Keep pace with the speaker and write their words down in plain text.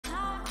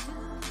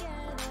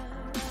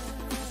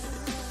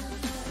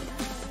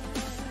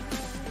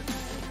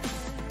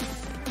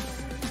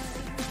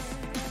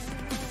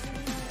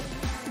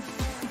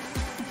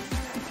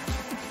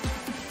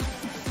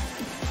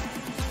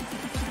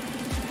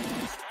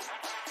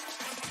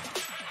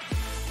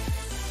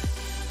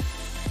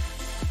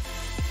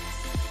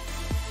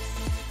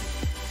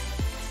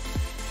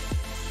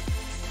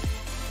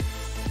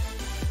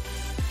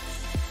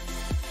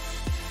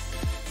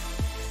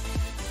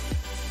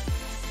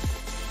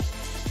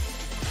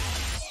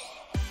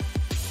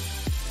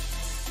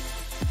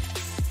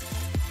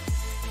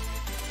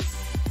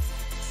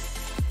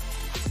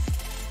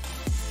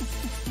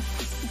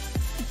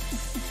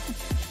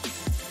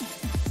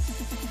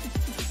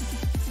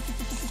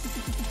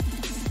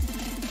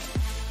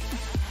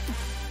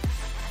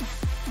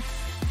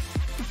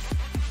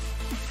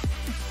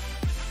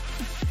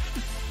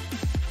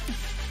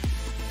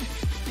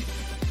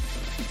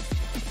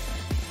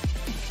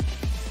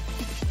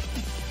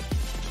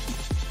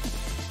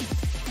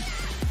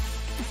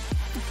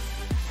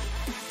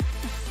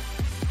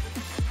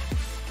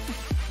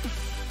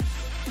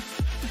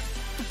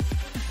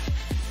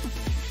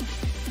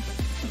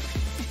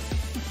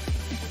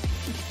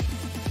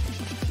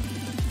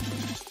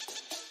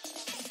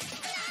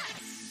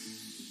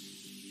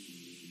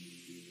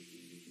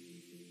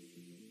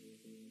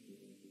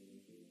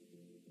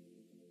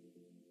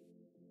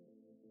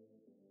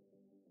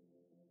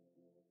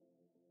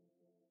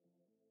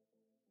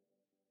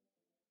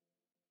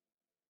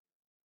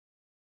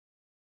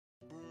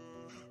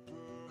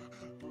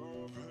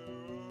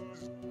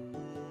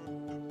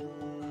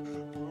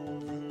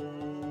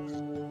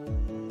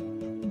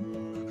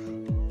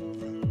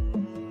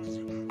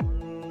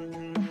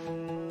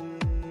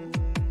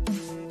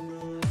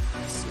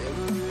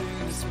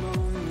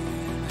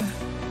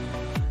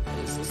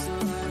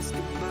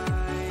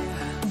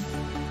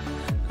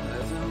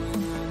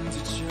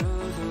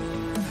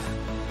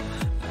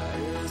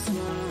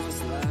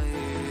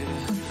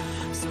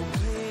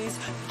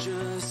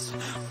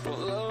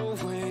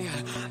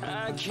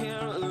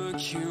can't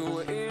look you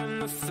in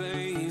the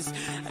face.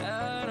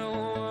 I don't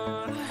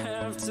wanna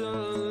have to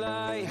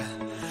lie.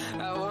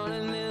 I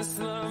wanted this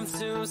love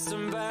to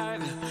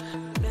survive.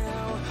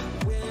 Now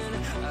when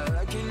I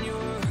look in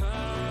your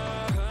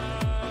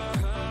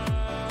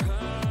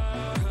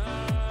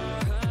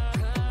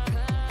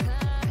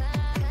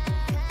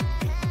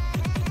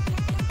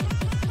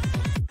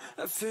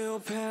I feel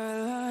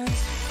paralyzed.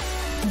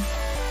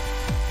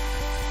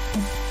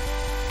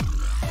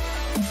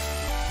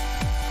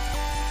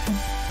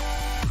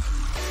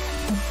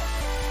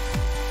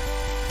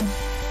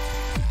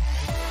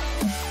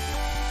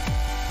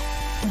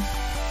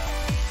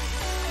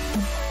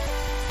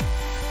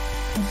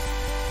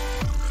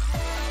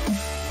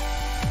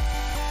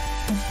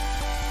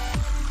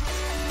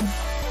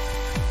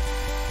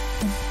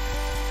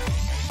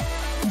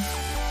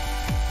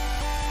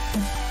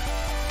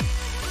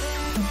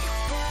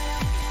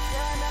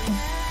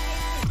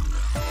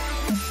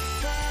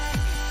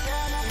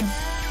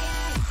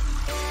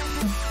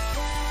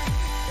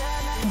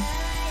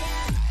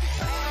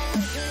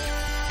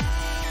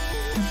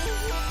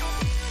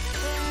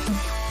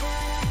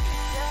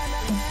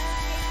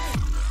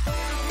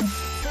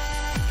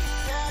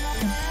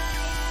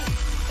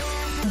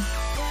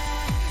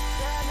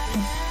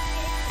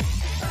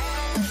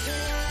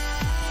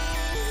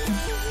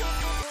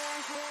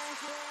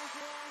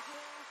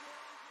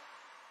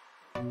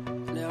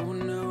 Now I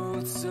know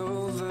it's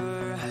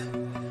over.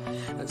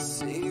 I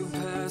see you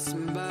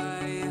passing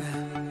by.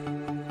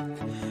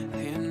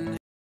 And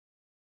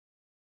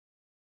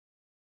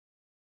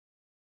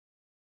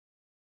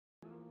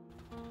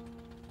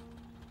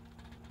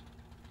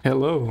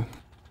hello.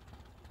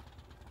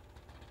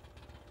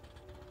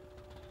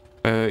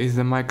 Is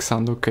the mic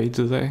sound okay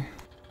today?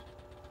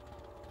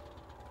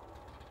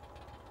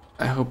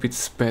 I hope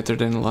it's better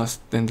than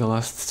the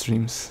last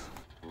streams.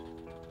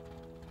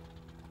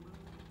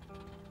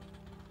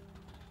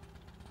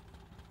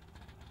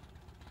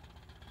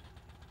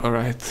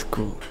 Alright,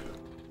 cool.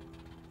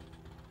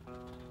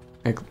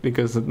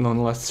 Because on the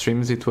last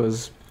streams it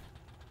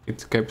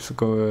kept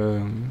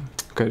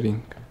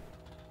cutting.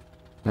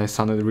 I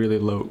sounded really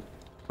low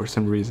for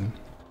some reason.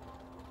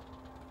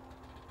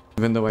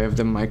 Even though I have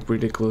the mic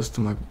pretty close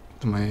to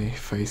my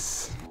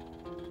face.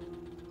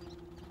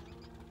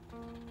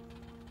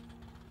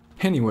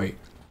 Anyway,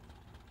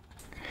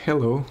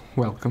 hello,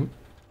 welcome.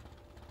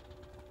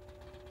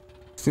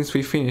 Since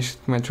we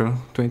finished Metro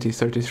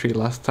 2033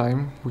 last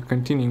time, we're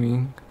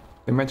continuing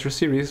the Metro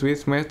series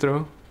with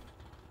Metro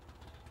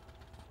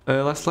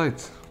Last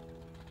Light.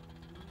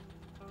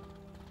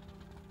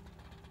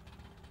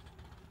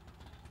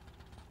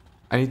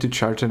 I need to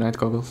charge the night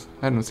goggles.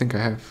 I don't think I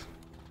have.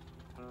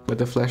 But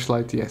the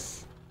flashlight,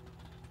 yes.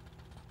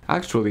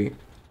 Actually,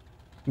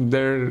 a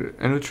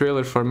new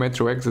trailer for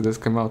Metro Exodus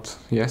came out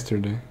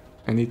yesterday,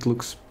 and it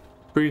looks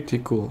pretty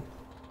cool.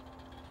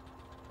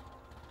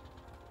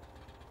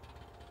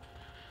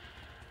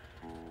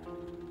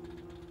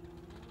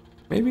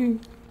 Maybe?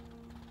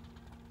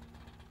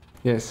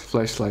 Yes,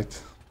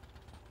 flashlight.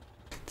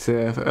 It's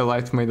a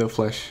light made of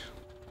flash.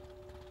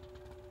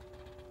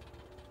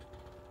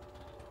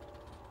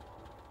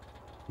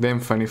 Damn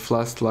funny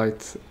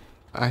flashlight.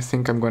 I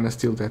think I'm gonna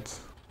steal that.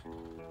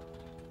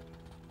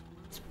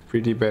 It's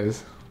pretty bad.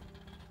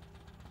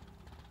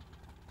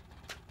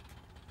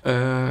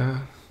 Do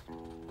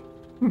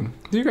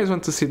you guys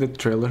want to see the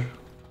trailer?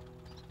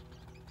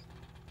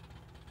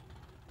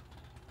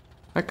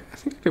 I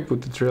think I can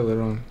put the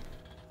trailer on.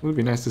 It would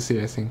be nice to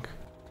see, I think.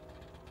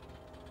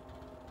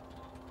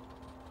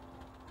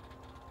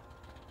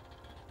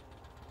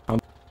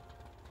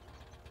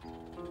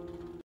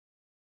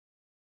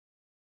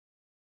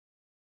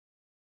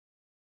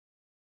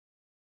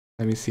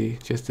 Let me see,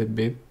 just a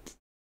bit.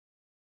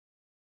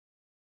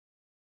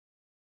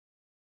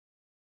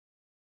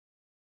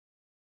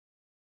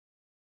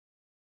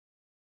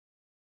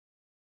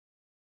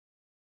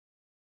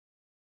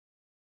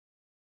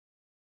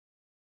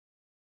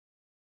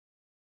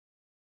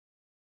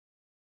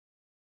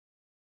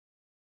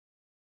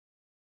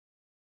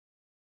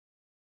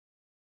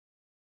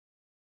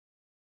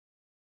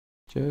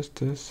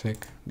 Just a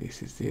sec,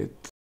 this is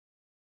it.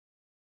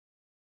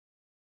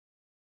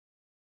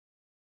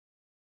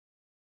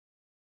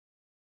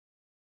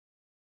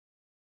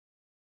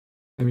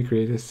 Let me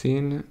create a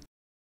scene.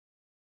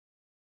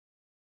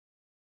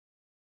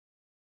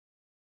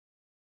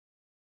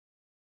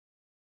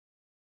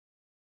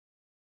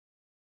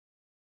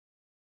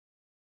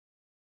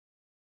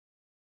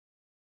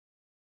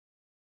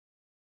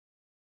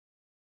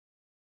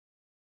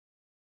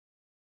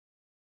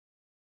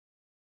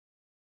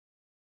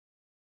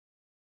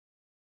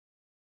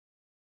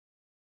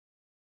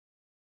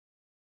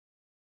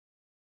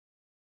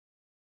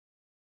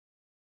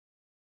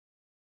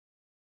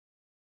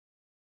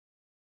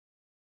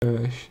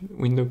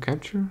 Window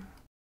capture.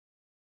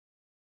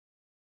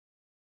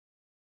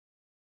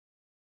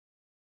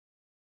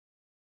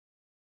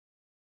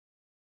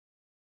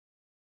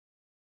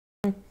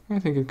 I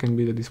think it can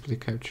be the display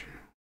capture.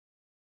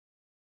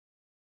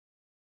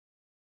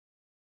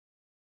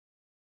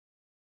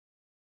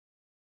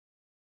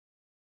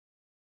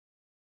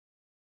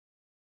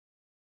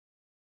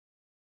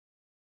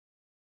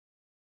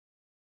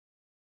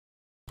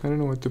 I don't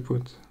know what to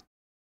put.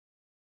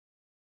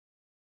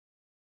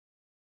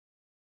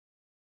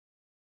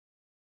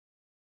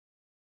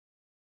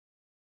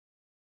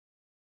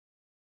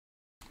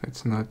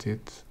 That's not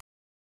it.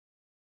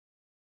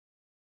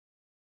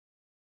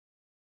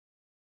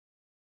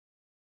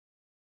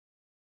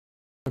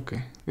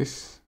 Okay,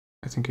 this,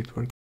 I think it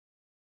worked.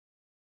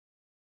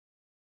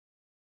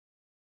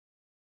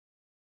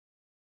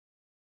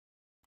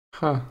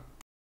 Huh.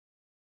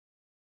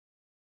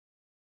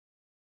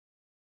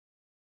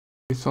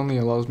 This only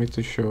allows me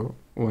to show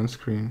one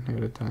screen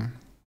at a time.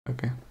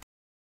 Okay.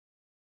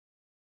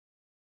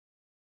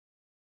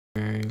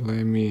 Okay,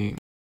 let me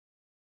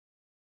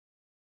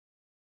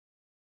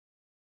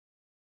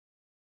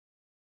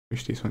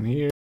push this one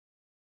here.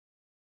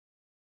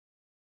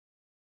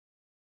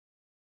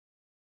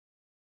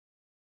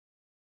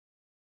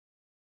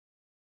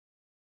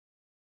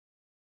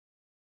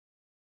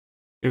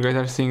 You guys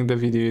are seeing the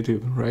video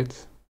YouTube,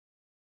 right?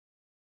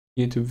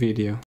 YouTube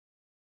video.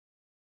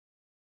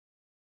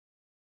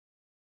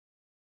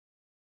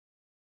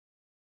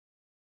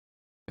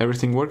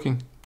 Everything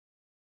working?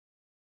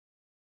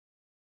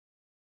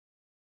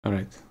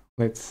 Alright,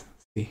 let's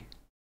see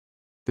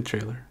the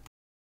trailer.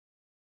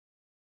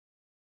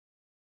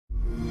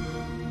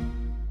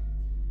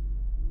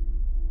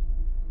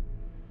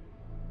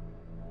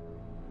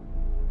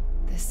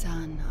 The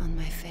sun on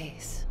my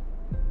face.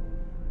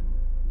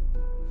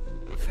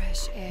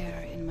 Fresh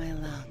air in my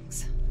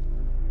lungs.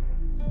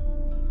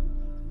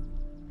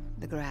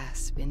 The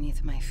grass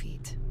beneath my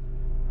feet.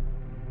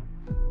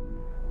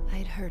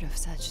 I'd heard of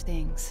such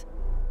things,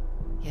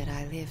 yet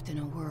I lived in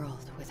a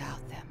world without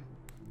them.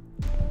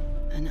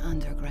 An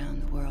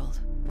underground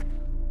world.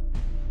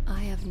 I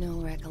have no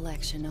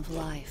recollection of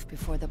life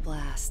before the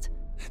blast.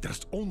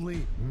 There's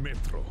only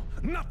Metro,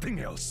 nothing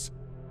else.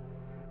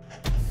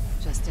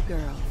 Just a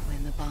girl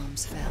when the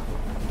bombs fell.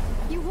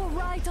 You were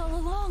right all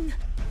along.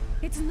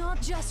 It's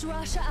not just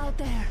Russia out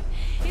there.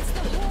 It's the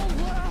whole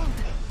world.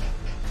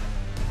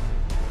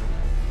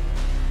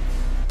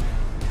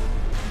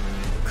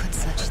 Could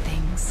such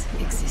things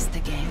exist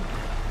again?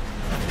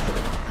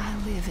 I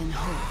live in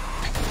hope.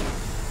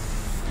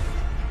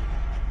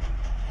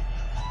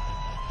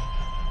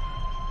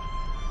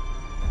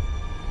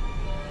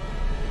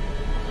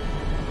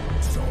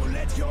 So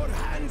let your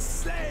hands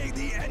slay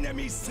the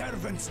enemy's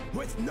servants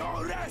with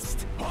no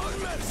rest or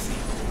mercy.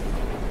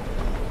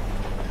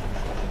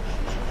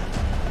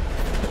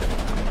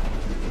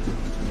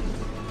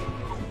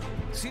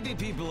 See the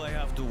people I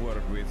have to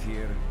work with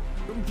here.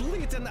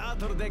 Complete and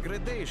utter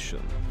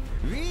degradation.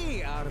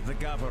 We are the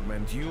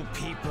government you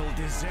people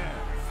deserve.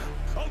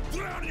 I'll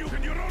drown you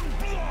in your own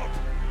blood!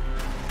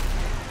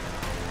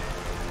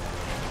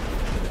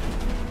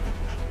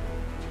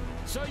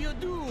 So you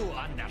do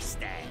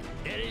understand.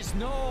 There is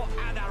no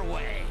other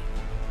way.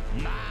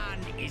 Man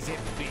is a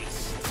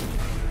beast.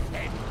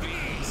 A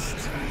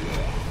beast!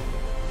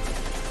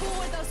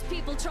 Who are those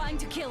people trying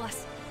to kill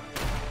us?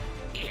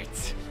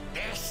 It's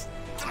the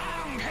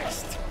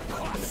strongest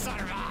who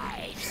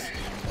survives.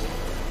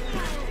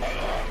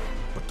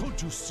 But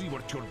don't you see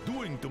what you're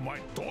doing to my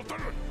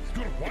daughter?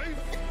 Your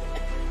wife?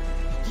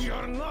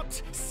 You're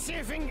not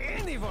saving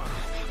anyone.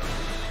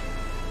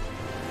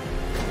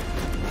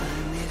 I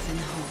live in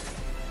hope.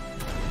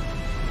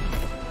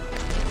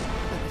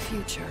 But the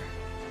future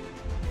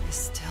is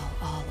still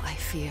all I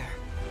fear.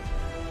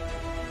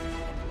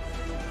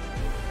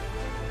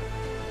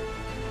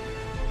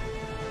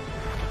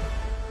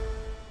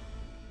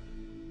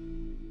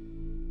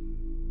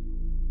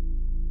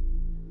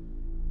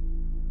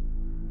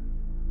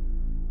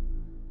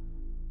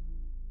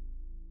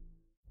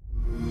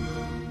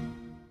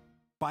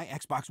 Buy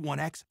Xbox One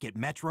X, get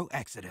Metro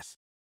Exodus.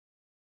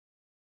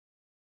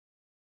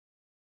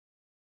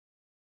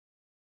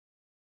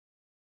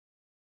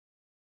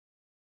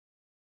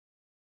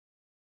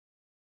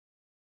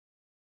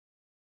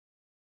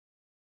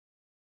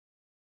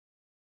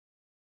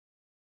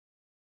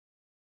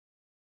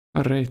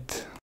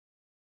 Alright.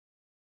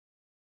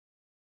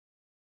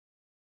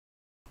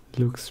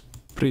 Looks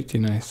pretty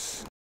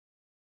nice.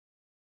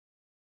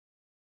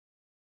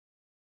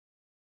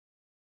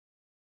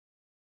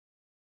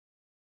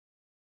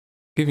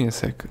 Give me a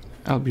sec,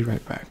 I'll be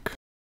right back.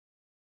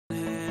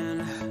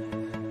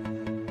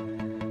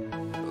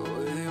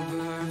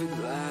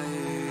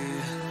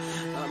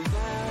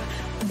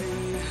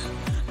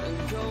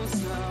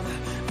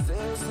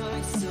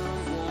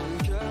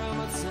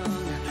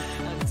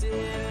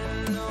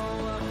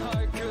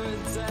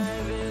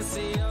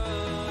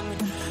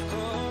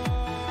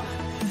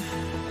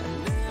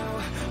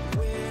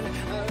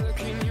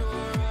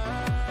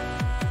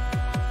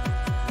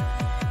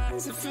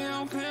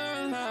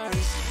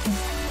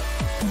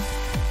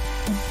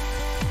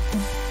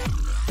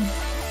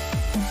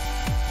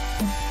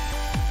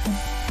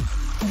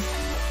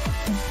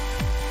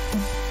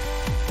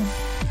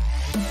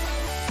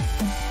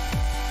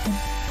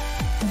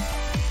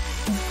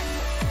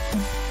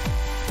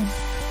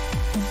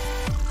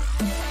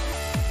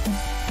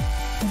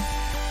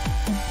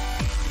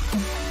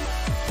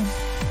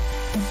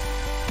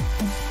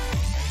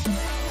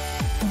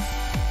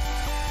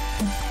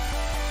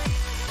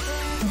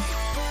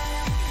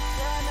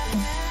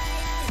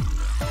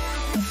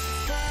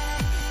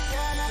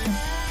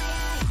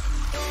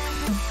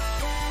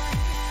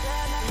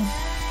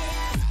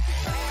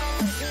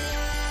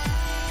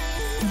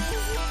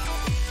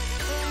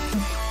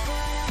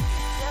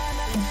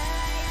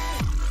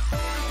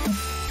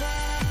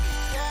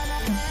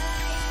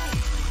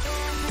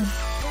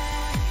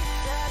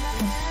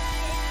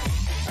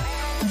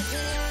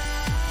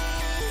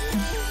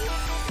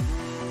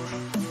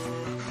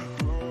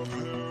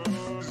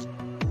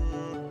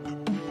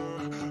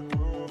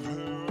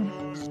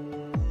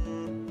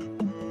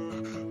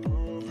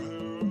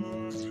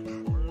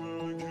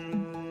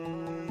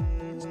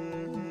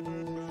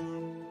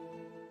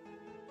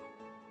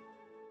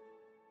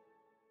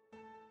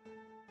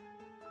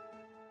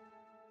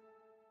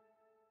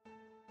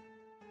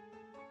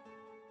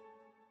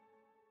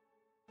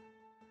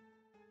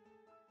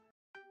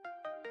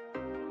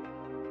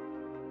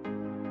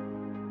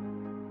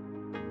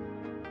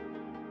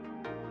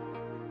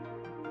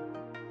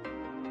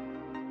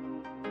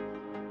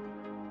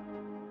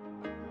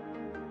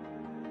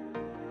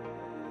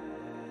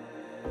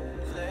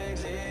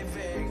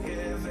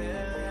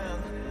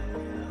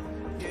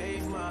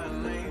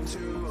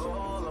 to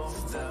all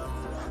of them.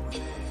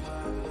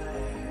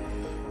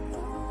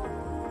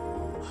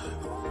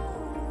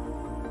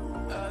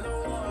 And the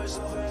worst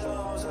of it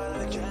all is that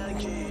I can't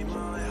keep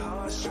my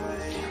heart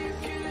straight.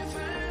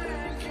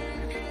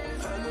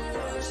 And the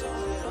worst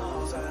of it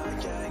all is that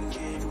I can't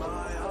keep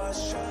my heart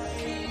straight.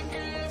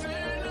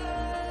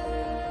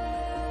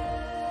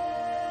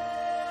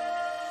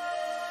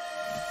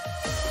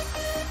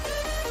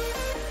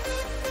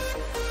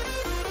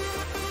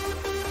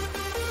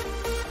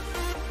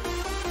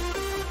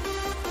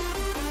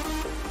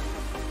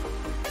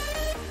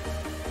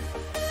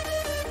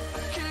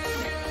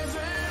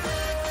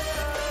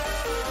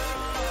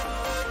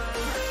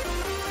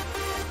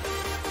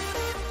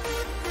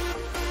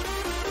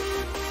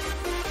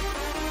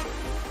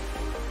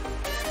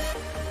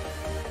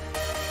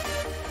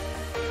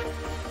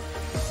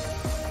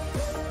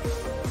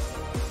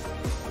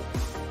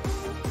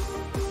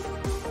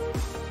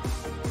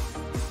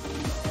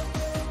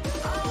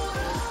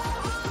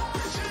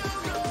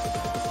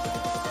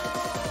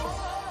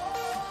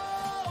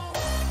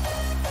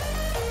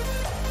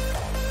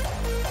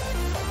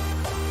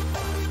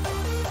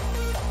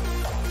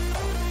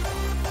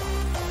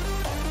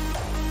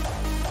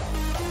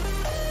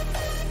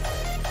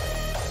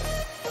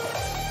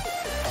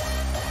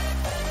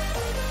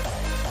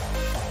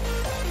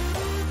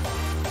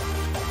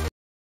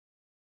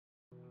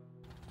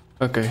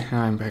 Okay,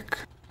 I'm back.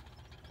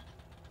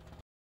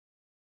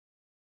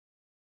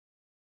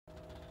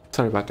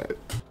 Sorry about that.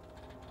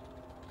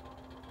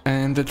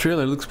 And the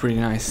trailer looks pretty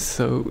nice,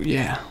 so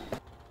yeah.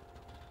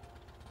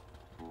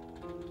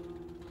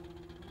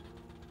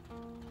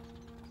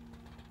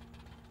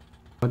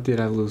 What did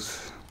I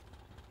lose?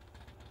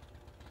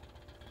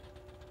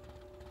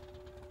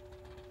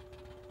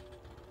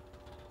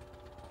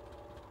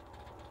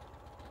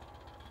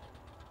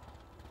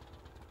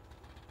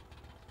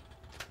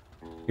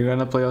 You're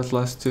gonna play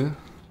Outlast 2?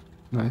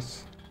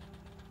 Nice.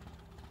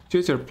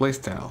 Choose your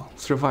playstyle.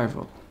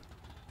 Survival.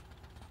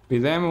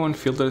 With ammo and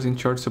filters in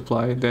short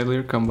supply,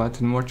 deadlier combat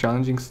and more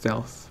challenging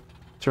stealth.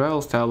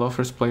 Survival style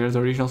offers players the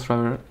original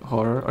survivor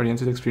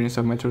horror-oriented experience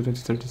of Metro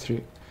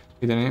 2033,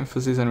 with an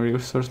emphasis on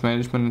resource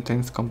management and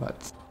tense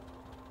combat.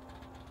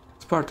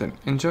 Spartan.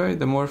 Enjoy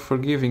the more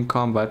forgiving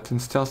combat and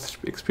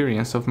stealth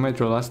experience of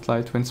Metro Last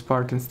Light when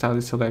Spartan style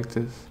is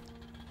selected.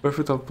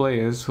 Perfect for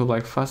players who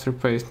like faster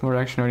paced, more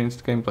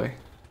action-oriented gameplay.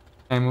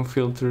 Ammo,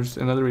 filters,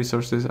 and other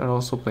resources are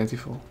also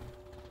plentiful.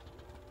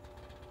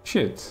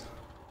 Shit.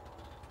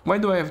 Why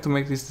do I have to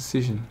make this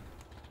decision?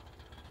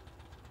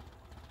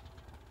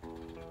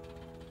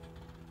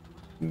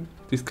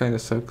 This kinda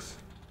sucks.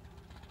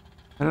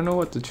 I don't know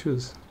what to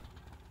choose.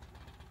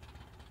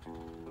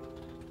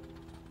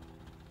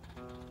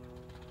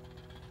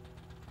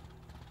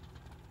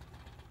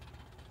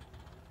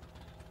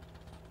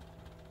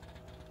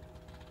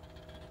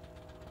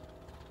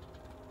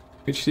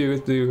 Which do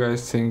you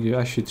guys think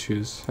I should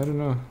choose? I don't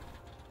know.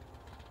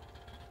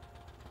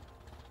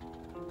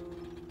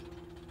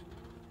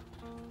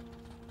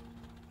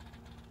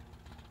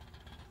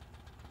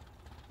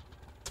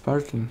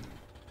 Spartan.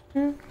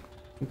 Yeah,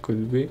 it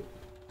could be.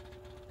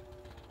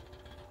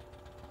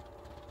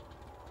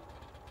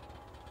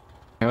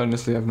 I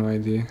honestly have no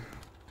idea.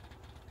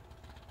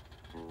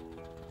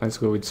 Let's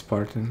go with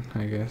Spartan,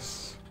 I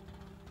guess.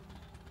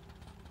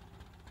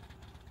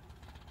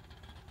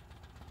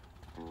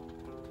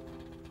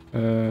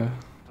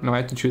 No, I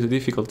had to choose a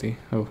difficulty.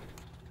 Oh.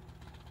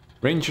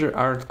 Ranger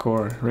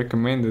Hardcore.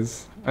 Recommended.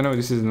 I know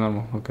this is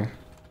normal, okay.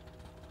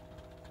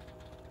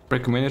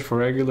 Recommended for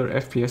regular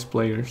FPS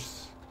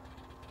players.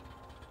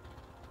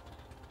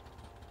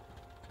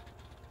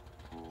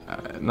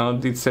 Now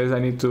it says I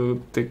need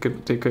to take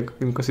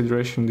in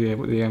consideration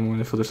the ammo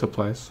and the filter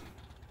supplies.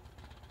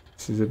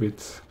 This is a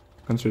bit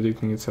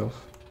contradicting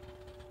itself.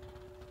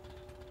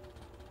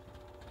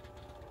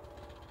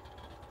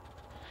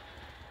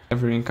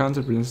 Every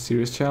encounter presents a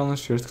serious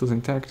challenge to your skills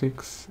and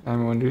tactics.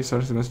 Ammo and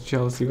resources must be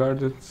jealously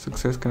guarded.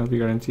 Success cannot be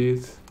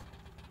guaranteed.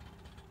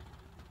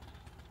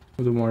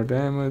 We'll do more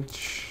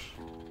damage.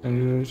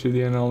 And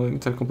the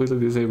elements are completely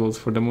disabled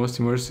for the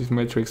most immersive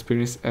Metro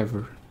experience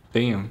ever.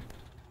 Damn.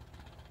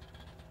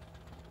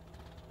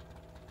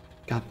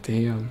 God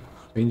damn.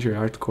 Ranger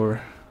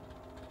Hardcore.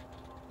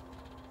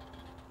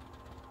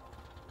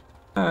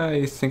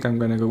 I think I'm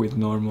gonna go with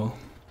normal.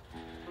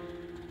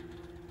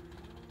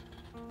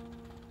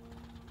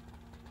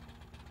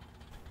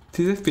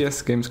 These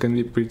FPS games can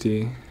be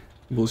pretty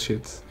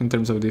bullshit in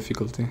terms of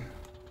difficulty.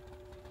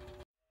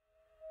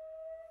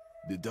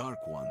 The Dark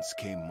Ones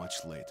came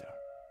much later,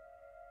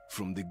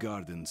 from the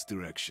Garden's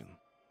direction.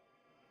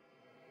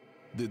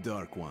 The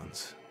Dark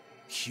Ones,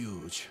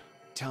 huge,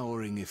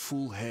 towering a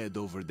full head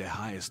over the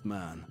highest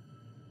man.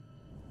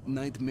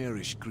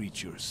 Nightmarish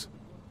creatures,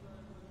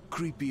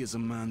 creepy as a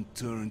man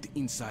turned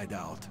inside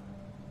out.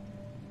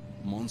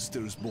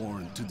 Monsters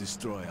born to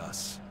destroy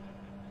us.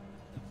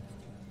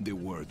 The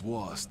word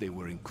was they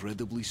were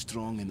incredibly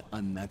strong and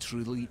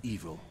unnaturally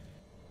evil.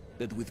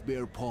 That with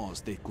bare paws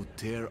they could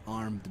tear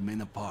armed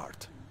men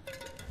apart.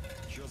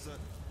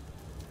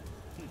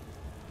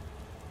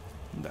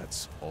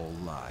 That's all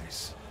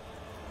lies.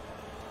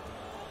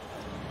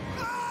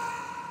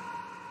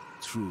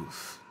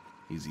 Truth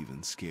is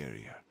even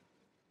scarier.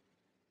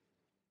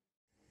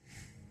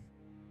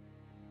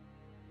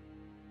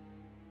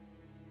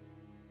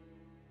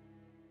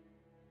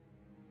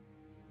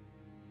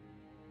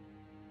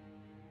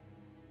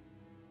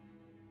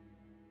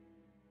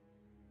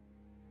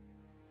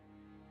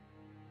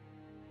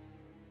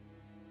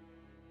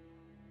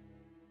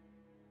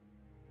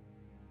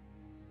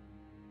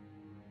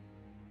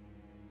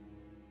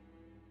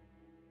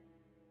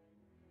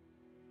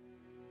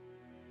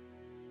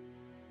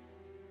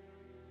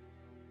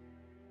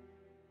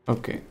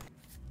 Okay.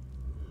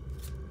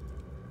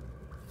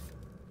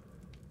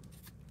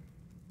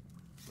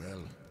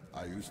 Well,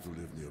 I used to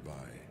live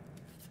nearby.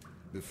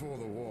 Before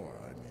the war,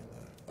 I mean,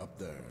 up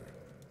there.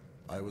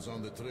 I was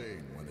on the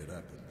train when it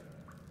happened.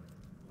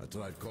 I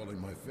tried calling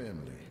my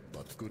family,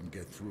 but couldn't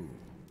get through.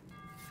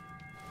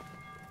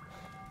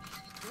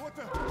 What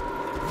the?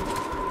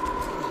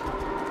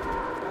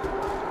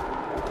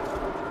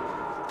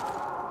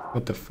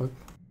 What the fuck?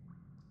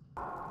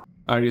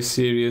 Are you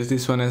serious?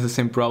 This one has the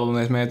same problem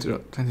as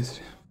Metro. I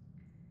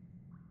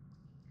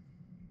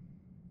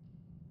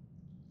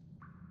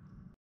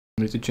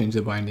need to change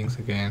the bindings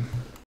again.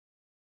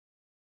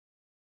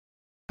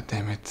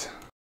 Damn it.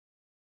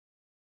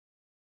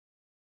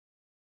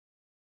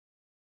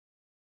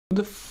 Who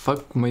the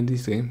fuck made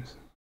these games?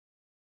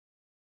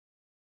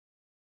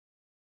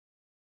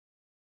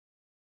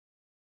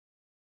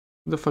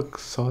 Who the fuck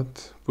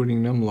thought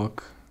putting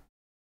numlock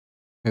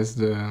as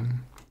the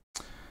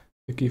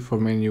key for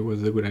menu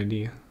was a good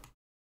idea?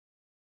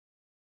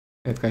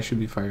 That guy should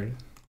be fired.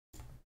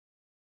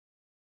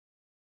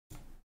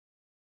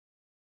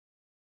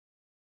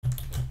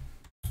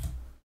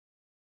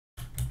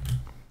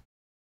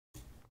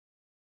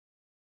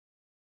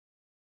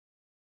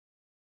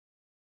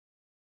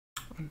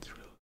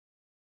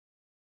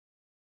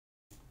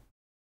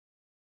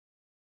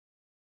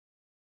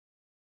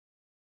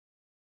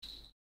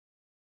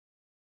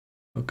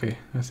 Okay,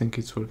 I think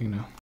it's working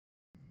now.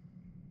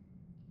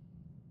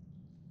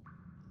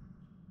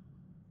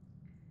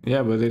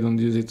 Yeah, but they don't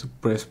use it to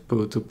press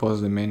to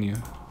pause the menu,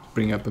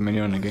 bring up a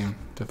menu on a game.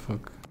 The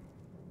fuck?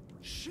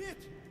 Shit!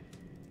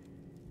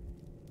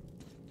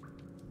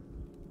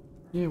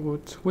 Yeah,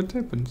 what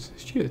happens?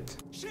 Shit!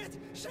 Shit!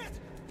 Shit!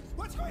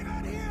 What's going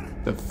on here?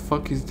 The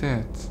fuck is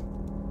that?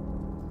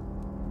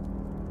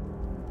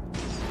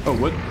 Oh,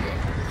 what?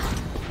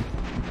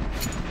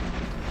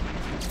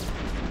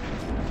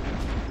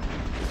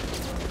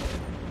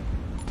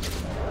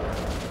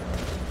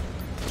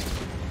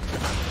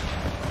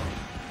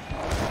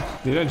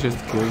 Did I just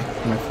kill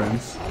my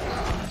friends?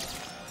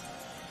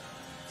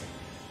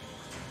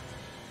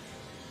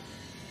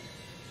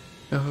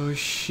 Oh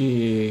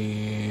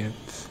shit.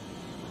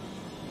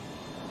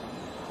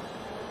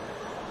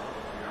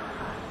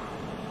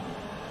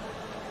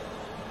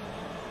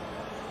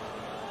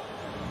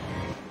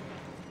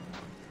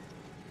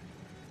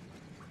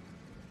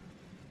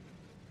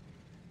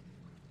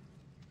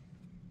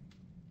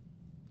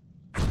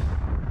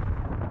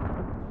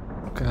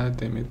 God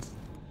damn it.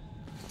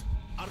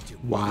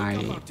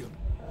 Why?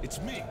 It's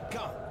me,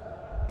 come.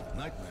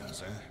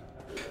 Nightmares,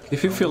 eh?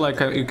 If you feel like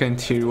you can't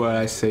hear what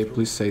I say,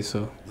 please say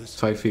so,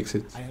 so I fix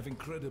it. I have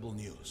incredible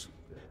news.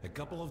 A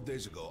couple of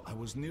days ago, I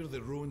was near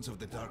the ruins of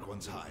the Dark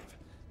One's hive,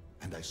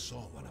 and I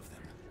saw one of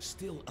them,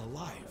 still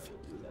alive.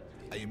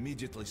 I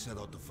immediately set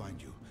out to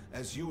find you,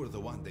 as you were the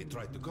one they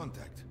tried to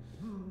contact.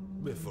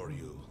 Before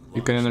you...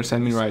 You can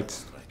understand me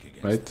right?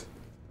 Right?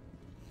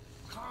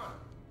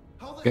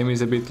 Game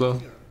is a bit low.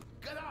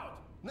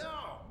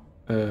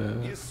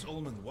 Yes,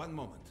 Ullman, one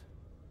moment.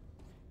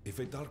 If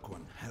a Dark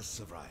One has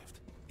survived,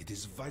 it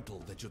is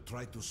vital that you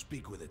try to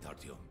speak with it,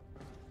 Artyom.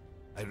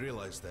 I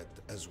realize that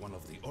as one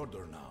of the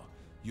Order now,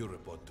 you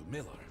report to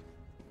Miller.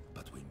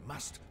 But we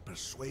must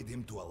persuade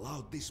him to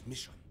allow this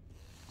mission.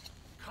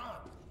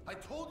 Khan, I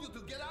told you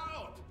to get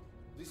out!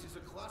 This is a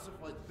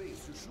classified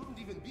base. You shouldn't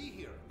even be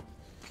here.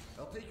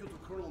 I'll take you to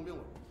Colonel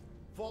Miller.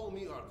 Follow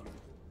me, Artyom.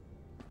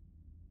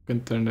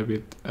 Can turn a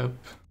bit up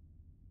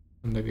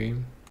on the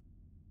game.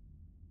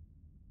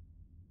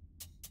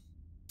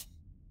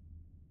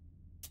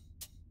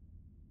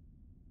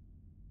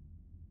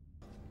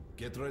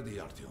 Get ready,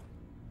 Artyom.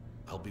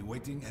 I'll be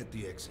waiting at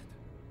the exit.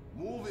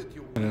 Move it,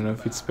 you. I don't know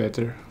if it's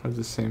better or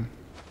the same.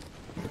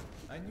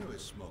 I knew a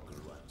smoker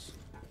once.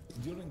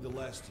 During the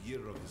last year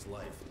of his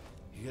life,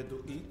 he had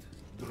to eat,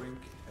 drink,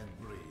 and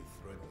breathe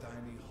through a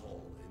tiny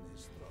hole in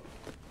his throat.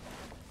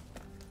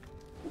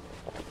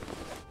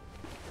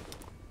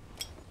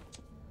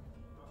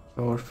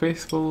 Our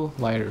faithful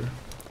lighter.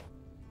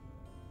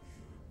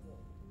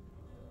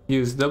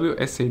 Use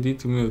WSAD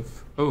to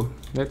move. Oh,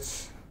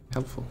 that's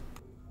helpful.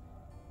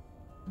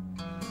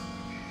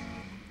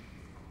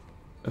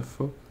 The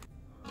fuck?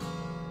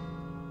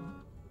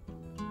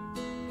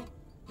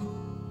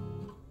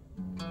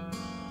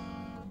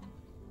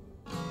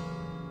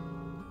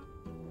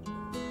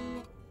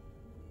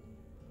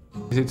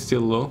 Is it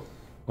still low?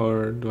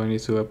 Or do I need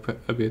to up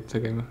a bit the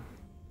game?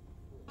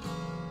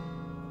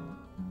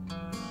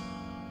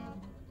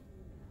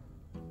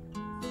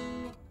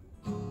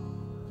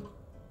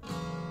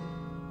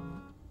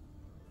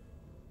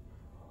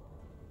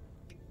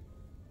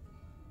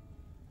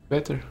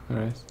 Better?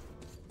 Alright.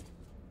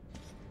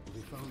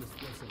 We found this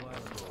place a while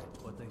ago,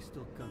 but I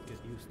still can't get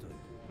used to it.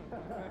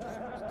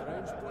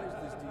 Strange place,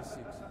 this D6.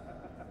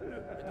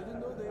 I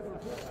didn't know they ever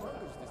built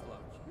bunkers this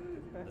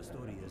large. The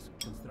story is,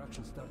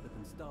 construction started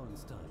in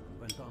Stalin's time and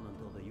went on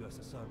until the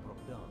USSR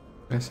broke down.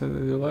 I said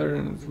the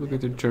letter, look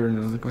at your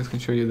journal, the comments can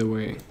show you the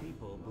way.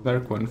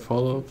 Dark one,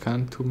 follow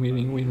Khan to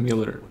meeting with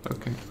Miller.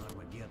 Okay.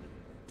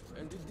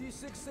 And did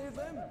D6 save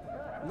them?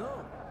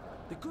 No,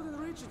 they couldn't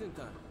reach it in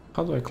time.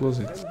 How do I close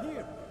it? And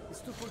here, it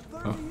stood for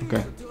 30 Oh, years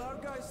okay. until our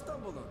guys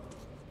stumbled on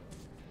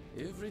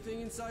it.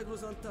 Everything inside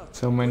was untouched.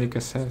 So many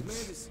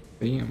cassettes.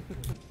 Damn.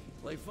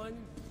 Like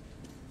finding?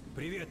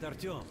 Привет,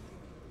 Artyom.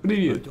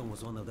 Привет. Artyom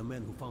was one of the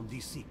men who found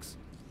D6.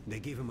 They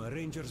gave him a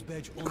ranger's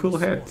badge on Cool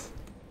the hat. spot.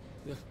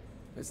 Yeah,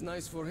 it's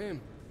nice for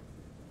him.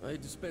 I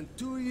had to spend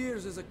 2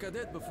 years as a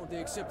cadet before they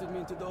accepted me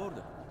into the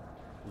order.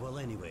 Well,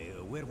 anyway,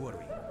 where were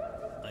we?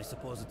 I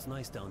suppose it's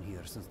nice down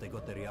here since they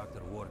got the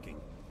reactor working.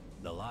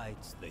 The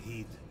lights, the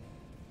heat.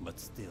 But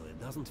still, it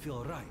doesn't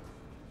feel right.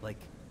 Like,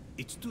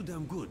 it's too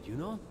damn good, you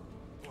know?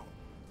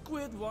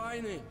 Quit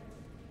whining.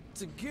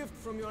 It's a gift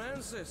from your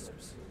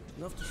ancestors.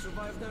 Enough to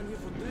survive down here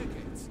for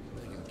decades.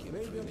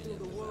 Maybe until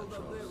the world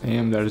up there...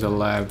 Damn, there's a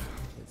lab.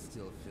 It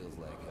still feels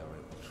like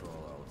having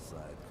patrol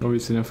outside. Oh,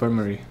 it's an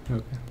infirmary.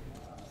 Okay.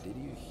 Did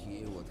you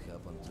hear what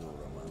happened to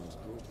Romanov's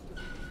group?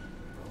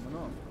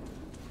 Romanov?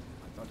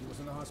 I thought he was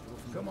in the hospital.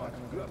 Come on,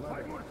 you have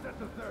 5 more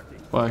sets of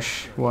 30.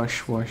 Wash,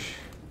 wash, wash.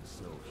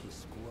 So his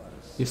squad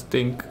You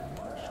stink.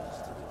 marshals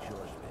to the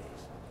George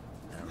base.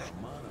 And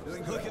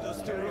Romanov... Look at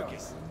those two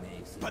rookies.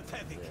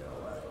 Pathetic.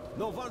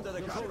 No wonder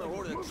the colonel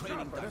ordered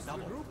training done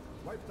double.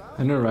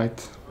 I know, right?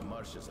 The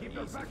marshes are easy.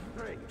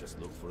 You just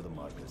look for the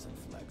markers and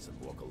flags and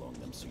walk along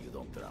them so you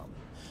don't drown.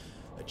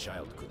 A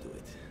child could do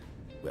it.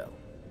 Well,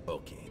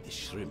 okay, the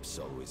shrimps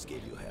always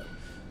gave you hell.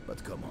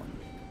 But come on,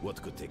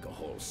 what could take a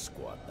whole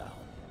squad down?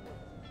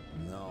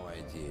 No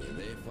idea.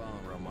 They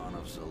found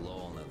Romanovs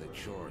alone at the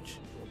church,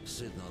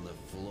 sitting on the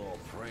floor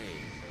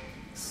praying.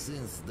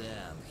 Since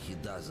then, he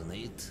doesn't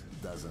eat,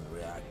 doesn't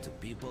react to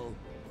people.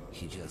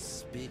 He just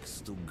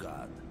speaks to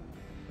God.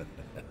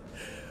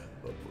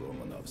 But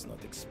Romanov's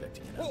not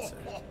expecting an answer.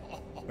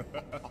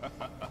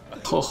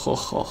 Ho ho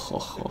ho ho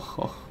ho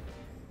ho.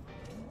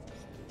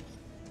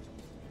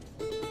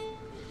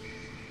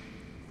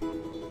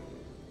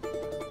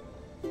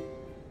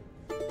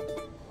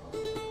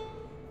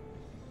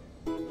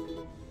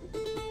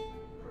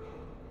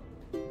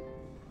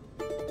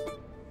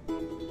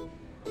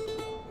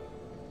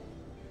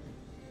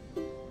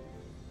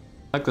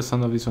 I like the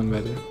sound of this one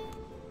better.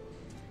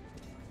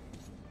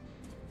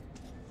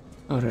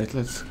 Alright,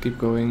 let's keep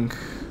going.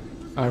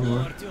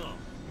 Armor. Artyom,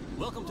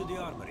 welcome to the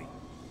armory.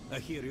 I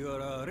hear you're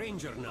a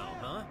ranger now,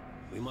 huh?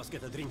 We must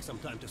get a drink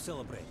sometime to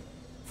celebrate.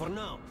 For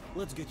now,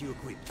 let's get you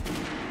equipped.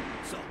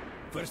 So,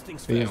 first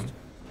things first. Damn.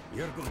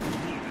 You're going to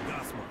need a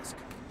gas mask.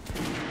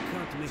 You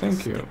can't make Thank a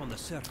step you. on the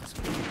surface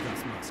without a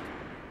gas mask.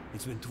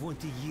 It's been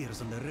 20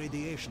 years and the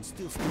radiation's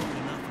still strong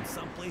enough in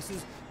some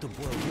places to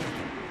boil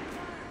water.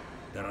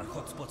 There are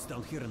hot spots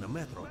down here in the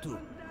metro, too.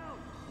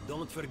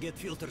 Don't forget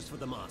filters for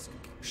the mask.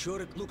 Sure,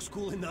 it looks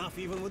cool enough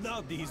even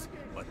without these,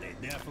 but they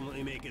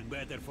definitely make it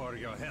better for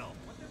your health.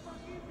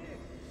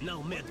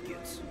 Now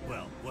medkits.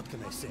 Well, what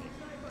can I say?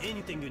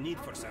 Anything you need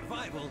for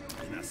survival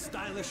in a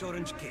stylish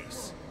orange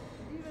case.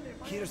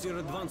 Here's your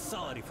advance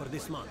salary for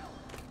this month.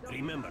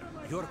 Remember,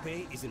 your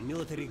pay is in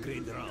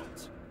military-grade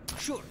rounds.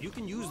 Sure, you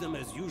can use them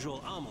as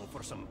usual ammo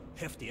for some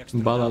hefty extra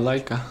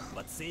Balalaika. damage,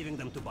 but saving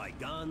them to buy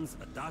guns,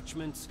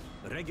 attachments,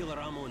 regular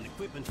ammo and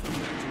equipment for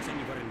merchants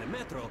anywhere in the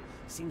metro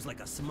seems like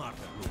a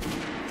smarter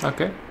move.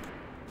 Okay.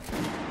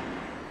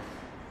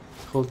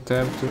 Hold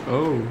tab to...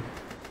 Oh.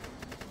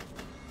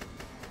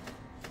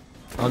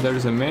 Oh,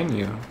 there's a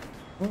menu.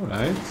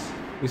 Alright.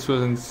 This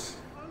wasn't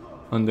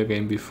on the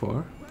game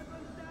before.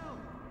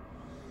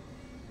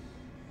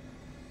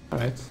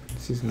 Alright,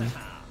 this is nice.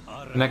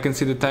 And I can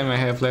see the time I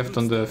have left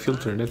on the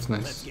filter, that's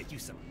Let's nice. get you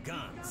some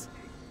guns.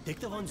 Take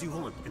the ones you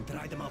want and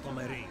try them out on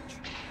my range.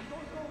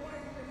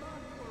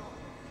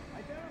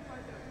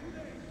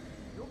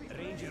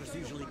 Rangers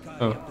usually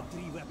carry up to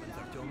 3 weapons,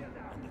 Artyom,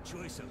 and the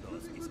choice of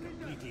those is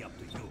completely up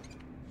to you.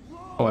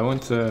 Oh, I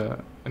want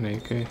an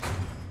AK.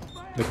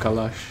 The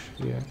Kalash,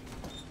 yeah.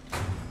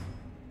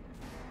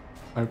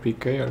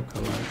 RPK or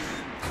Kalash?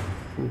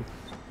 Ooh.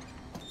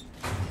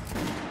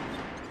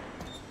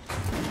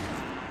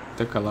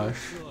 The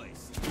Kalash.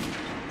 Choice.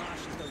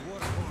 Kalash is the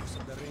workhorse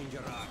of the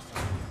Ranger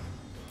arsenal.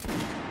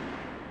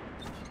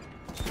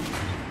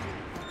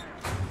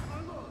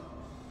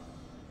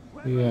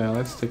 Yeah,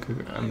 let's take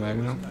a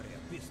Magnum.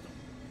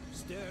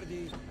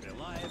 Sturdy,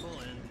 reliable,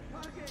 and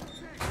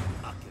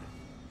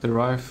accurate. The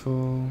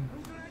rifle.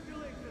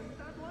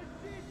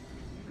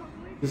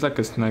 It's like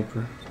a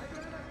sniper.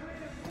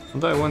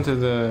 Although I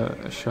wanted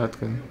a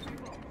shotgun.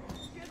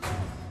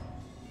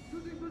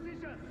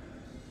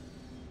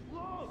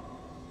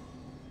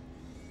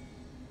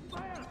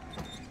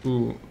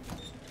 Ooh.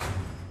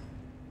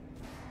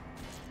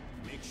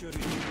 Make sure you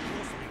take a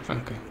close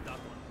range Okay. with that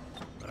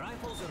one.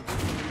 Rifles are good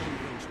for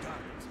long-range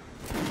targets,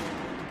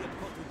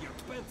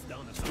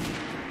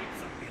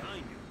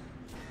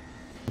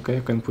 Okay,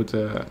 you can put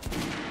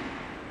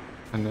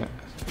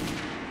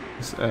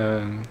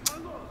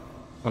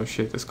oh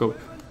shit, a scope.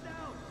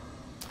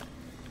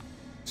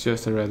 It's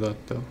just a red dot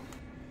though.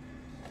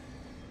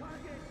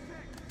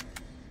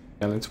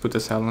 Yeah, let's put a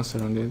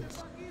silencer on it.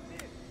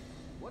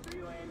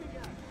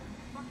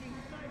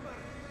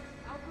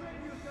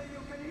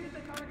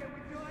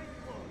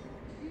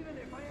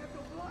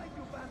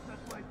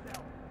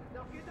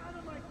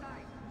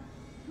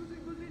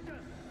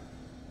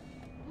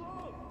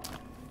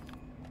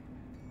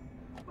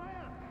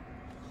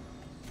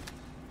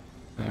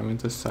 I went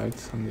to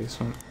sights on this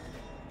one.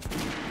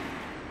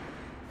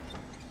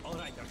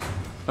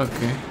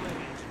 Okay.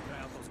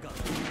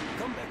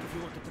 Come back if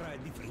you want to try a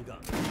different gun.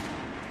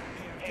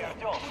 Hey,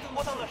 Artyom,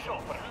 put on the show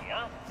for me,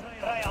 huh?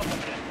 Try out the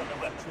rest of the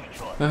weapons we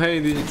chose. Oh,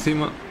 hey,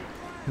 Digitsima.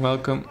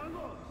 Welcome.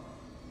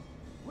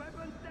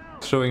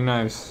 Throwing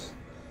knives.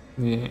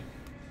 Yeah.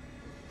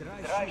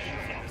 Try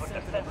shooting for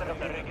the center of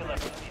the regular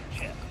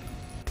check.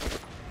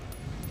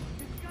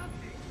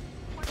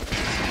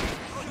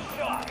 Good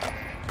shot.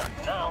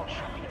 Now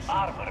shoot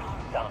armor,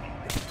 dummy.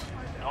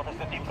 Notice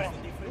the difference?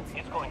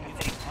 It's going to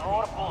take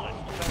more bullets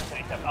to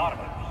penetrate that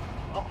armor.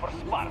 Look for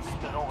sparks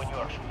to know when you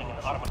are shooting an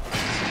armor.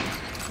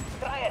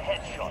 Try a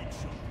headshot.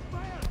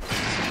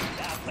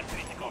 That's a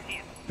critical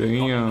hit.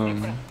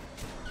 Damn.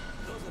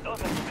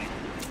 Those are great.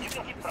 You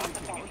can keep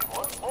practicing if you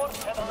want, or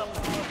head on up to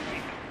the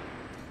speaker.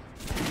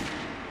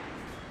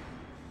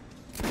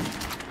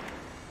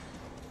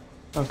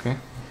 Okay.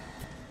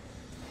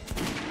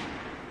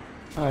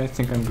 I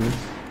think I'm good.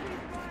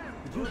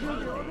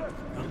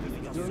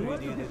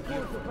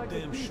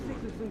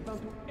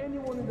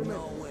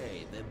 No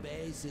way, the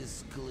base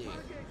is clear.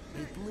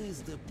 At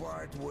least the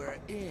part we're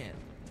in.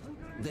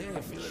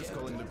 Miller's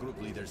calling the group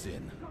leaders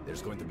in.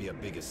 There's going to be a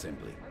big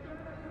assembly.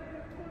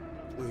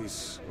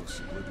 Please,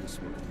 goodness,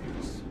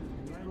 please.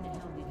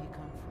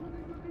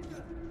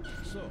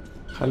 So,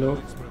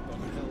 hello.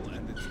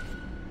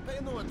 Pay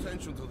no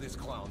attention to this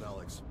clown,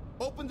 Alex.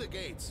 Open the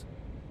gates.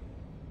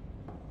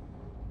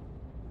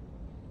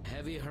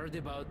 Have you heard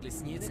about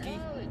Lesnitsky?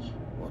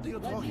 What are you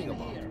talking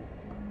about?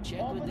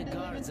 Check with the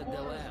guards at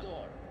the lab.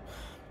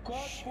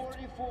 Shit.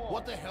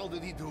 What the hell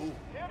did he do?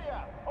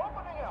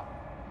 Opening up.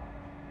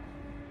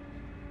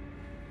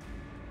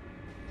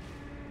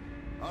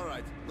 All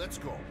right, let's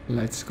go.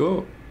 Let's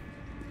go.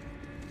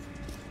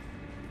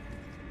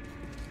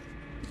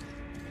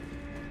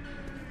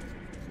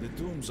 the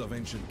tombs of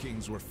ancient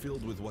kings were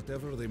filled with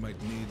whatever they might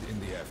need in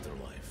the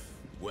afterlife.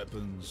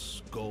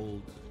 Weapons,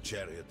 gold,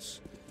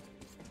 chariots.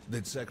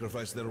 They'd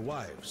sacrifice their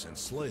wives and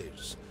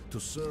slaves to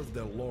serve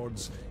their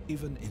lords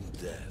even in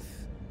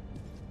death.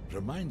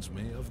 Reminds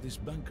me of this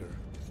bunker.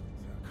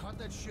 Cut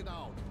that shit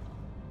out.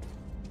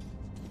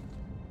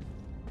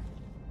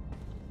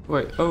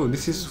 Wait, oh,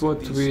 this is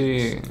what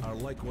we... Are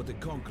like what the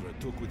conqueror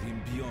took with him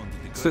beyond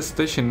the It's the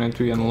station that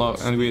we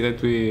unlocked and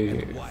that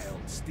we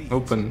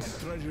opened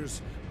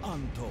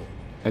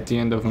at the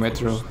end of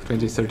Metro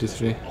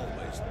 2033.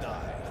 Always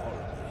die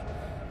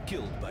horribly,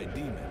 killed by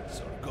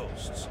demons or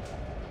ghosts,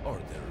 or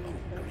their own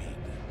greed.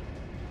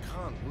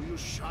 Khan, will you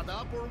shut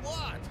up or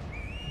what?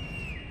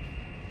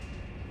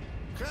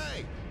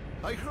 Hey,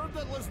 I heard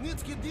that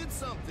Lesnitsky did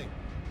something.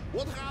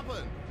 What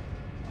happened?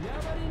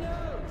 Nobody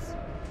knows.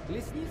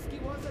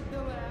 Lesnitsky was at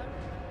the lab.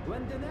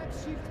 When the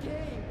next shift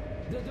came,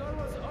 the door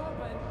was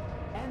open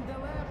and the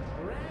lab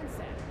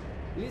ransacked.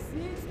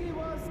 Lesnitsky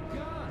was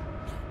gone.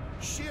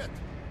 Shit!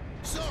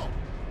 So,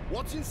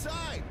 what's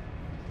inside?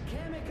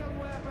 Chemical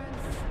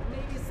weapons,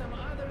 maybe some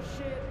other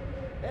shit.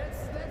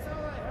 That's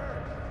all I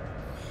heard.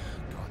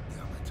 God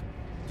damn it.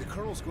 The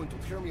Colonel's going to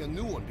tear me a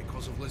new one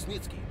because of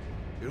Lesnitsky.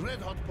 A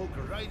red-hot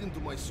poker right into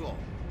my soul.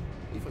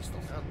 If I still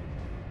have it.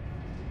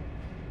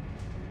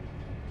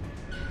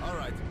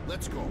 Alright,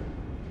 let's go.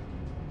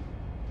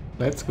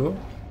 Let's go.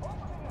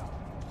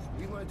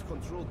 We might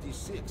control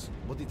D6,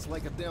 but it's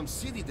like a damn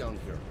city down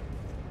here.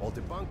 All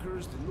the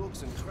bunkers, the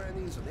nooks and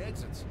crannies and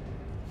exits.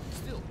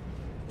 Still,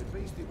 the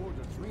base the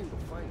Order dreamed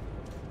of finding.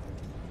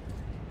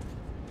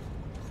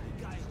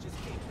 The guys just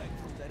came back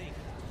from the ring.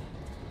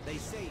 They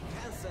say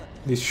Hansa...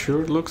 This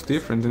sure looks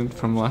different than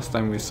from last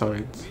time we saw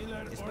it.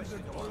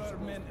 All our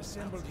men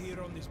assembled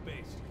here on this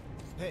base.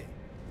 Hey,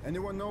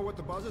 anyone know what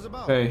the buzz is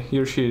about? Hey,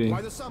 you're cheating.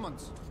 Why the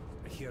summons?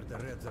 I hear the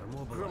Reds are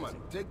mobilizing. Kerman,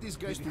 take these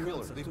guys to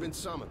Miller. They've been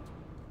summoned.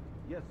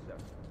 Yes, sir.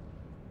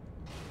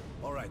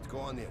 All right, go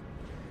on in.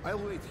 I'll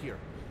wait here.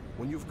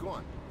 When you've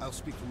gone, I'll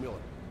speak to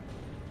Miller.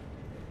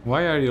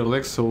 Why are your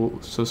legs so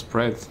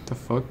spread? The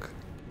fuck?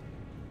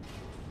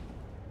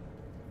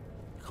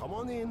 Come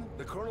on in.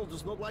 The Colonel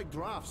does not like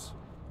drafts.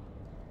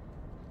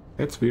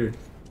 That's weird.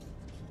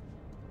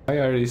 Why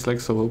are his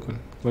legs so open?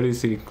 What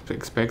is he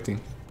expecting?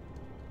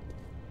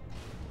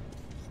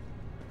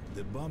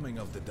 The bombing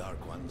of the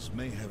Dark Ones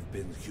may have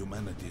been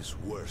humanity's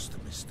worst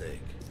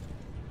mistake.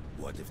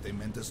 What if they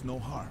meant us no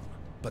harm,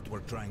 but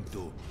were trying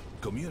to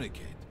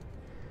communicate?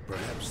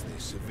 Perhaps the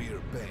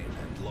severe pain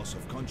and loss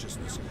of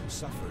consciousness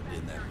suffered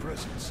in their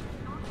presence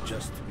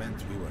just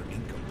meant we were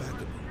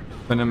incompatible.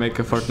 Gonna make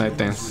a Fortnite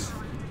dance.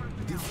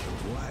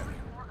 Different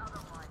wiring.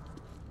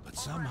 But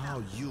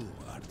somehow you,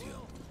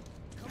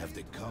 Artyom, have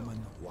the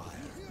common wire.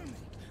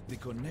 The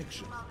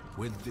connection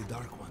with the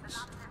Dark Ones.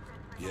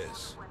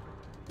 Yes,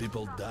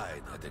 people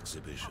died at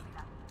Exhibition,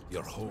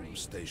 your home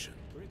station.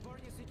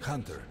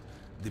 Hunter,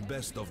 the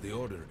best of the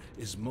Order,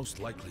 is most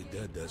likely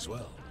dead as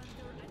well.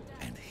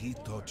 And he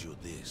taught you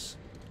this.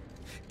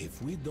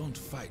 If we don't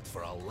fight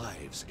for our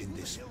lives in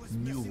this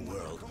new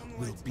world,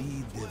 we'll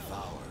be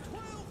devoured.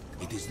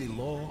 It is the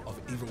law of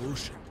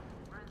evolution.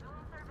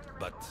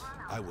 But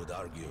I would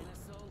argue,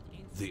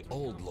 the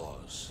old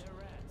laws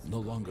no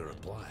longer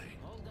apply.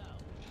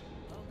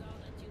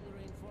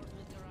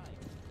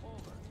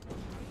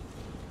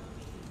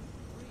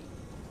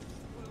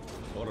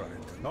 All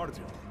right,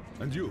 Artyom.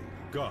 And you,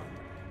 God,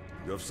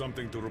 you have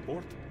something to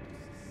report?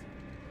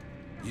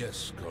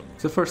 Yes, Colonel.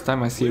 It's the first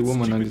time I see a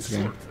woman on this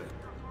game.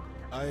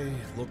 I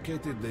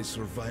located the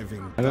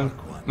surviving I don't...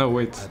 Dark One. No,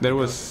 wait, there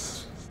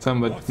was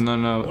some, but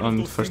none on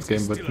the first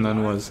game, but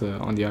none was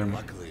on the army.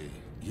 Luckily,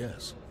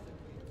 yes.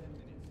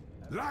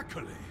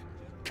 Luckily?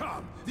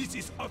 Come, this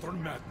is utter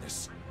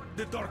madness.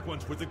 The Dark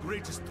Ones were the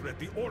greatest threat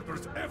the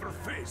Order's ever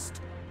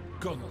faced.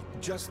 Colonel,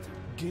 just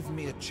give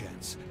me a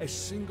chance. A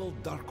single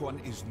Dark One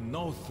is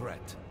no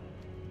threat.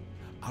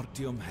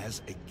 Artyom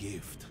has a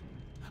gift.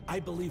 I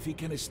believe he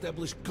can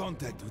establish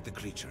contact with the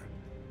creature.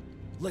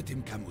 Let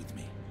him come with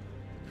me.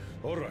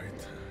 All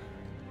right.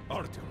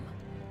 Artyom,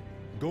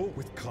 go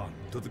with Khan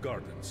to the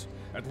gardens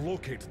and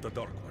locate the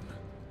Dark One.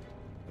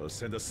 I'll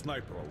send a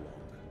sniper along.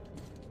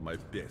 My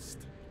best.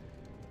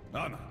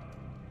 Anna.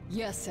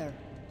 Yes, sir.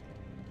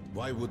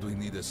 Why would we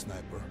need a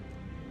sniper?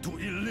 To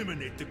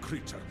eliminate the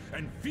creature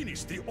and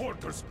finish the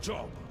Order's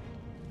job.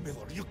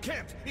 Miller, you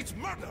can't! It's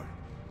murder!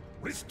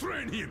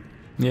 Restrain him!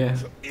 Yeah.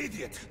 You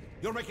idiot!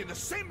 You're making the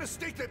same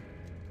mistake that...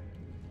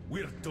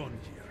 We're done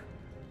here.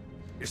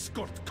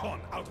 Escort Khan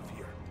out of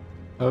here.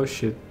 Oh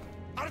shit.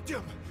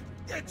 Artyom!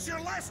 It's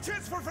your last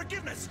chance for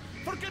forgiveness!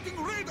 For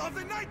getting rid of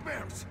the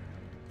nightmares!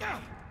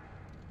 Ah!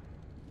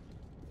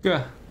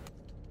 Yeah.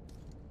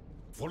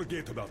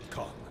 Forget about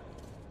Khan.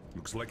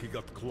 Looks like he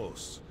got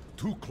close.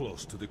 Too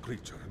close to the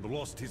creature and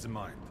lost his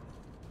mind.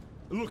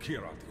 Look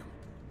here, Artyom.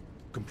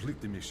 Complete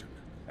the mission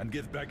and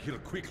get back here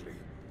quickly.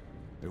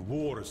 A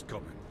war is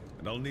coming,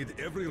 and I'll need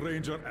every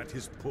ranger at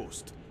his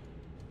post.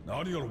 Now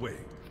on your way.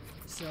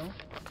 So,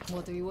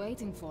 what are you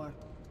waiting for?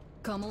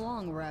 Come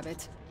along,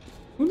 Rabbit.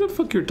 Who the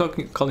fuck you're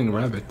calling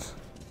Rabbit?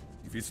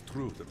 If it's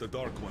true that the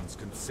Dark Ones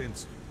can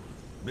sense you,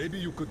 maybe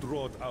you could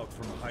draw it out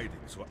from hiding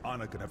so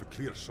Anna can have a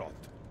clear shot.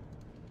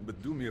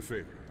 But do me a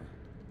favor.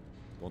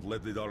 Don't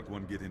let the Dark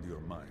One get into your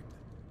mind,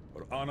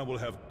 or Anna will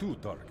have 2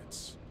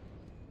 targets.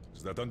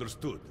 Is that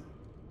understood?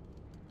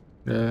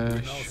 We now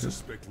Sure.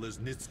 suspect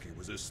Lesnitsky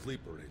was a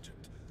sleeper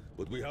agent,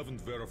 but we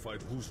haven't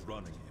verified who's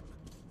running him.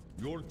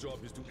 Your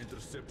job is to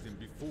intercept him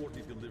before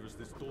he delivers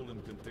the stolen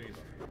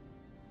container.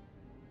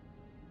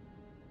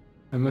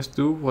 I must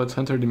do what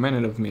Hunter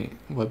demanded of me,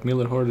 what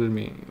Miller ordered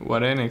me,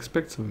 what Anna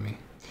expects of me.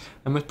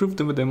 I must prove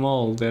to them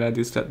all that I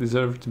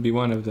deserve to be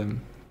one of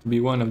them, to be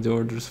one of the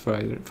Order's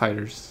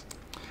fighters.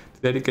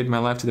 To dedicate my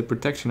life to the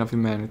protection of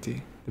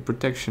humanity, the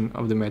protection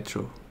of the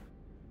Metro.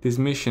 This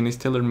mission is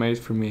tailor-made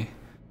for me.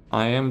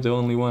 I am the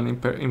only one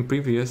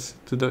impervious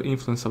to the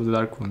influence of the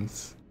Dark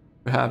Ones.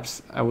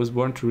 Perhaps I was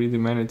born to rid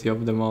humanity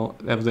of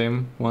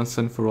them once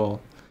and for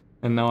all,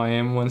 and now I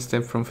am one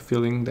step from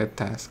fulfilling that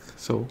task.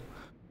 So,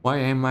 why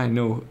am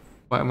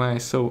I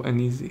so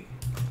uneasy?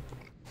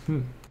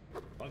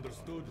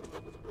 Understood?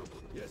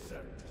 Yes,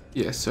 sir.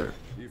 Yes, sir.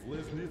 If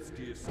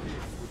Lesnitsky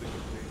escapes with the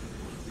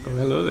container, Oh,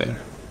 hello there.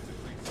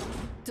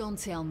 Don't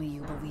tell me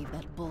you believe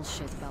that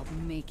bullshit about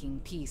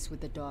making peace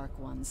with the Dark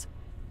Ones.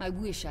 I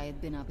wish I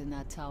had been up in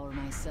that tower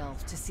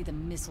myself to see the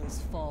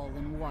missiles fall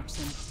and watch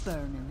them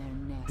burn in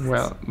their nests.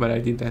 Well, but I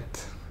did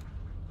that.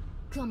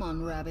 Come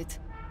on, Rabbit.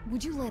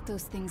 Would you let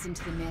those things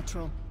into the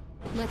Metro?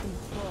 Let them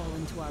crawl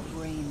into our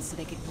brains so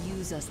they could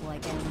use us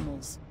like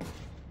animals.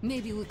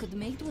 Maybe we could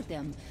mate with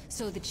them,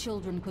 so the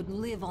children could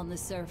live on the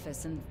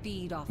surface and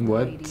feed off the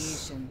What?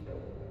 radiation.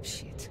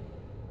 Shit.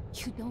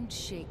 You don't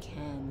shake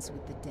hands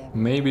with the devil.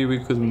 Maybe we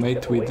could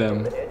mate with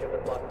them.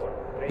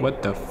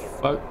 What the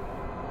fuck?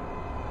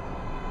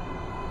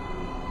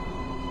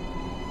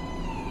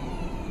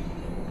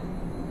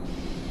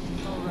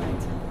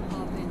 Alright,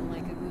 hop in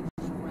like a good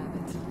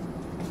rabbit.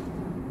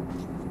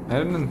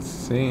 I don't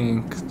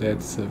think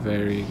that's a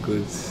very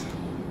good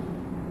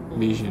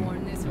vision.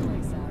 Worn this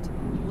place out.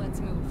 Let's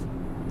move.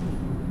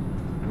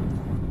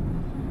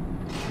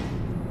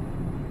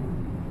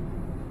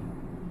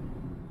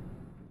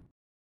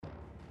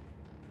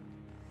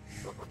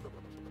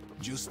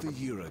 Just a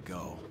year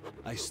ago,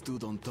 I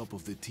stood on top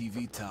of the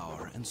TV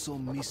tower and saw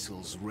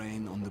missiles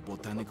rain on the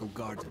botanical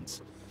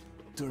gardens,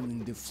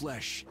 turning the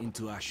flesh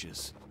into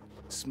ashes,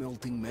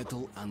 smelting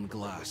metal and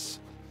glass.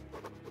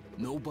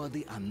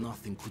 Nobody and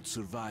nothing could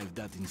survive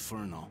that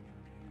inferno.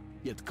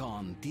 Yet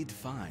Khan did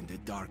find a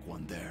Dark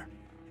One there.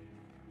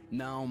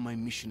 Now my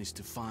mission is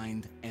to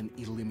find and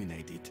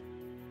eliminate it.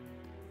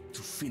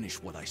 To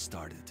finish what I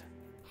started.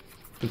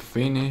 To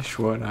finish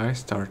what I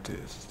started.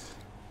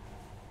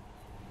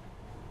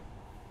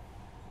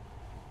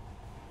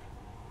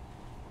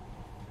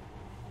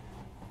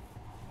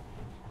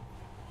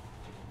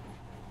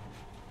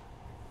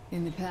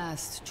 In the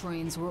past,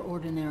 trains were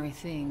ordinary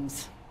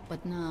things.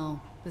 But now,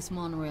 this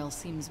monorail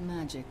seems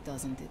magic,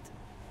 doesn't it?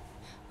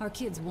 Our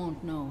kids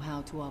won't know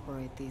how to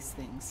operate these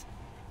things.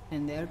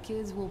 And their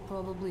kids will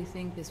probably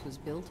think this was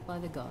built by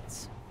the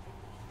gods.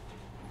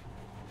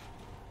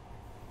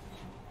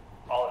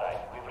 Alright,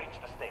 we've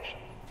reached the station.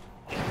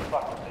 This is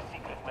part of the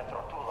secret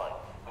Metro 2 line.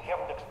 We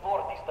haven't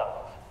explored these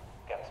tunnels.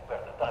 Can't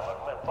spare the time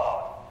or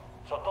manpower.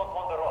 So don't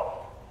wander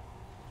off.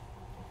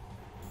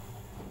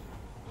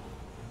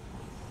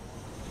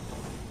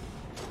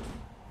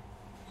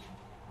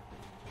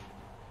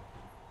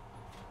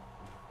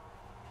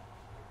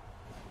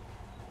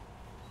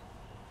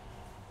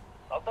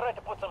 I'll try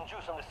to put some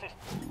juice on the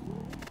system.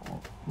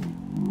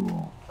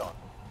 So,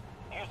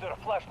 use your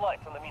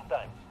flashlights in the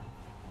meantime.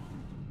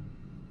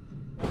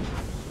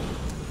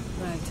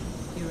 Right,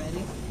 you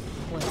ready?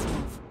 Let's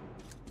move.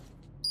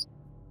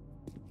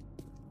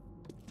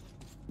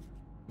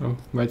 Oh,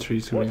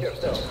 battery's green. Watch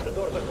yourself, the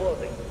doors are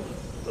closing.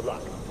 Good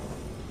luck.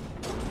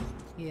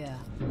 Yeah,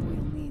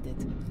 we'll need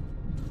it.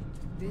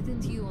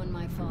 Didn't you and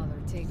my father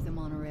take the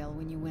monorail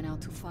when you went out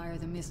to fire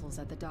the missiles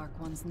at the Dark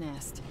One's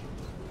nest?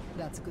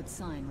 That's a good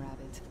sign,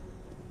 Rabbit.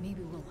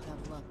 Maybe we'll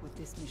have luck with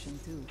this mission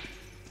too.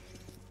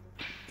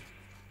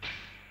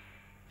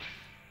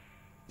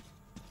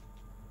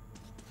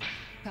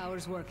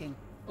 Power's working.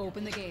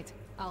 Open the gate.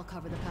 I'll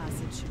cover the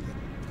passage.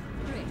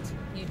 Great.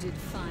 You did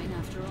fine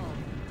after all.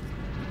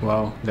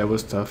 Wow, that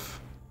was tough.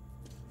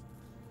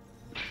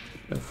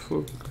 The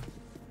fuck?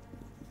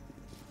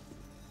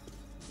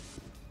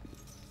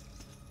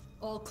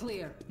 All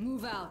clear.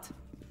 Move out.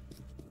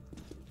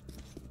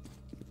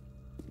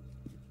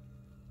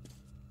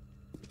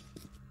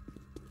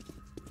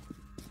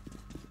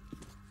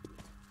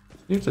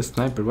 You're the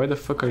sniper. Why the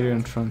fuck are you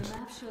in front? The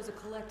map shows a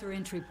collector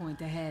entry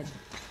point ahead.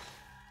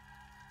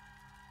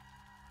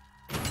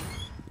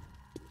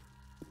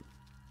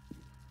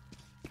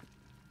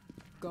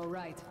 Go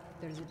right.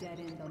 There's a dead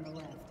end on the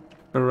left.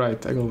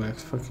 Alright, I go left.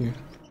 Fuck you.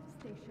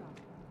 Stay sharp.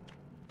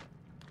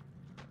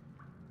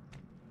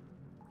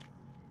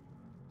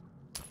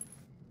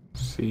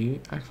 See,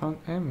 I found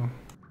ammo.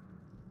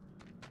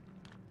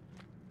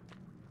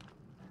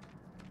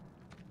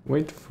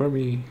 Wait for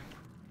me.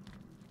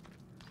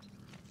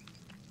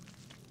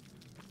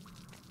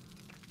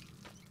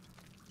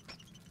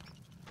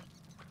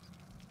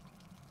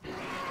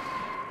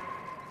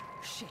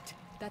 Shit,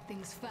 that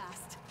thing's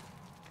fast.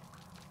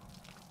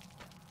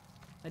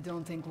 I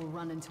don't think we'll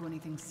run into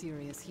anything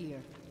serious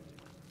here.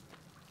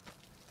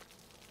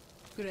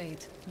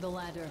 Great, the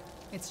ladder.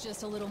 It's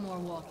just a little more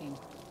walking.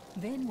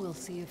 Then we'll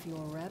see if you're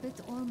rabbit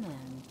or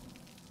man.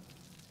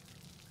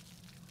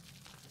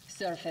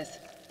 Surface,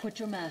 put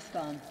your mask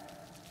on.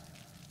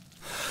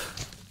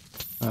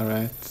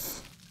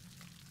 Alright.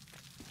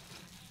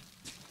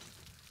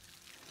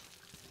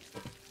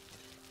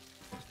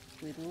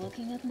 Quit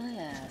looking at my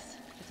ass.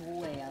 It's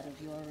way out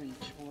of your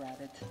reach,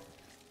 rabbit.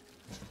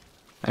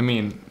 I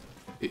mean,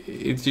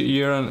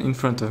 you're in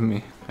front of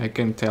me. I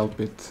can't help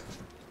it.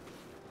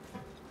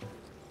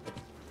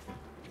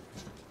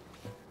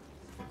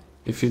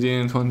 If you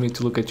didn't want me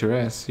to look at your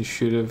ass, you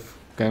should have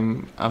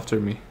come after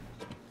me.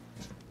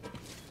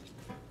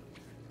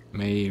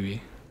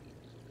 Maybe.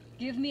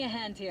 Give me a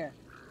hand here.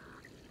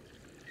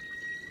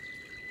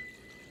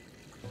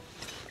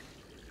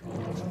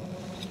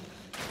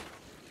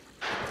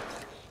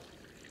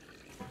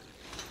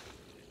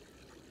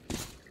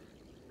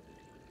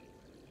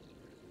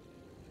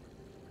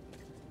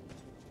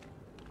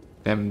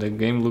 Damn, the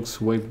game looks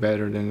way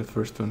better than the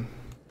first one.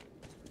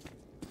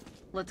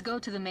 Let's go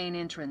to the main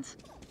entrance.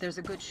 There's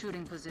a good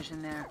shooting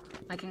position there.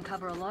 I can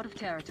cover a lot of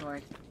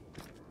territory.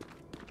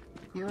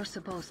 You're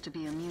supposed to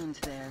be immune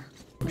to their...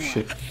 Oh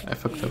shit, I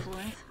fucked up.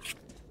 influence?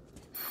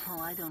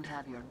 Well, I don't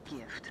have your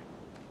gift.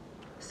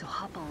 So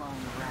hop along,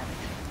 rabbit.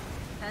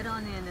 Head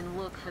on in and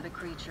look for the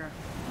creature.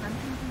 I'm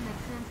thinking that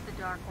since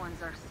the Dark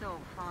Ones are so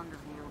fond of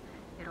you,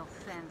 it'll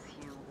sense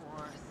you,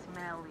 or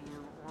smell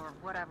you, or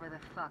whatever the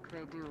fuck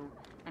they do,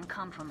 and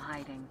come from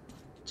hiding.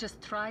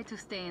 Just try to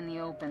stay in the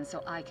open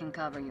so I can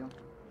cover you.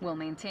 We'll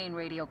maintain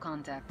radio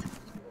contact.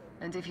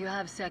 And if you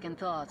have second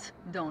thoughts,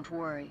 don't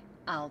worry.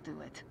 I'll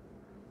do it.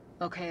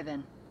 Okay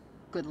then.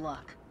 Good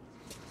luck.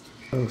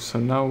 Oh, so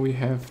now we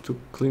have to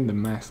clean the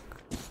mask.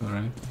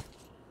 Alright.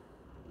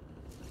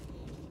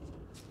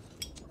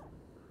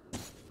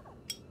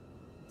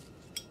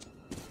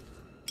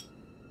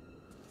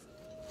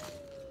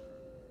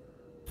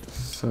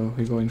 So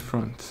we go in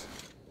front.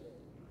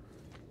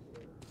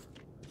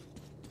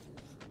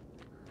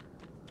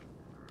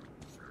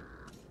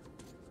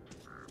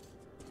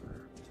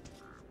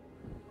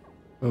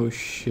 Oh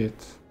shit,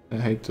 I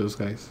hate those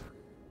guys.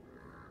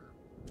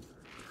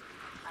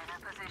 I'm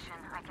in position.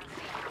 I can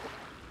see you.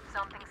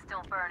 Something's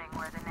still burning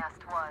where the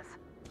nest was.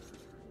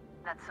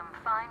 That's some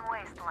fine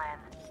wasteland.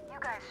 You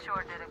guys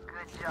sure did a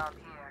good job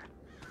here.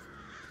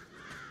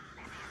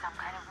 Is some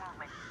kind of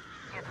movement.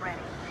 Get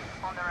ready.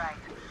 On the right.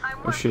 I'm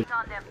Oh shit. working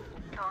on them.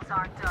 Those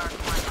aren't dark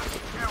ones.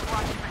 They're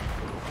watchmen.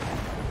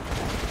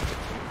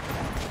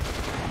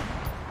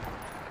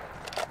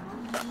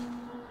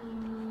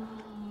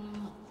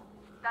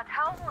 That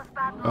helm was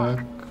bad luck.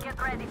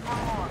 Get ready for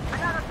more.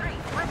 Another 3.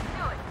 Let's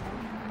do it.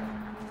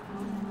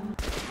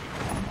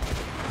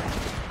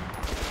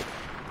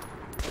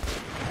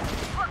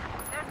 Look,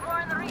 there's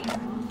more in the reef.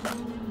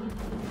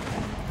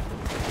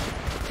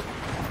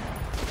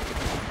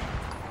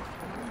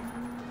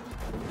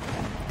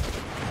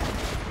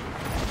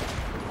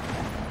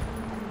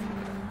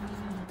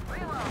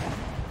 Reload.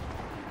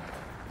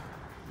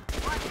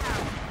 Watch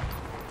out.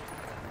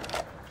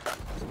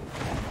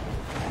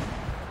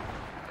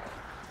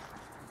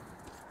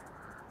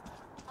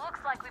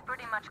 Looks like we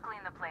pretty much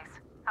cleaned the place.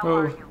 How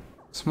are you?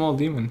 Small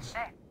demons.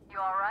 Hey, you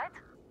alright?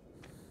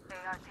 Hey,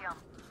 Artyom,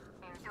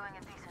 you're doing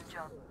a decent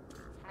job.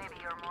 Maybe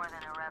you're more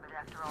than a rabbit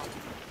after all.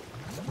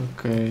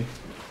 Okay.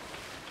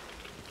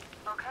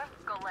 Okay,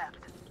 go left.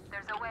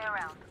 There's a way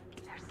around.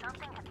 There's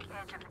something at the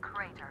edge of the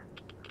crater.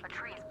 A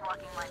tree is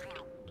blocking my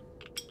view.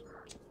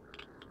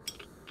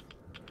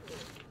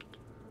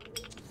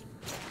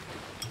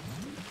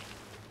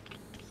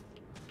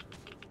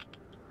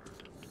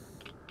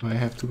 Do I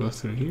have to go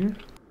through here?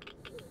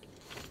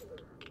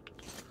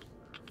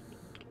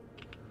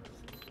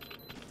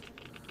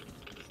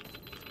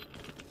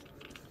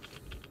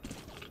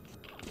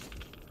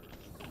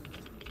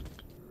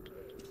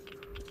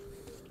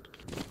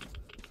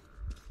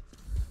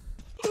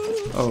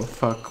 Oh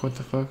fuck, what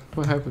the fuck?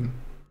 What happened?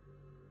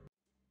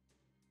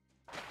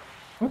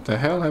 What the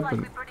hell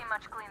happened? Looks like we pretty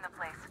much cleaned the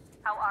place.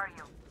 How are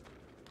you?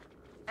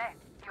 Hey,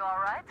 you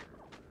alright?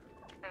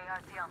 Hey,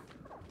 Artyom,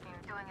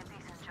 you're doing a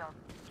decent job.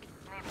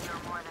 Maybe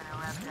you're more than a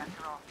rabbit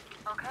after all.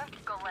 Okay,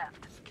 go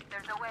left.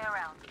 There's a way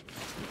around. There's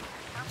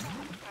something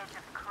at the edge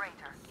of the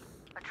crater.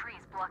 A tree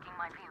is blocking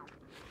my view.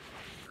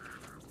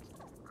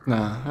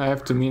 Nah, I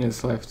have 2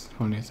 minutes left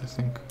on it, I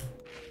think.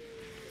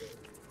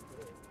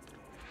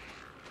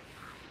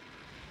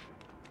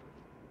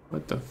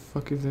 What the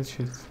fuck is that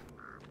shit?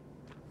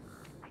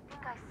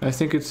 I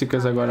think it's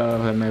because I got out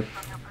of the map.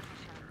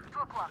 2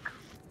 o'clock.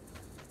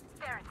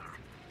 There it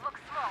is.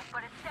 Looks small,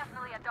 but it's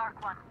definitely a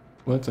dark one.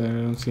 What? I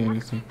don't see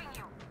anything.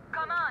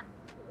 Come on.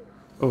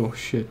 Oh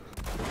shit.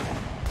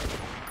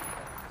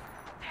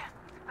 Damn,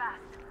 it's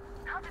fast.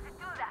 How did it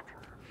do that?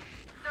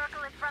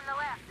 Circle it from the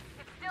left.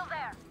 It's still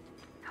there.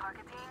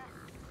 Targeting.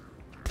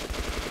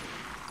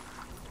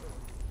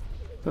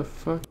 The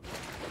fuck?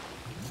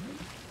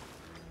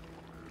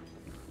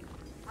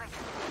 Wait.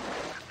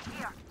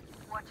 Here.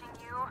 Watching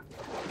you.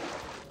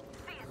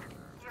 See it.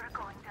 You're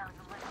going down,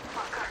 you little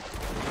fucker.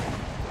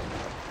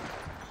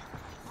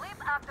 Leap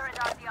after it,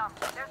 Artyom.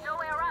 There's no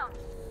way around.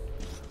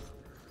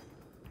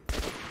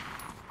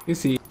 You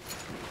see.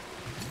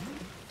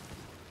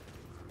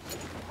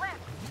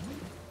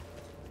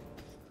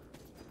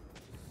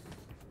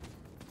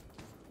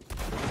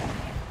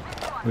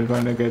 We're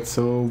gonna get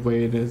so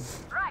baited.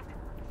 Right.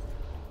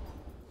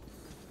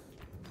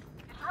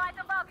 It's right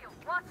above you.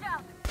 Watch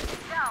out.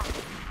 Down.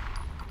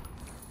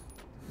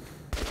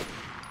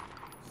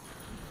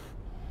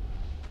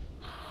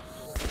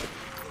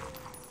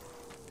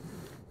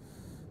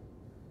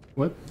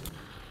 What?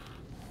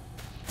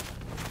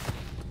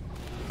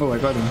 Oh, I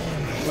got him.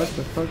 What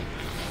the fuck?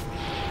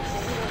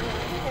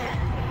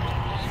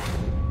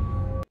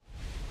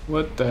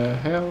 What the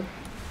hell?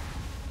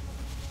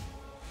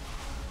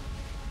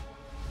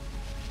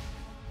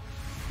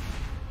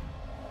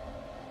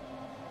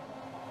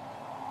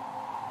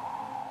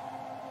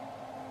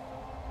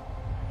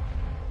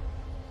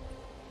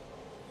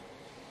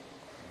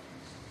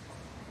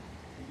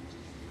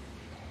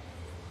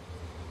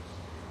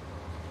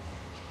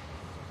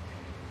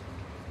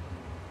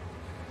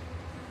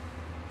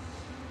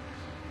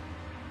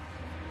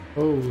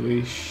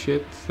 Holy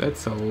shit,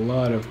 that's a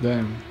lot of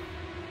them.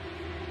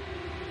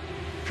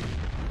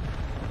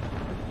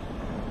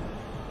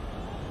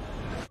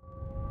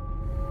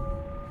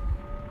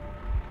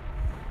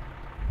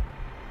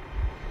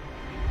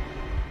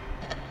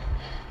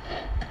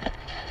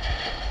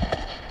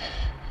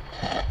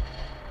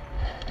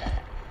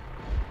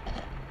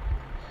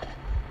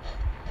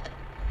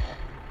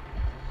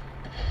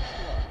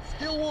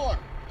 Still warm.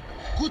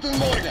 Guten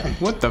Morgen.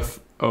 What the f—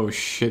 oh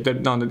shit,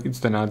 no, it's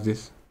the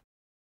Nazis.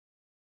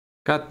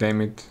 God damn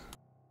it.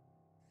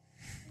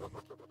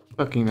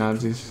 Fucking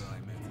Nazis.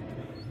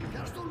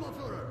 Herr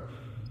Sturmbannführer,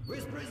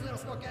 these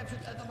prisoners were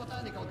captured at the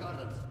botanical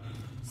gardens.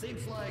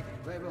 Seems like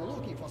they were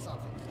looking for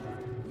something.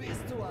 These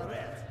 2 are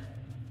red.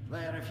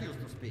 They refuse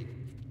to speak.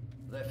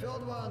 The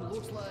 3rd one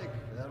looks like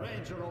a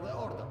ranger of the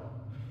order.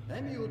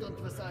 A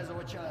mutant the size of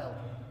a child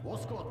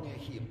was caught near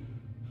him.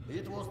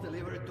 It was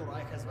delivered to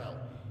Reich as well.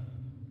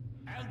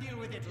 I'll deal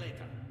with it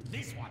later.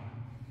 This one.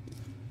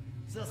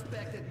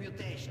 Suspected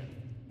mutation.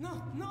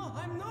 No,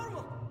 I'm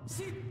normal.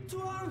 See,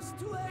 2 arms,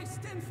 2 legs,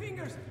 10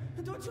 fingers.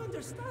 Don't you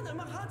understand? I'm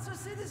a Hansa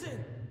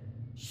citizen.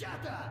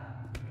 Shut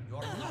up!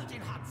 You're not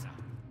in Hansa.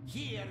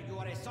 Here you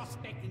are a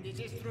suspect in the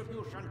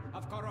distribution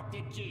of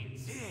corrupted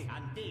genes.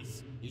 And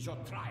this is your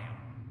trial.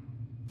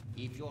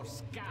 If your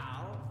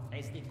skull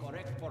has the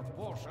correct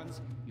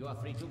proportions, you are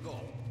free to go.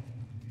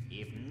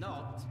 If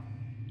not,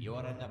 you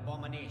are an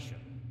abomination.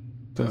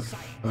 The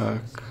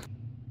fuck?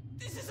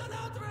 This is an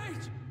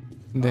outrage!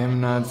 Damn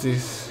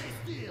Nazis.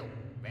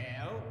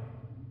 Well,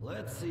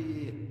 let's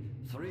see.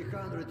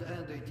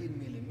 318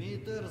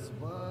 millimeters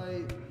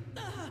by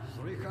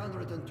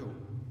 302.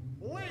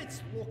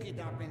 Let's look it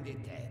up in the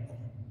table.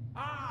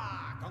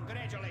 Ah,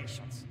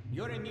 congratulations.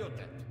 You're a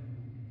mutant.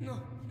 No,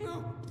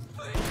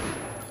 please.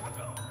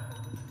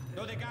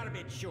 To the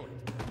garbage chute.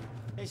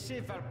 A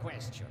simple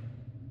question.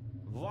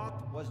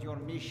 What was your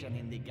mission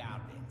in the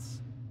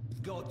gardens?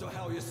 Go to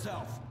hell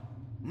yourself,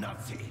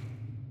 Nazi.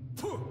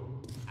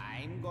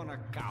 I'm gonna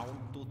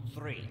count to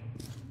 3.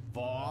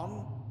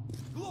 1.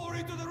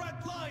 Glory to the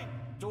Red Line!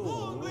 2.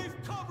 Long live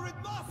Comrade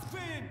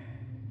Mothfin!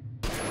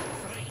 3.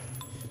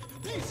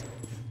 Please,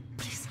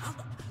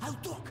 I'll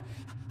talk.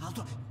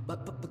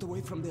 But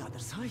away from the other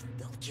side.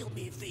 They'll kill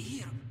me if they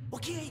hear.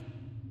 Okay?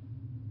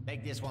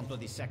 Take this one to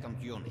the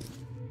 2nd unit.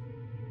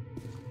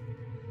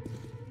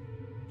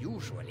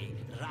 Usually,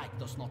 Reich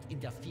does not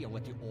interfere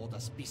with the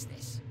Order's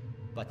business.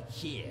 But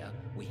here,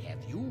 we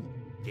have you,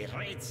 the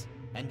Reds,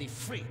 and the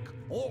Freak,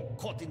 all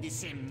caught in the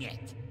same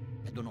net.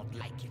 I do not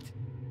like it.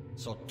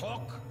 So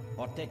talk,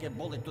 or take a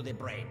bullet to the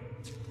brain.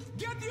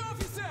 Get the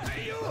officer!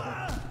 Hey, you!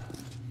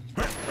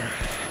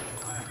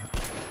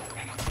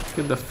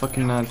 Get the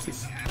fucking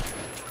Nazis.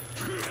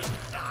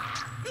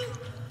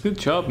 Good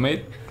job,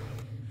 mate.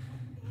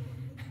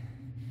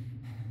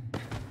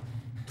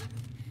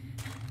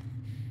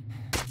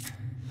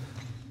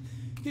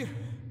 Here.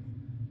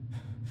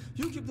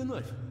 You keep the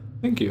knife.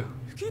 Thank you.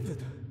 Keep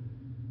it.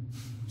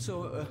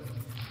 So,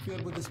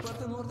 you're with the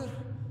Spartan Order?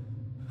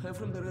 I'm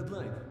from the Red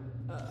Line.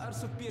 Our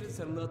superiors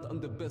are not on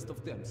the best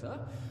of terms, huh?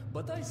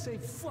 But I say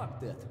fuck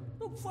that.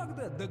 No, fuck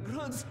that. The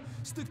Grunts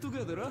stick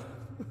together, huh?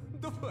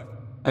 The fuck?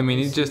 I mean,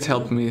 it just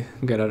helped me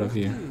get out of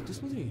here.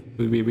 It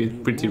would be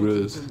pretty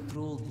rude.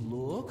 Controlled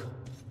lock.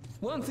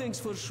 One thing's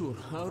for sure.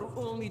 Our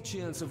only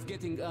chance of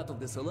getting out of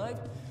this alive,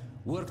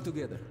 work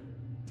together.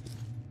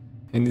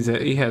 And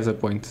he has a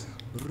point.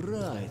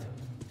 Right.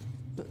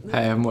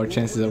 I have more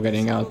chances of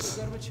getting out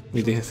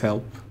with his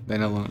help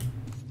than alone.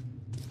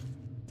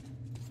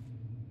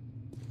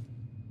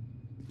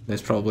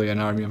 There's probably an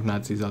army of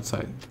Nazis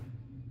outside.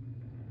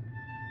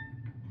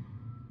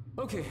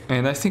 Okay.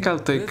 And I think I'll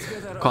take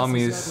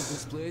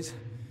commies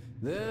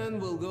then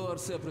we'll go our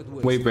separate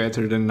ways. way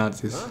better than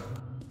Nazis.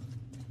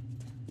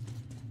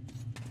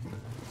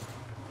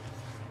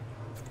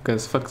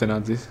 Because fuck the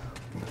Nazis.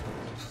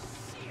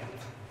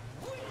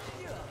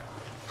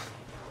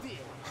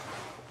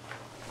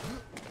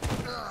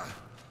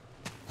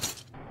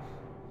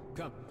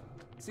 Come.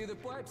 See the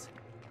pipes?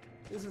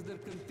 This is their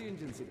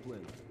contingency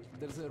plan.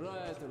 There's a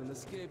riot or an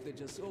escape, they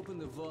just open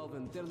the valve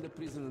and turn the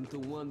prison into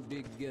one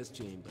big gas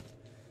chamber.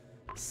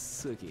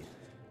 Sucky.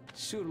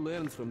 Sure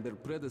learned from their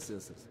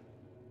predecessors.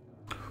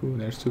 Ooh,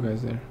 there's 2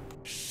 guys there.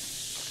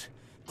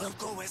 We'll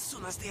go as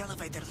soon as the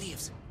elevator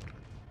leaves.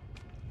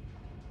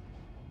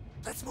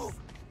 Let's move.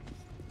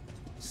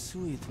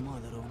 Sweet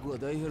mother of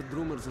God, I heard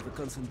rumors of a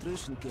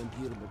concentration camp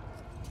here, but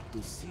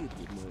to see it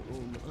with my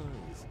own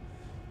eyes.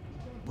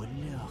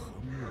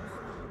 Бляха-муха.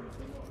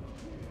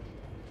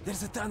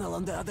 There's a tunnel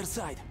on the other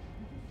side.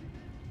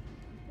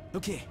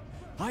 Okay,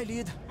 I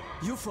lead,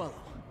 you follow.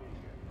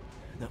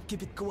 Now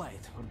keep it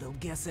quiet, or they'll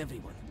gas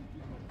everyone.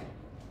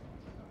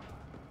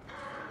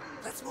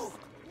 Let's move.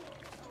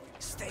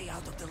 Stay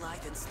out of the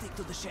light and stick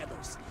to the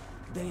shadows.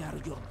 They are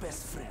your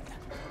best friend.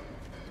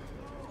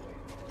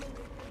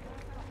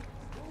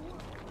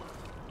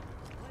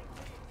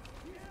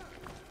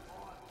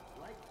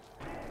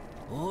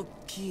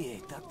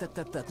 Okay,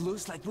 так.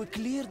 Looks like we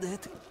cleared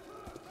it.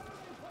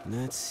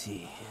 Let's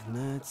see.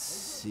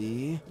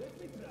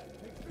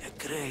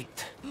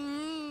 Great.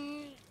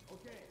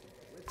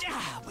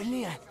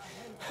 Блин.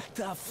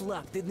 Tough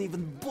luck, didn't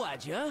even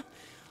budge, huh?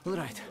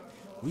 Alright,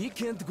 we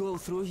can't go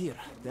through here,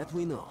 that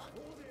we know.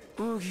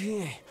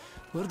 Okay,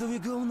 where do we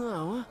go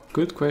now, huh?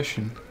 Good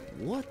question.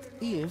 What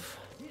if...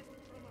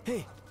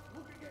 Hey,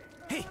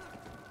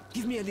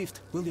 give me a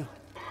lift, will you?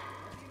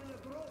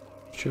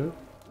 Sure.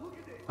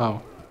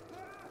 How?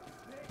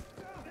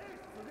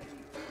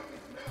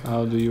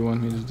 How do you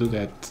want me to do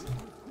that?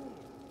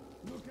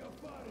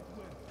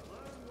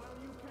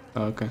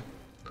 Oh, okay.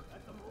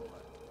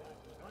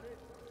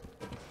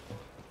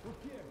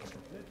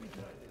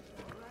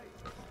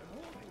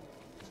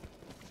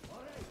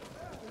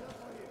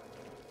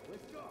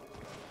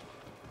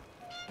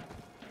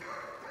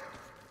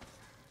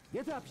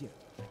 Get up here.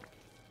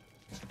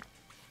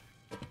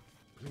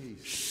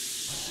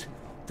 Please.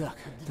 Так.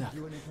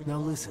 Now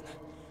listen.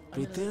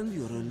 Pretend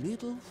you're a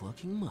little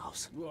fucking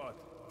mouse.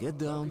 Get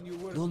down.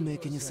 Don't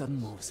make any sudden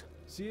moves.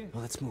 See?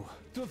 Now let's move.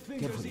 Two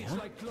fingers Carefully, each huh?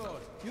 like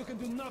claws. You can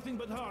do nothing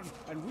but harm,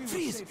 and we will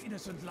Freeze! save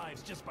innocent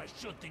lives just by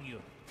shooting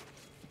you.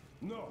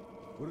 No,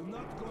 we're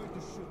not going to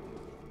shoot you.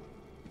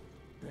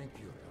 Thank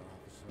you,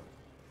 officer.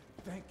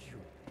 Thank you.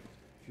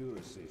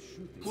 Führer says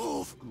shooting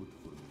Move! is good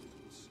for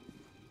mutants.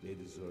 They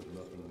deserve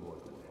nothing more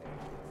than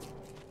hanging.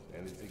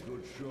 And it's a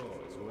good show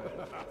as well.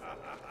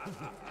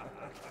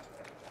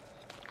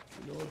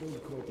 You know, I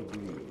don't quite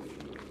agree with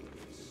Führer.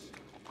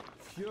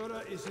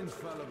 Führer is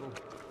infallible.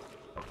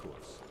 Of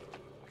course.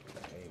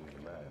 The hanged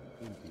man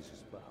empties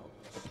his bowels,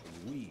 and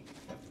we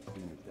have to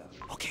clean it up.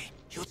 Okay,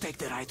 you take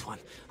the right one,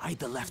 I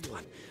the left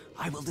one.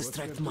 I will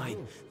distract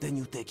mine, then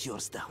you take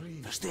yours down.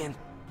 Verstehen?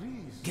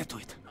 Get to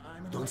it.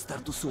 Don't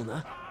start too soon,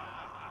 huh?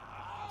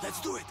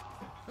 Let's do it!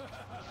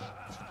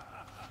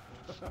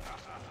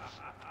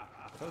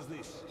 How's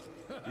this?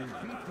 You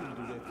beat him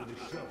to death with a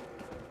shovel.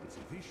 It's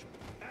efficient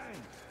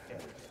and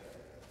elegant.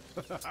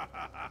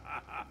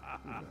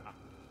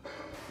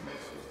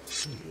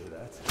 Hear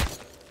that?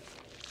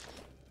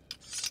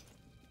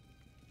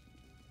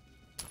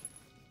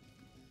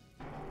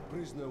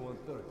 Prisoner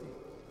 130,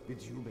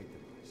 did you make the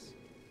mess?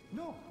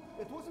 No,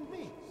 it wasn't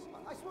me.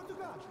 I swear to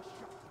God.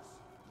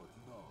 But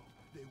no,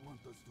 they want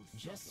us to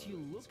Just you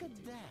look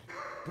at that.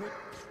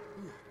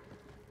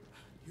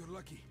 You're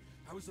lucky.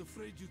 I was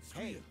afraid you'd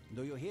scream. Hey,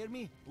 do you hear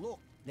me? Look,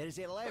 there is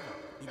a lever.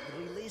 It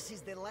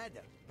releases the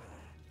ladder.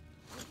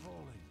 We're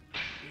falling.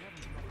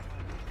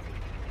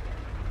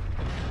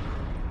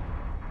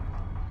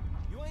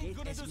 You ain't Get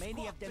gonna as do many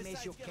squat of them as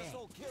besides you get us can.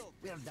 all killed.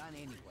 We're done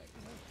anyway.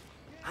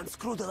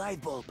 Unscrew the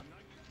light bulb.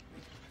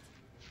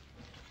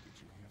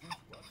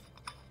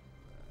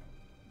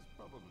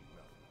 Probably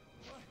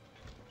nothing.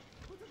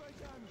 What have I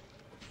done?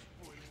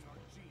 Spoiling our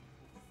gene,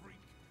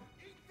 freak.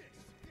 Eat this!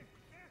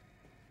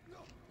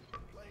 No!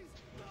 Please,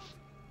 don't!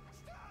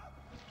 Stop!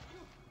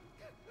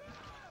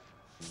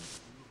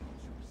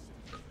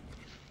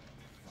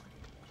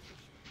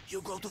 You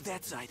go to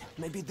that side.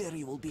 Maybe there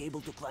you will be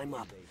able to climb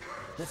up.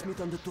 Let's meet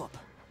on the top.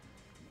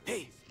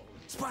 Hey,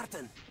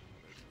 Spartan!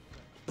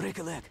 Break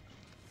a leg.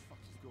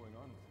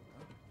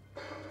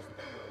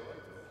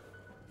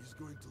 It's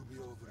going to be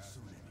over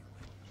soon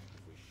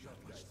anyway. Not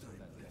much time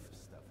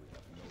left.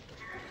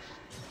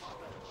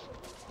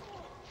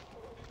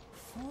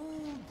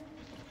 Food!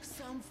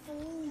 Some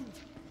food!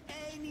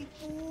 Any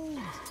food!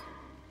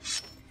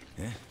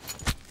 Eh?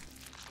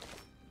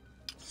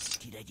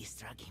 Did I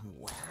distract him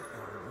well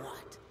or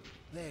what?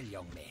 Well,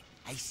 young man,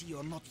 I see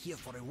you're not here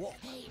for a walk.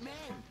 Hey,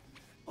 man!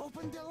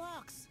 Open the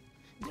locks!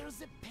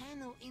 There's a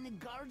panel in the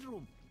guard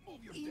room!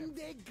 In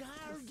the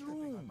guard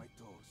room!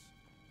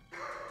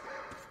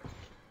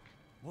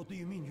 What do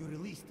you mean you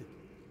released it?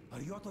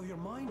 Are you out of your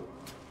mind?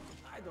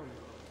 I don't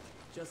know.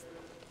 Just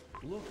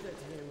looked at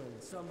him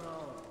and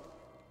somehow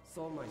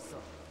saw my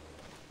son.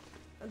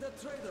 And that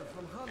trader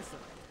from Hansa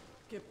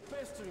kept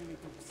pestering me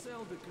to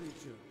sell the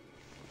creature.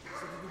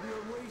 Said it would be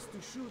a waste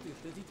to shoot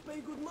it, that he'd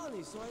pay good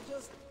money, so I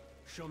just...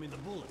 Show me the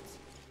bullets.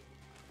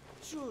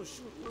 Sure,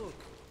 look.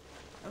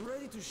 I'm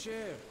ready to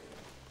share.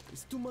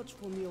 It's too much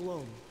for me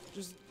alone.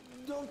 Just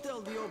don't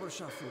tell the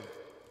Oberscharführer.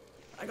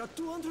 I got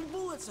 200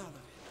 bullets out of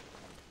it.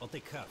 I'll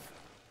take half.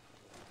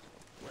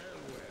 Well,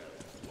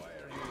 why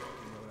are you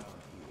walking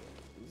around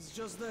here? It's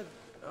just that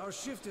our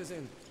shift is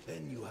in.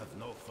 Then you have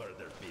no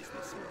further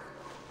business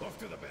here. Off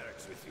to the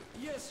barracks with you.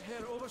 Yes,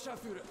 Herr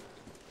Oberscharführer.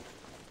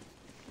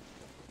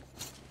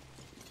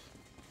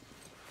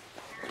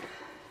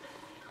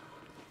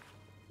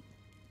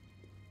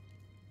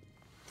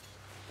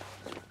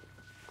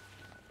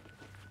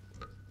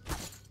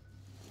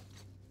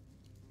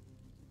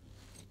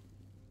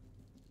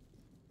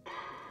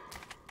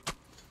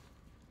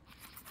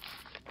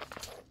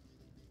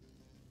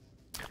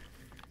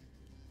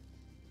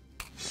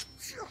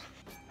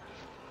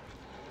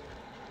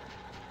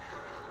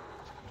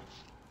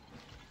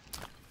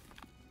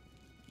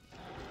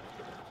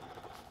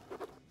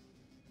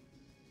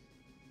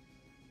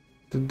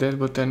 The dead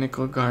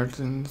botanical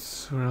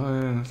gardens were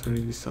not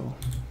really so.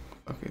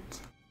 Fuck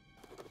it.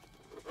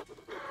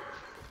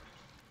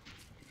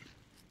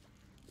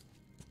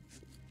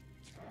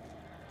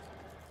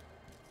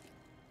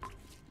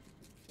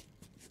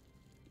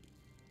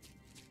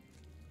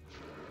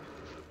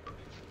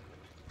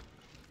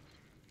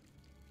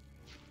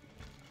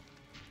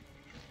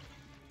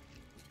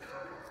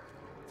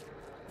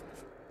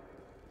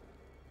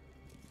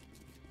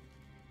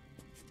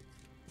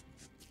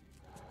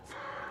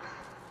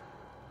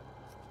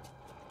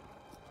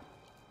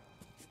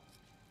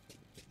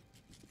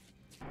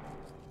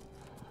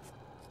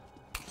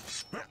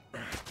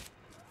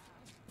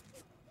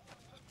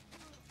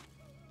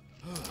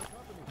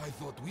 I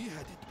thought we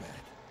had it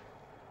bad.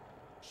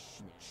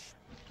 Shh.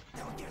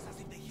 Don't guess as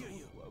if they hear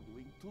you. We're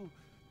going to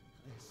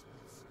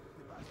Christmas.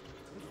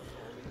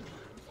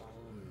 Oh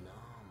no.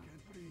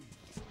 He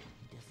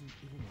doesn't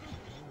even know.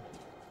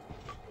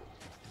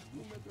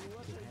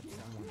 Did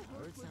someone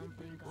heard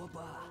something?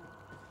 Opa!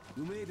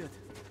 You made it.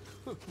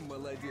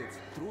 Молодец.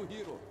 True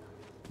hero.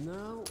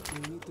 Now we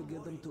need to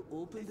get them to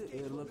open the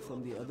airlock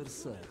from the other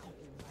side.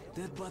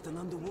 That button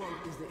on the wall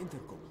is the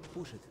intercom.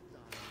 Push it.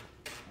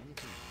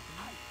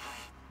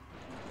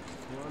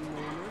 One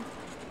moment.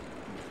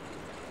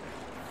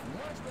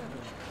 Much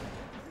better.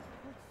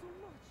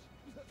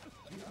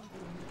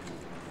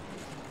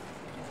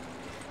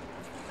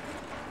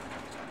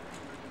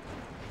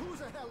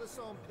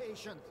 so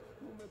impatient.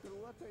 No matter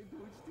what I do,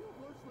 it still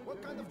hurts like...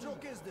 What kind of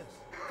joke is this?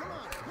 Come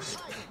on,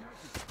 hide!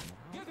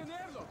 Get an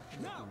airlock,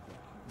 now!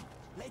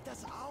 Let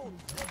us out!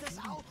 Let us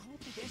out!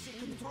 There's a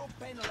control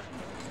panel.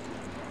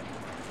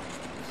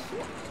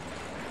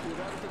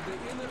 We're out of the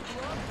inner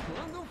block,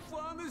 and the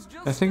fun is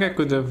just... I think I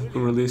could have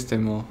released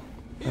them all.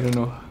 I don't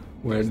know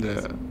where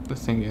the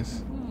thing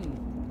is.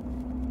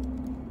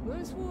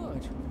 Nice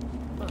watch.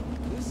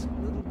 This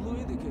little blue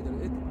indicator,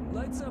 it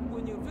lights up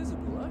when you're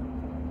visible, huh?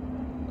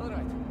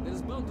 Alright,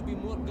 there's bound to be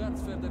more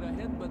guards further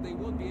ahead, but they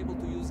won't be able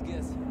to use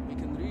gas here. We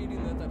can really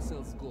let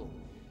ourselves go.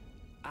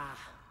 Ah,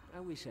 I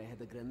wish I had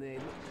a grenade.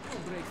 No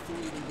break through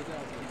even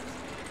without one.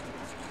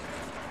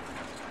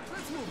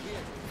 Let's move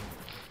here.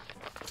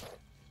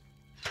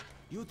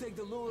 You take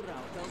the lower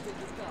route, I'll take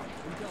the top.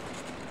 I'm coming.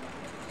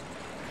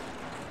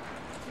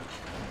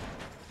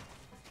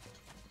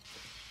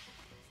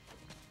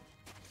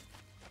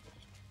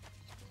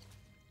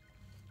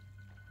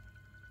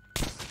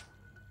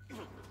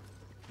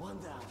 One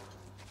down.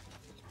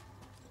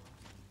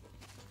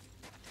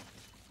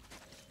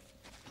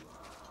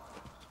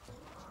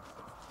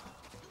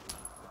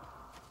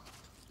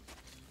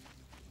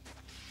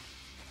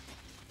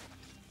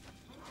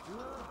 No,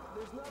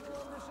 there's nothing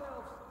on the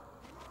shelves.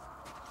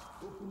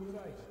 Open your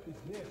eyes.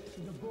 It's there,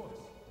 in the box.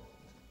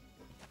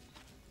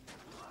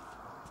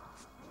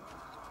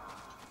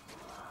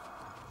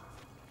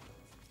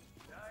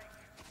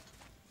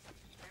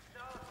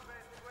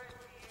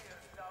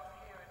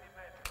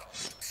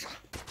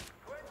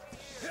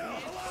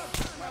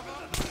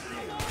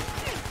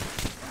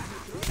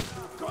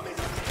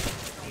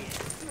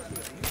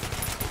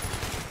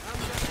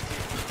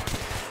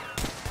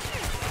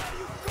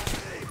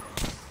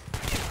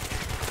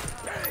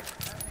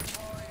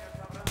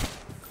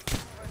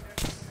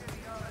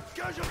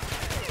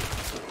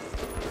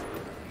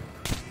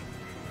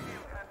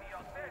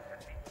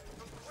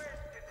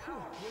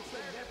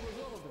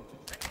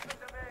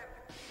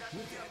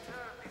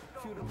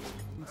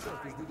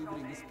 Himself is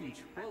delivering a speech.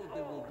 All of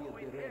them will be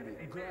at the rally,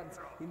 guards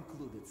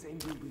included. Same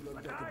will be done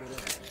back at the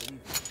rally, believe me.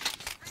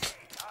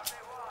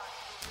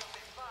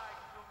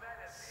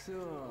 So,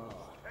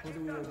 what do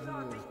we have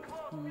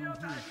here?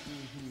 I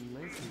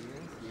see.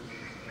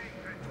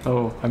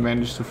 Oh, I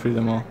managed to free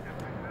them all.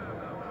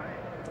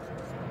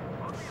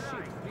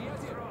 Shit,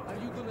 Priyatir, are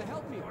you gonna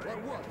help me or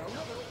what? I'll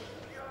never...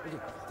 Okay,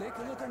 take a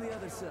look on the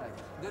other side.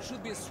 There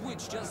should be a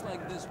switch just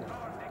like this one.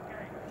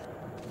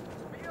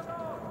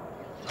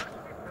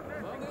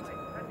 Found it?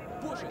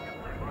 Push it.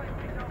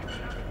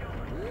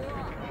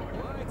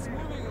 Yeah, it's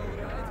moving all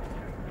right.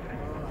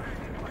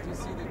 Oh, you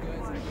see the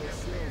guys in their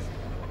cells.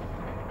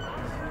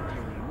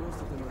 Most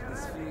of them are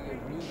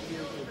disfigured,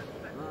 mutilated,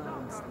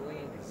 arms,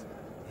 legs,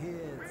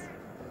 heads.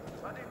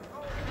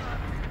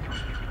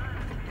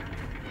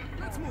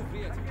 Let's move,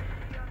 Priyatir.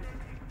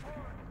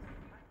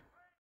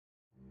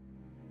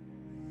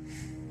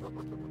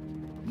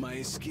 My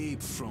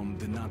escape from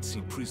the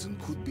Nazi prison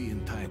could be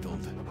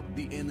entitled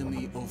 "The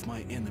enemy of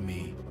my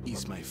enemy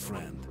is my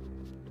friend."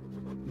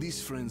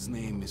 This friend's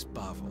name is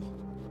Pavel.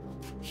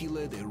 He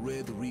led a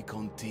Red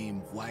Recon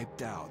team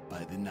wiped out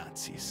by the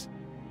Nazis.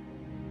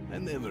 I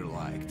never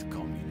liked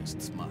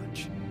communists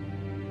much,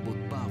 but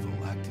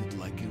Pavel acted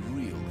like a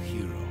real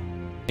hero.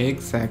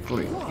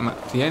 Exactly.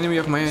 The enemy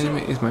of my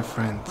enemy is my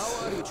friend.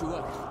 How are you,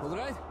 Chuvak? All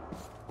right?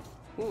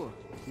 Oh,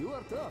 you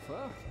are tough,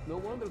 huh? No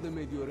wonder they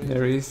made you a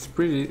There is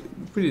pretty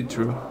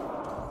true.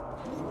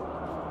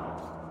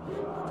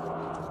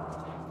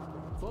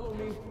 Follow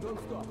me, don't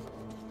stop.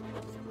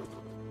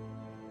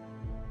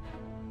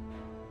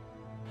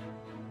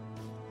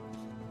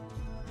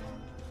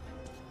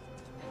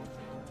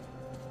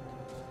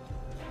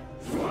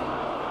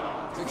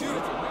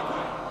 Security,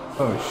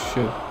 Oh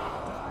shit.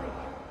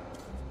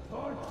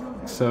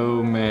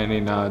 So many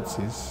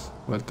Nazis.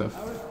 What the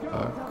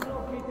fuck?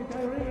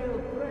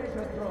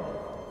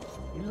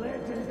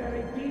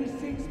 Legendary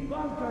D6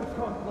 bunker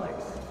complex.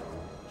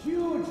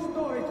 Huge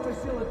storage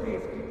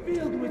facilities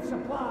filled with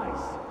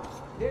supplies.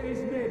 There is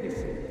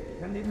medicine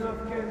and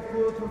enough canned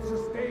food to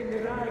sustain the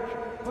Reich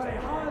for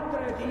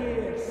 100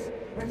 years.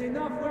 And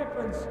enough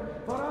weapons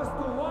for us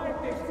to wipe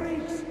the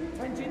freaks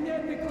and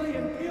genetically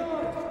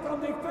impure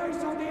from the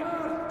face of the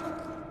earth.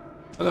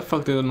 How the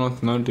fuck did I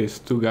not notice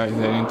two guys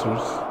that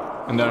enters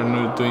and are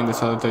not doing the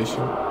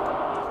salutation?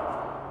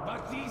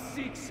 But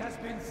D6 has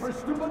been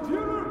first to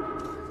Führer.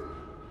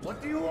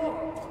 What do you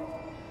want?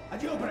 A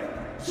jailbreak!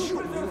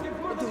 Super prisoners get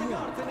rid of the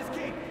guards and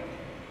escape!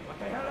 What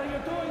the hell are you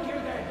doing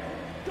here then?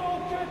 Go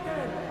get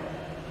them!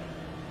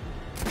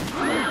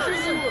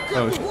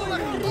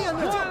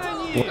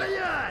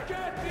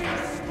 Get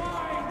these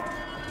swine!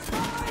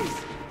 Spies!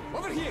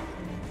 Over here!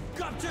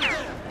 Capture them!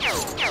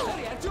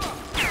 Hurry, Artyom!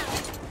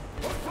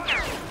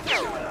 Stay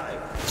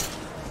alive!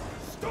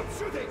 Stop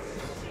shooting!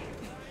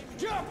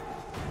 Jump!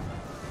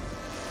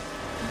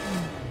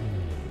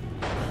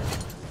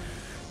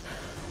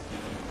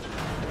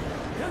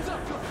 Hands up!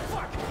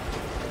 Fuck!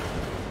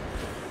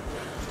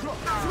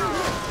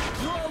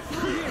 You're all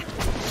through here!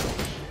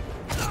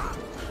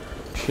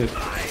 Shit.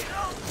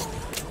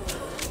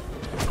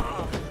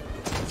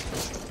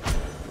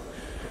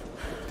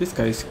 This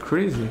guy is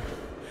crazy.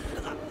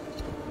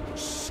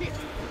 Shit!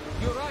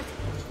 You right?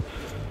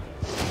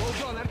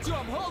 Hold on,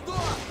 Artyom, hold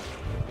on!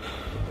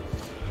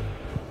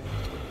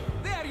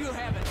 There you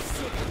have it,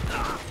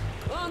 sucker!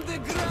 On the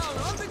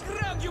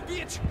ground, you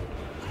bitch!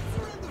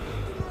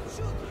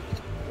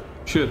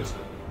 Shoot.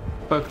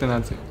 Fuck the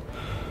Nazi.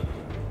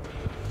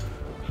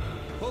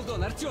 Hold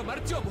on,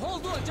 Artyom,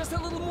 hold on, just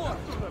a little more!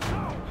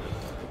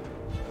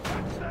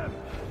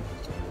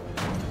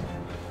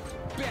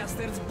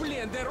 Bastards,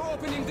 blend, they're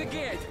opening the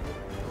gate!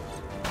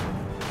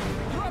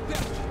 Drop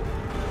them!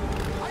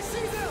 I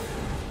see them!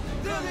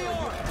 There they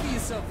are!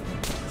 Piece of...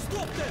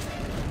 Stop them!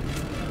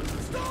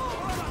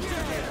 Stop!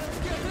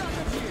 Get out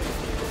of here!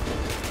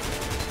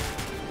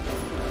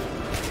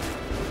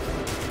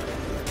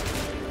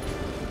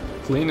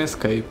 Clean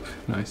escape.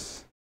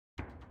 Nice.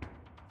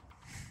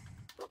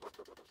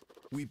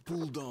 We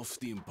pulled off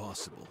the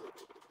impossible.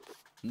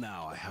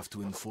 Now I have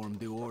to inform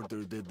the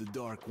Order that the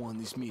Dark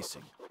One is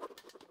missing.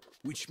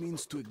 Which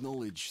means to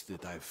acknowledge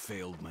that I've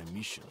failed my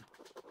mission.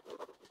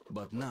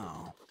 But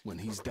now, when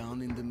he's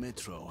down in the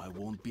metro, I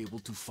won't be able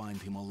to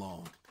find him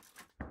alone.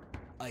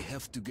 I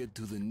have to get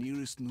to the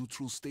nearest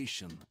neutral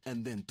station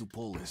and then to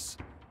Polis,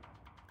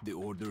 the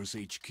Order's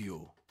HQ.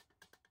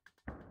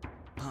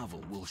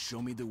 Pavel will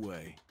show me the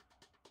way.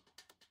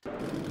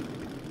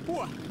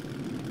 What?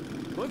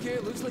 Okay,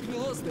 looks like we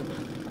lost them.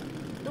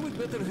 Then we'd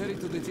better hurry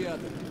to the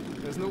theater.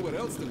 There's nowhere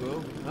else to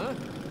go, huh?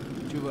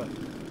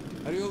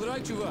 Chuvak. Are you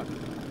alright, Chuvak?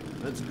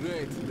 That's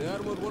great. The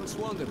armor works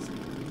wonders.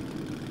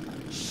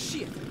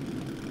 Shit!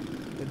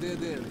 A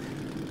dead end.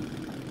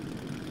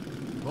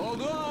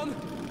 Hold on!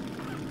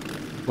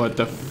 What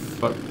the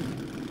fuck?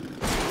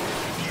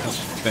 Oh,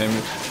 damn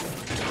it.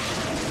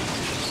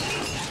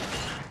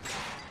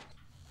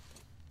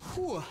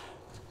 Whew.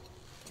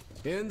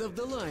 End of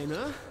the line,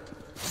 huh?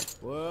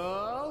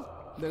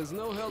 Well, there's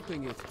no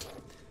helping it.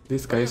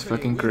 This guy is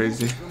fucking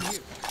crazy.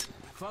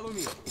 Follow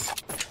me.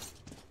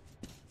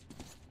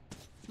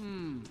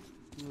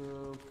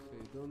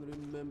 Okay, don't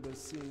remember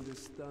seeing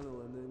this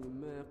tunnel on any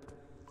map.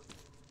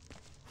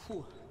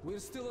 Whew. We're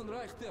still on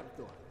Reich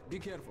territory. Be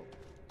careful.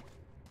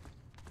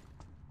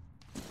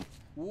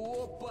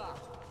 Опа!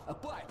 A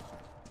pipe!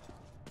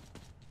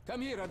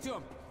 Come here,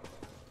 Artyom!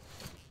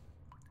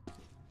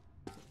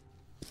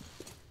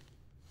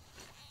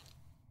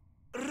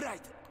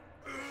 Right!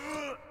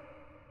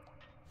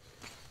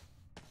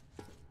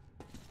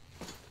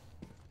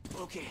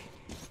 Okay.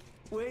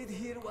 Wait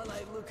here while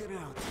I look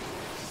around.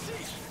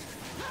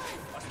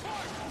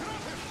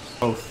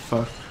 Oh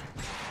fuck.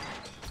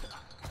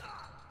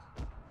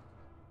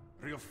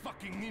 Real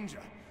fucking ninja.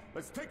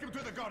 Let's take him to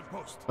the guard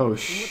post. Oh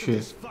shit.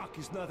 This fuck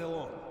is not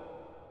alone.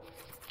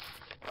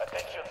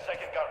 Attention,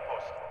 second guard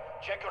post.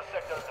 Check your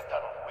sector of the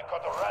tunnel. We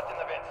caught a rat in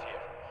the vents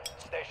here.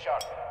 Stay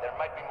sharp. There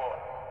might be more.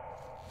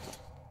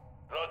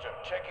 Roger.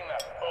 Checking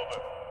that. Over.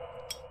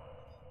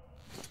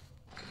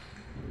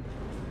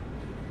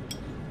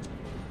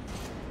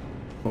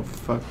 Oh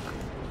fuck.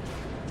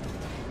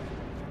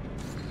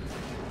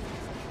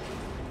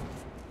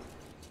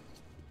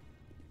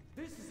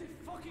 This is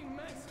a fucking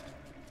mess!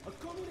 A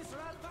communist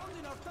rat found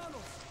in our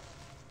tunnels!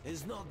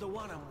 Is not the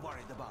one I'm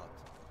worried about.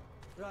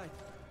 Right.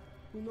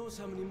 Who knows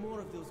how many more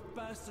of those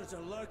bastards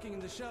are lurking in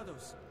the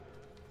shadows?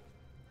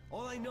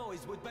 All I know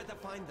is we'd better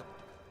find them.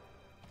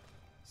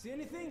 See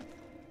anything?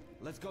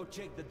 Let's go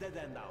check the dead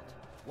end out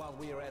while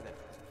we're at it,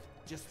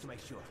 just to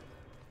make sure.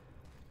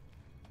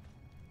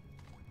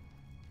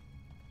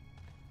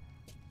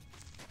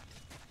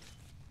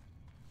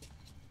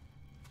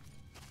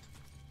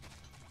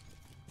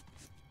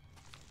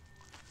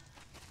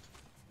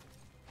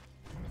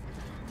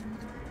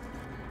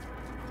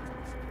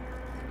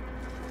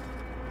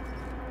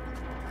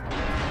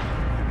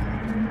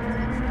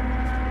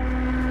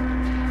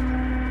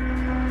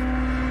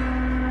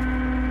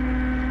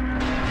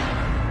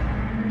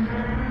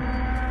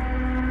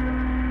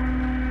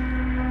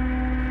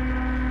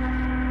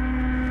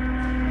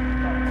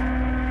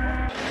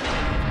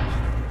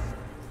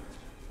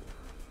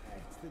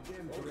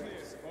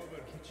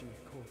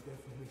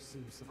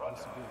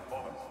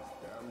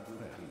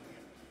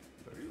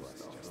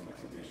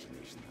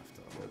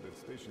 That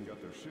station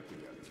got their shit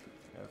together.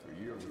 After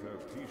years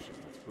without teaching,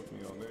 it's put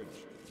me on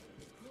edge.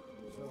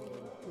 So,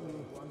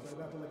 you want to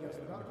battle against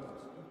the Dark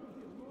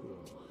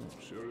Ones?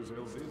 Sure as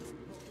hell did.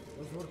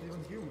 Those weren't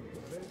even human,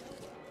 were they?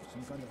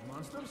 Some kind of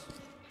monsters?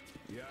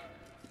 Yeah.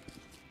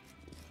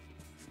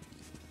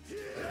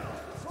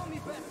 Call me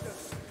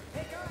bastards!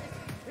 Hey guys,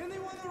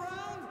 anyone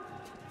around?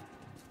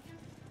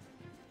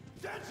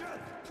 Attention!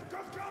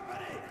 Got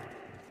company!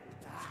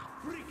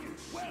 Ah, freaking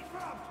where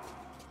from?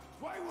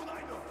 Why would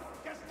I know?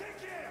 Just take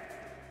care!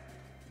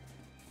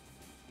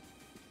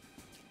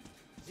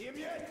 See him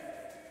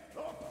yet?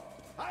 Oh,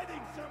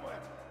 hiding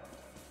somewhere!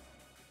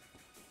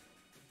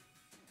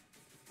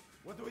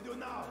 What do we do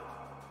now?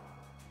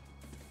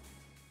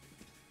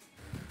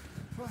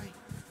 Why?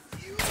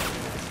 You...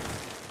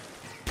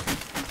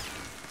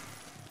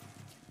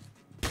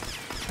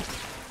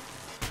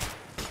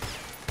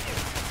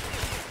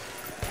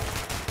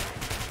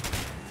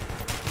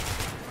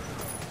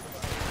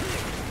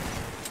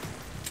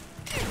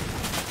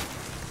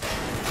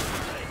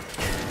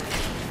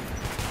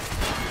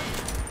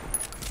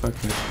 Fuck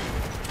it.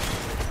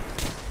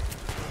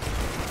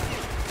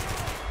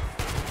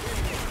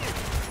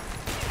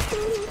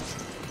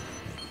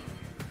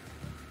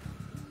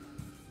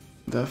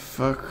 The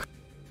fuck?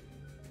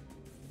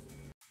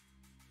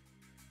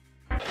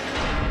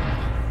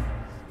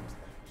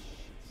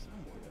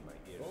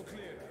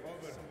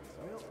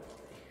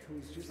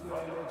 Just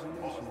my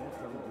imagination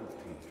after we do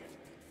peak.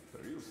 The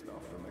real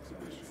stuff from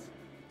exhibition.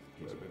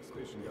 I've been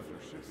stationed after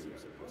shifts.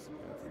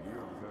 After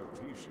years without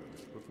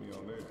patience, put me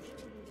on edge.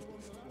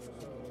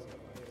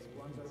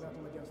 One's a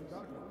weapon against the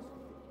dark ones.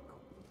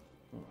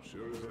 Oh,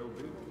 sure as hell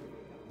did.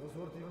 Those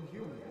weren't even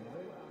human, were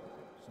they?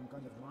 Some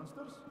kind of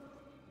monsters?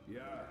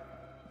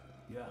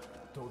 Yeah,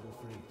 total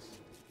freaks.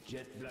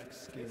 Jet black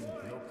skin,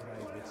 no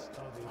privates,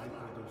 how they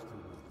reproduce to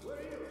you.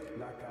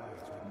 Black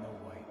eyes with no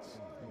whites.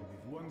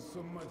 If one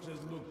so much as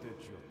looked at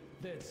you,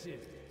 that's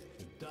it.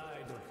 You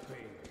died of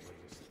pain where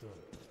you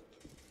stood.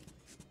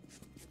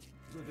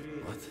 Good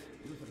reading. What?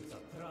 Luther's a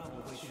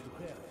trouble waiting to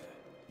have.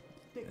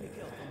 Take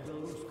Mikhail from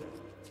Belaruska.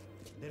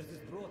 There's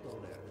this brothel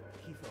there.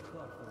 He fell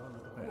hard for one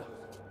of the boys.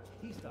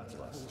 He started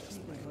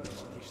bullshitting her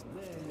about his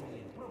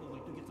nanny,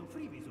 probably to get some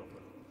freebies off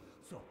her.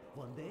 So,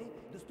 one day,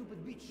 the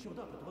stupid bitch showed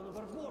up at one of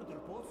our border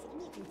posts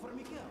looking for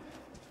Mikhail.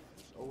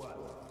 So what?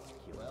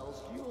 Well,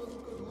 she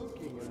wasn't good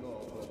looking and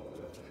all,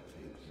 but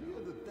she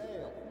had a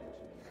tail.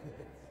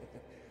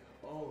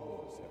 All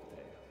horses have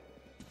tails.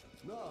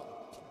 No,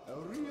 a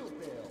real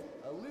tail.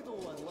 A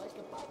little one, like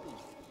a puppy.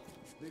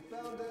 They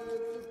found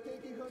her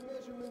taking her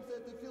measurements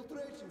at the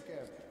filtration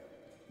camp.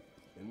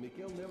 And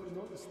Mikhail never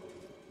noticed it.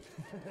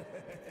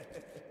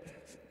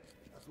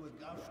 That's what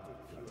Gauss took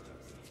care of.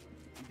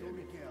 He told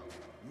Mikhail,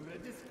 you're a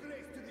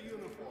disgrace to the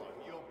uniform.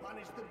 You'll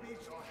punish the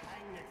bitch or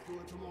hang next to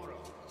her tomorrow.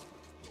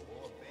 The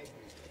whole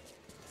begging.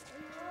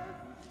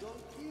 Don't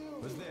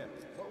kill. Who's there?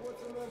 But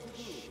what's a man to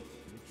do?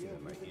 Mikhail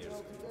beat the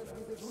girl to death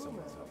with a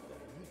groomman.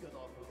 He got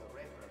off with a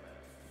reprimand.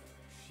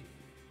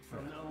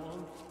 From now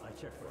on, I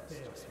check for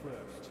tails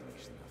first.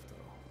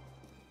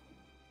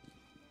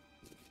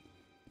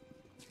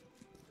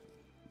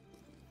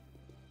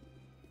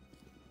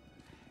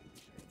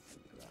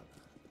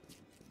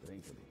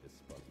 Drink a little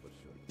spot for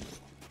sure.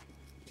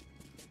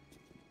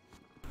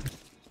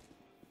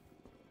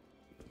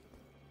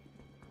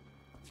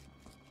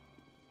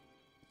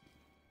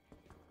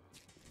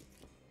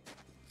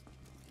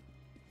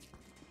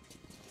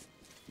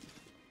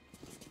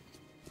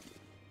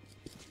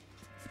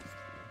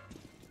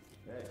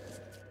 Hey,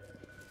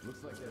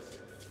 looks like this.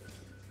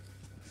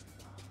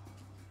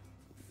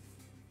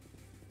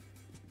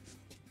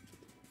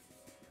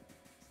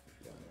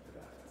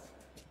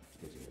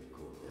 Catching a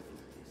cold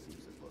definitely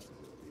seems a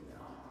possibility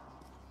now.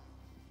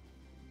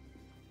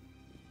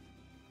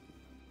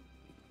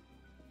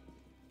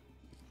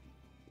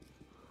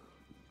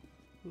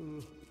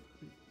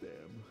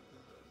 Damn.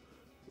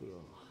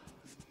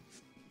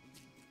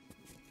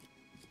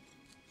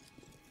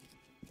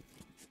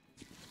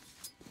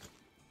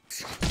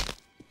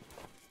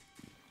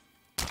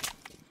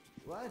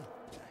 What?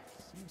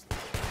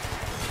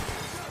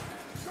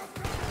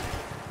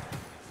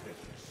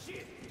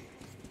 Shit!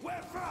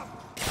 Where from?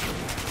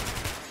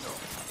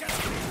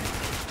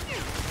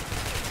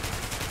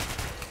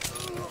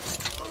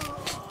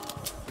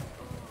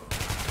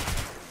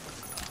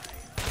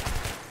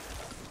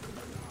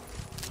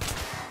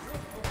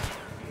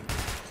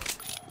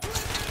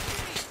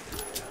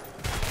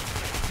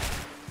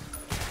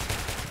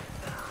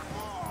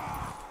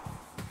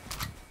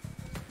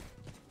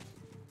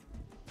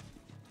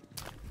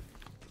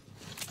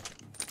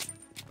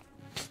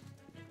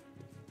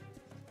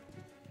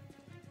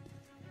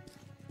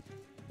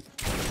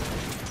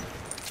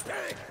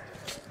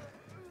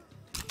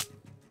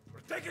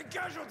 We're taking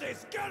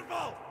casualties!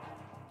 Careful!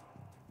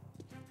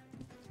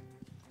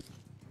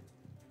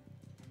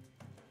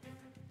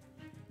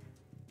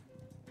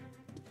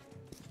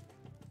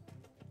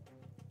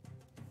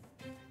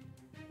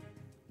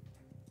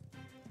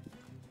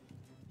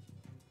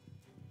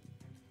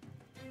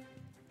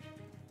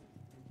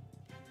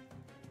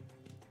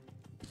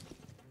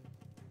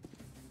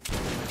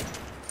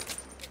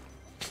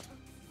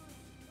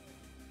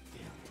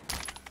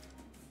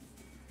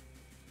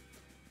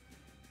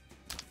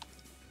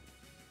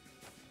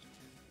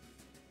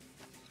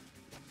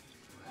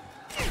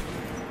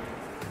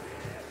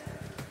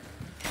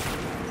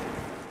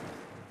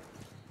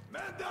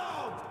 Man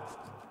down!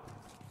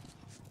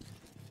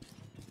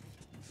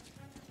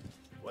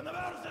 When the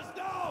mouse is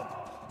down!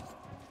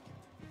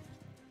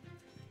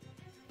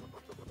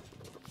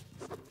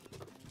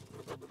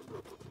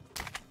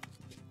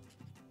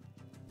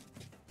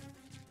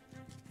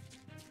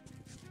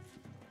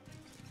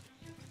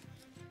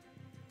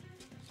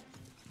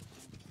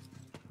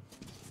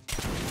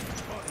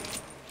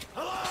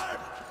 Alarm!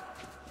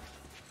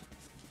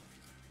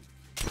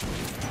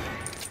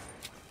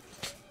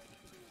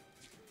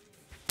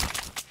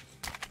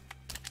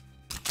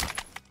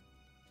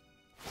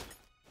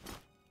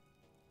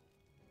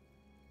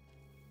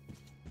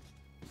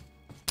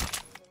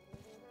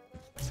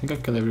 I think I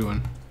killed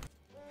everyone.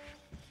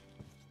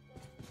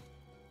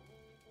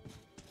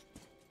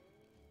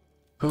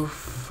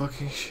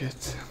 fucking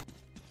shit.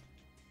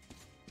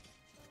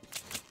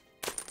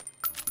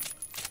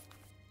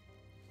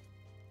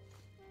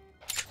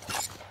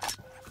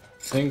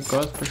 Thank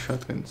God for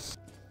shotguns.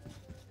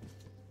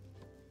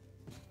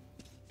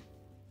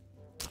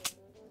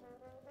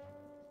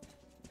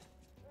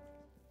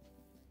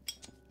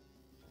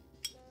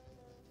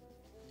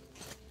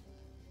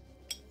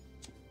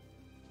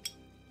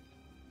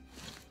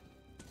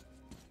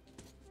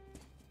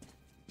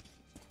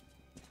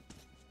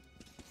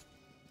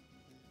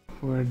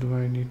 Where do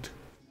I need to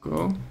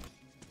go?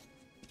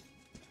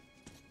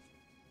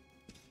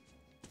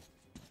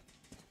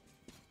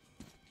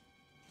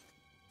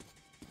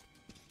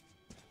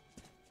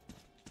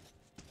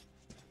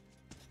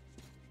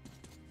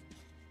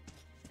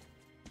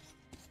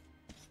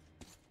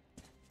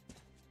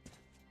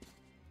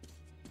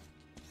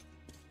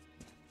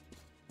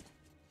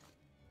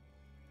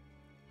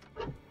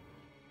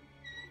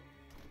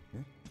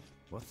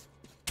 What?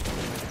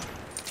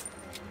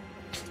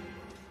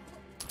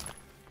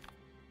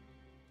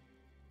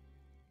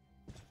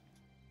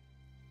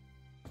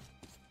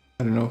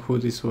 I don't know who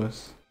this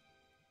was.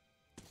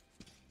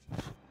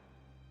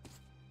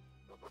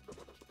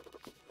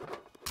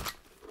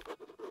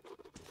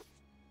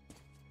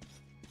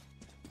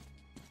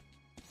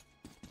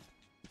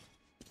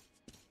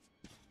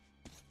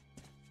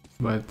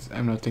 But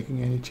I'm not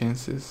taking any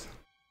chances.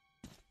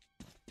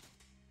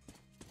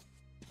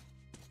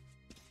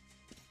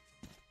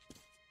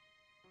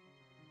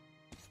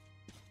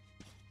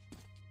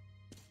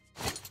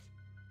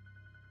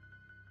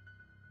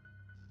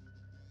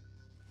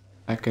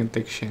 I can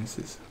take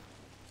chances.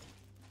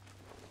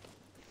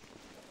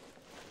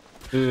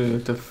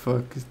 What the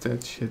fuck is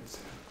that shit?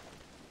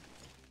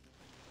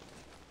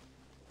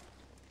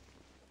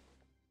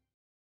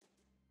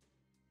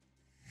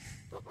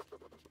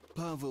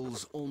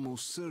 Pavel's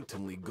almost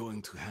certainly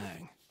going to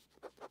hang.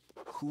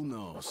 Who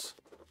knows?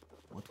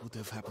 What would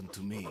have happened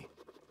to me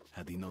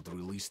had he not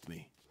released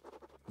me?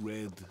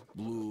 Red,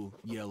 blue,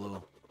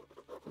 yellow.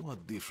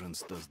 What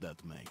difference does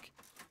that make?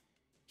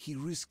 He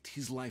risked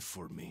his life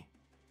for me.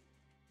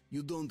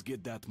 You don't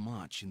get that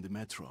much in the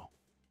metro.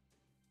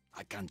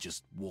 I can't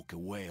just walk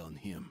away on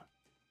him.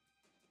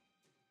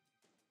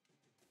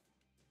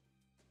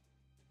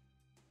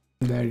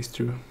 That is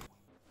true.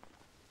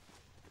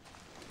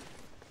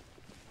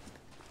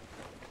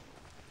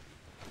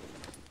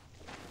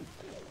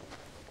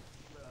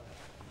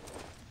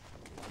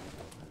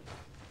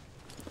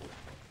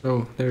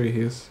 Oh, there he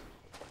is.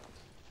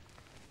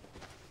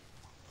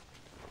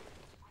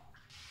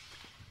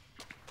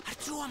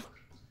 Artyom!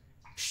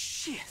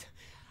 Shit!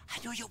 I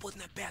knew you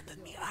wouldn't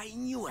abandon me. I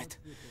knew it.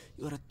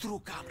 You're a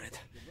true comrade.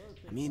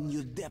 I'm in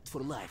your debt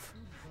for life.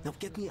 Now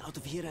get me out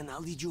of here and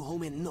I'll lead you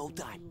home in no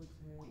time.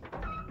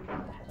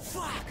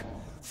 Fuck!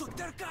 Fuck,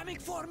 they're coming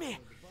for me!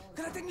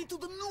 Gonna take me to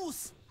the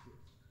noose!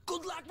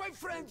 Good luck, my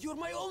friend. You're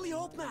my only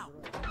hope now.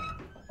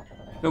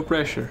 No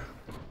pressure.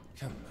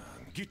 Come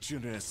on, get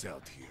your ass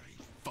out here,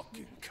 you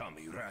fucking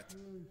commie rat.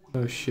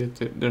 Oh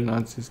shit, they're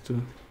Nazis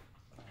too.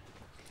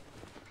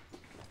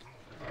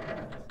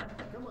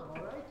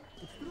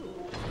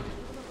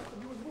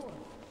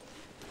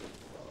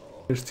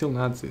 They're still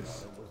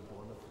Nazis.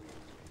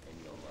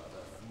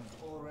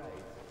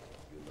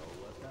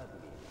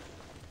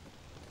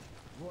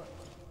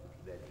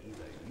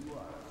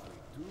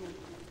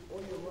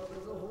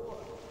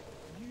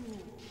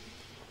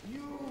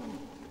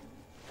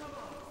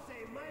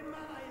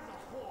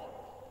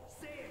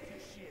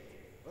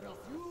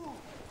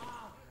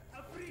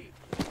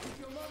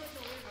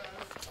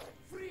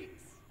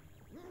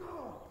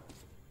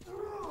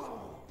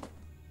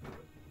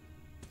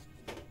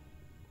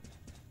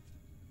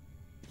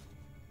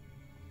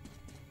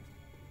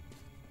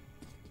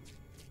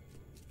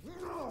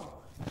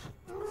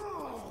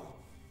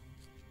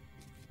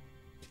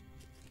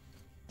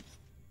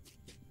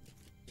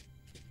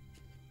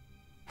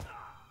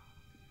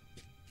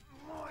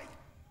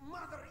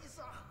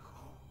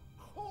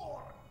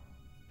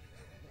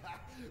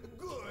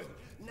 Good.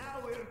 Now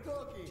we're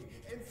talking.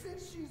 And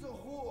since she's a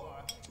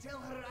whore, tell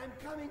her I'm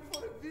coming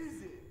for a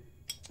visit.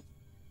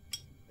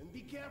 And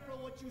be careful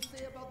what you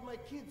say about my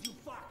kids, you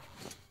fuck.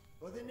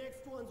 Or the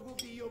next ones will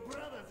be your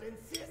brothers and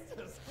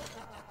sisters.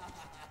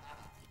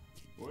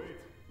 Wait,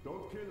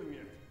 don't kill him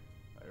yet.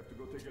 I have to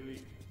go take a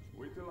leak.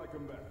 Wait till I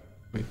come back.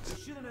 Wait.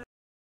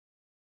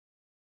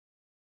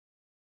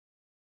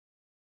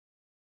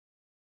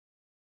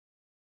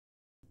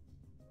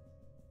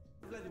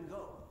 Let him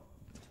go.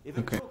 If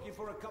it took you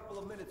for a couple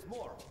of minutes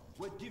more,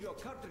 we'd give you a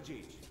cartridge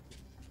each.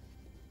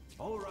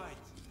 All right,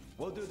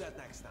 we'll do that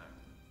next time.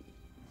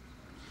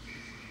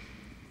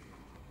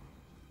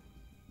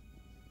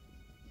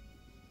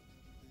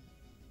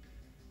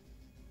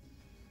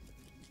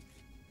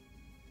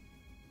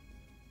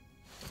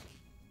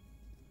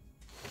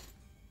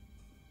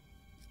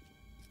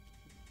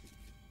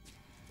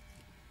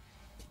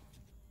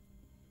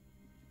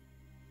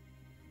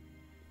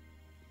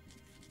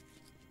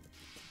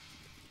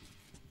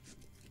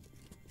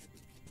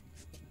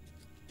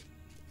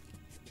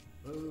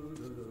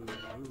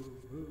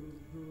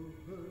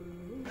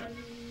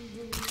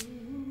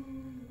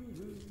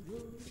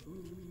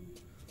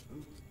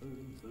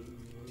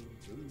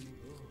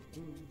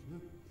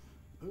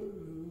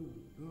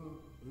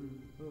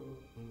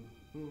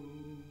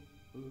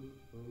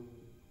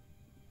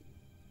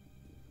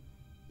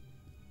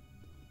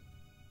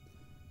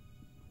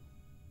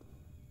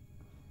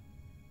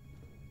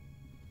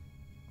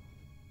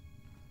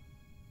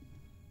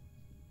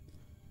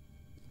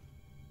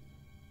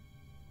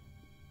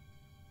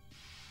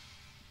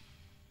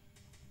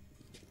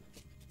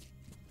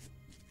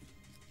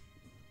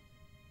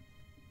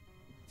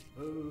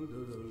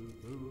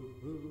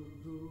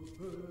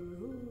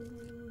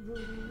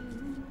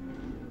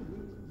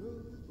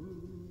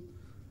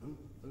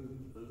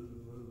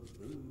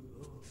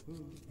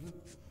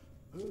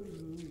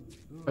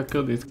 I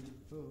killed it.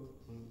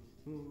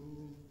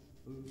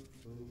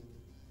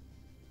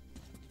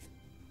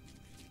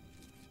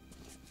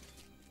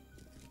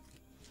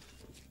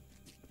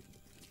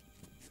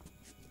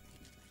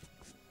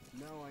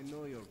 Now I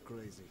know you're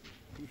crazy.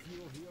 If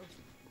you're here,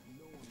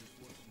 no one is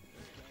watching.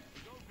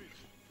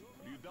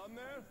 Are you done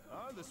there?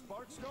 Huh? The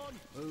spark's gone?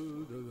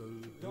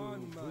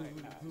 Done my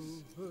ass.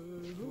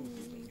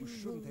 You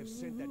shouldn't have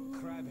sent that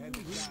crab-headed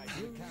guy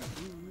to the camp.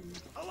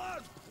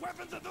 Alarm!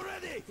 Weapons at the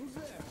ready! Who's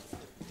there?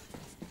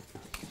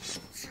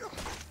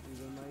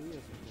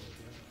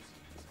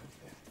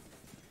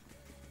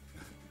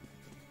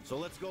 So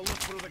let's go look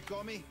through the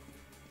commie.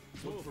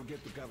 Don't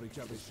forget to cover each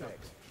other's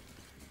tracks.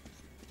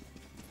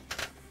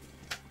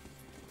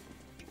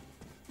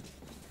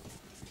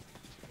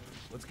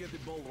 Let's get the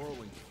ball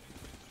rolling.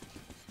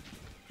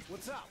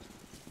 What's up?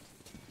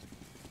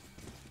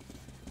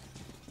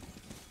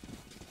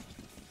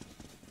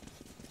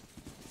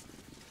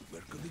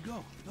 Where could he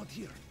go? Not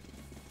here.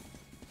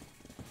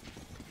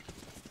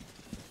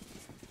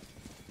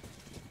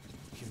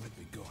 He might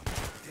be gone.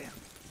 Damn.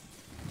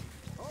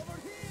 Over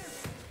here!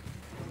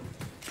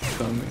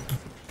 Tell me.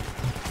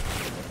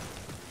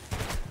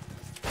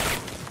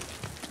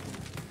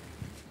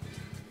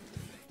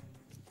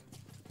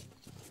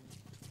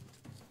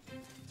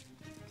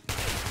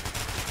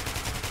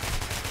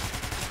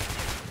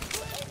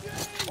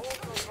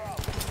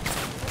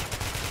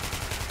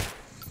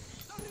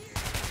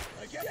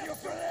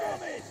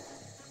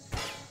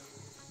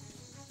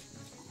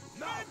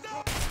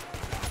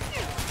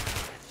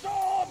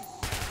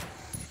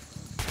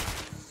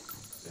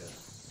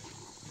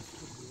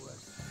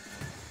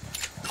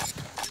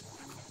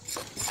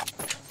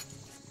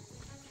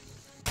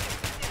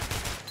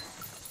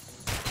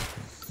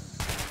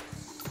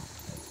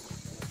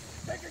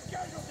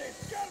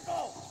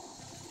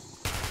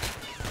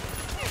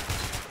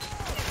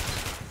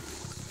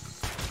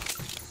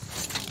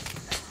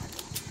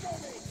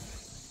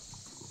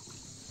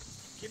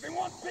 Keeping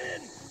one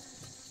pin!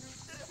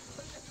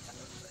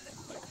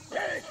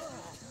 Hey!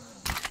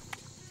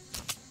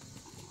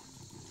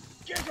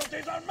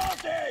 Casualties are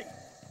mounting!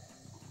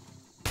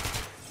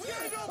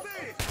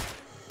 Casualty!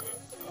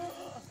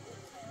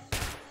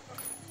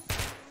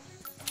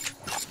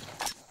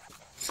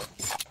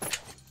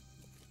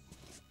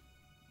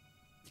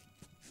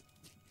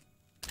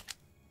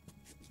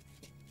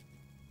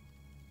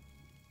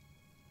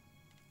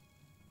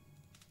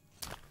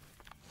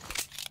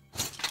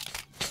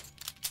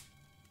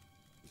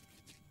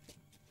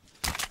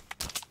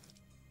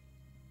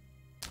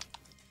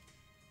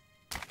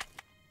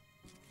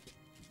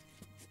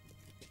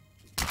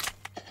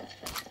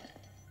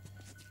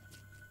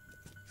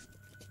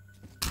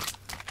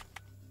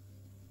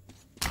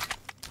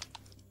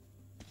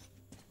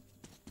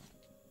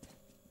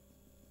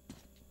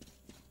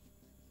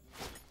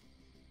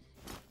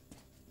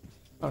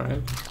 All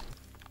right.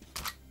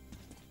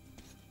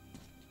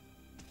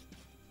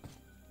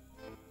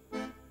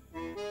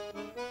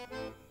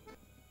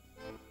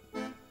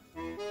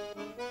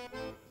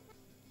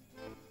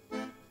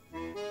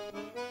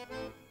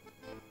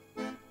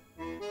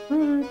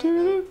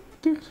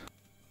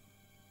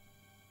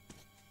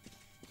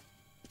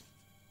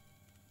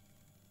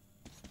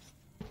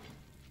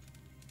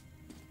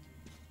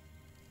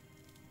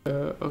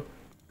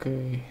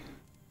 Okay.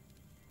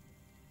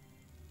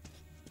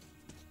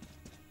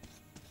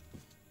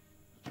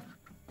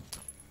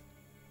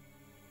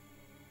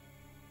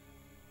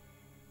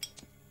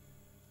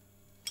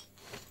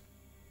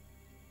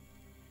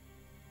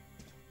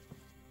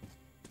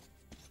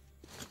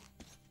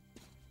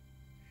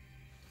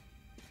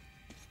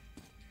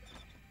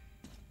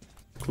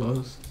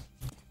 Close.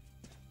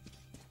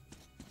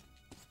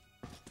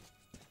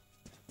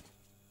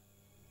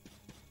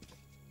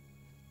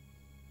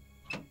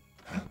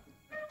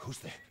 Who's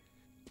there?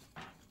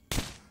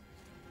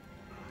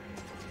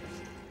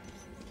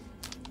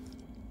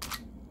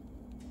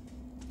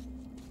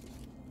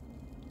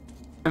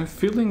 I'm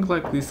feeling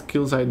like these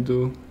kills I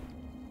do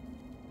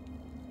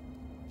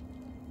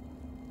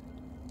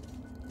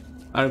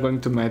are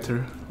going to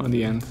matter on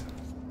the end.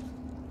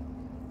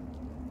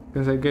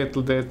 Because I get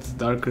that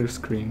darker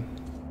screen.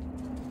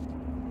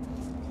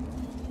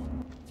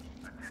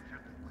 Attention,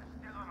 we're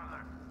still on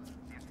alert.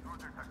 The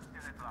intruders are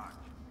still at large.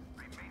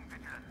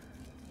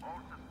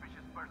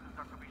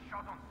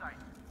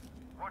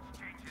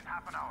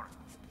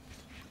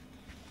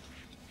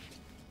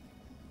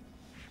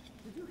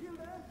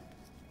 man?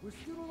 We're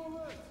still on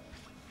alert.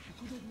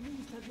 You could at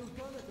least have your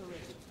gun at the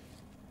ready.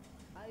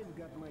 I've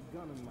got my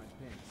gun in my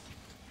pants,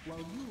 while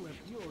you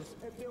left yours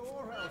at the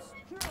whorehouse.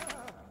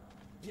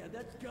 Yeah,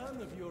 that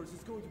gun of yours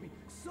is going to be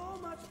so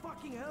much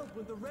fucking help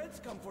when the Reds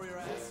come for your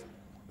ass.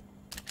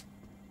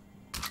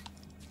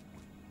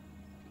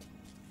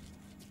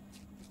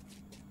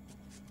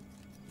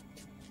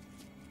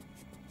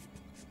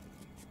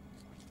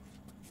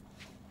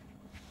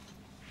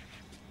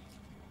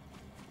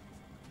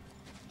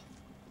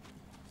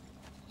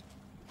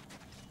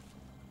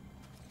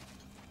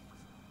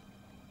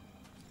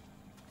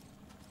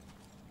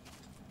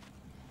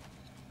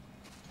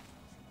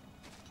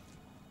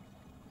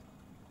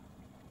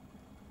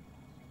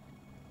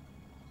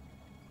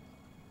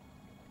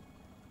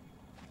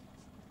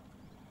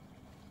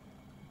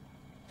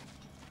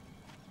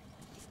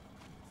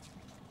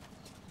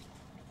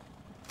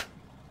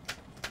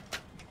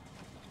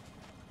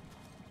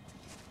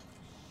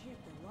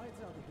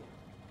 Lights out again.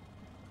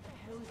 What the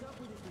hell is up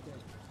with it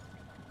today?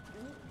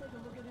 Can you take a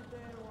look at it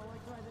there while I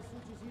try the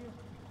switches here?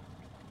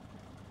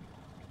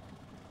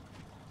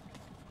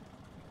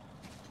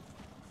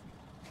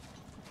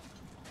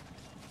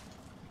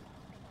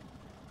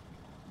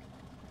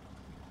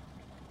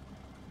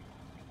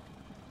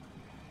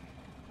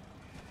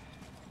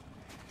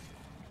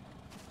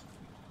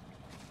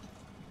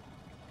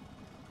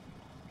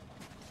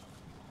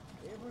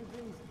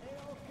 Everything's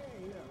A-okay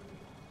here.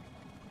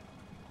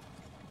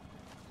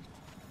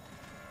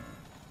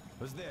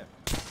 Who's there?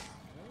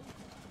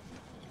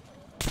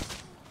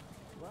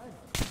 What?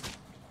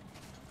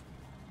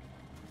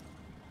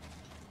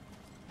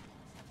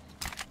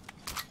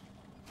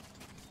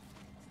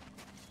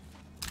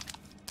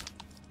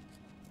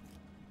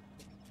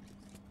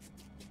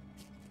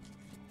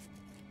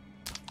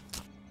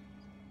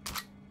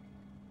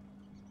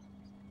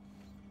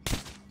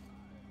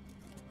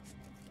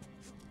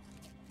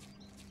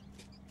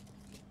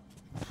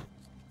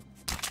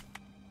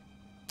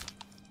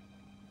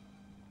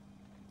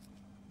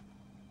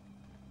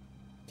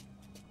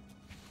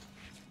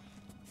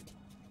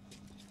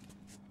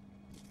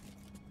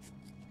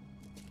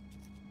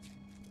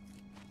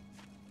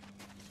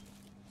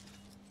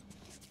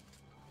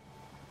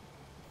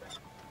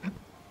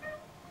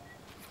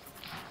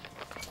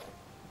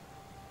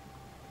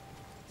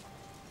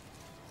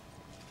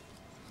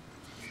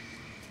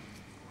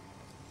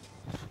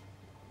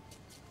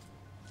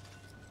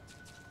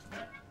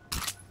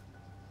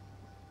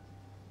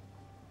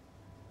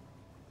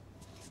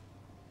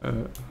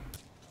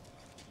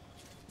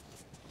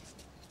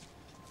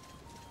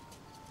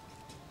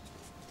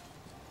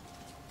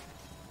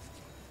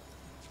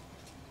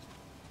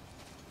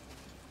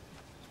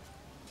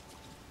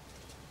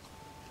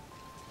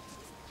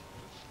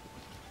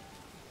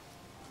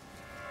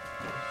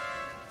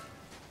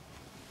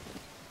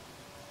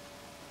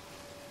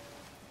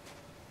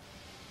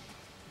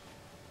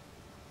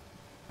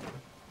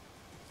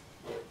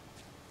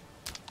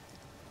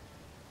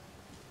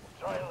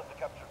 Trial of the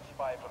captured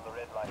spy from the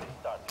Red Line is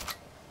starting.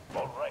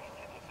 All right,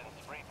 citizens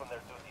free from their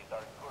duties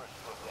are cursed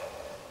to death.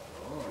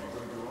 Oh, are you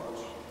going to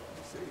watch?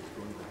 They say it's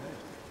going to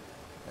happen.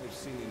 I've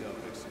seen enough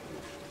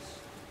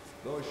executions.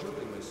 Though I shot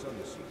at my son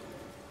this evening.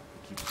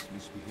 He keeps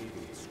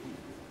misbehaving at school.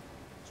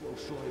 So I'll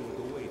show him what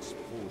awaits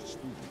poor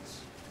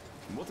students.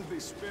 And what if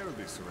they spare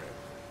this red?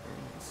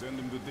 Send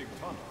him to dig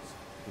tunnels?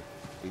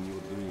 In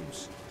your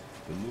dreams,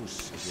 the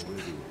noose is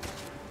already...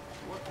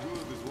 What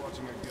good is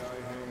watching a guy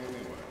hang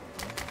anyway?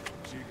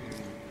 Jigging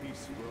with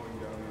peace flowing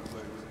down his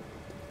legs.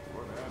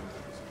 What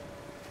happens?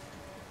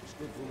 It's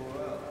good for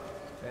morale.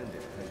 And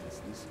their kindness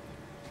discipline.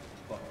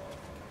 But...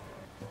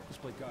 let's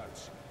play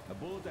cards. A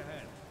bullet a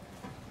hand.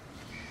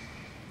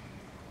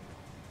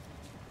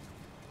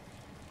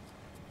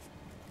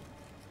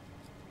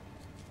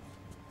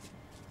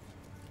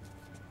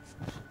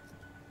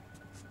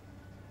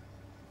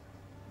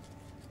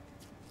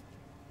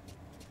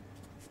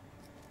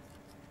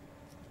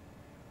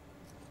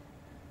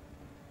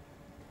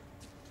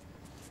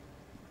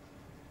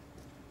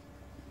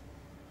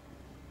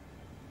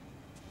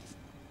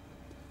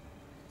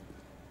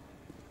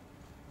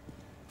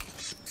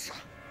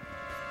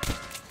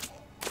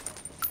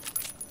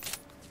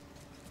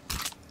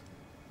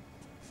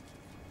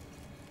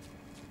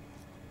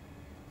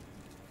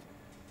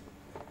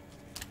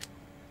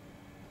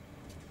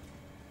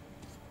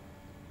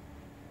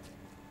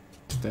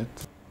 That.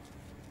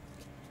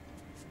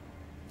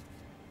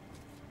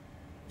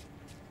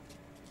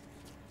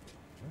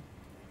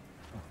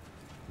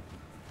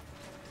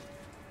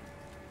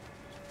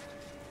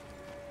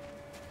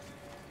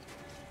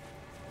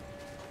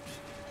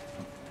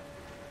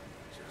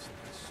 Just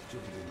a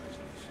stupid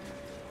imagination.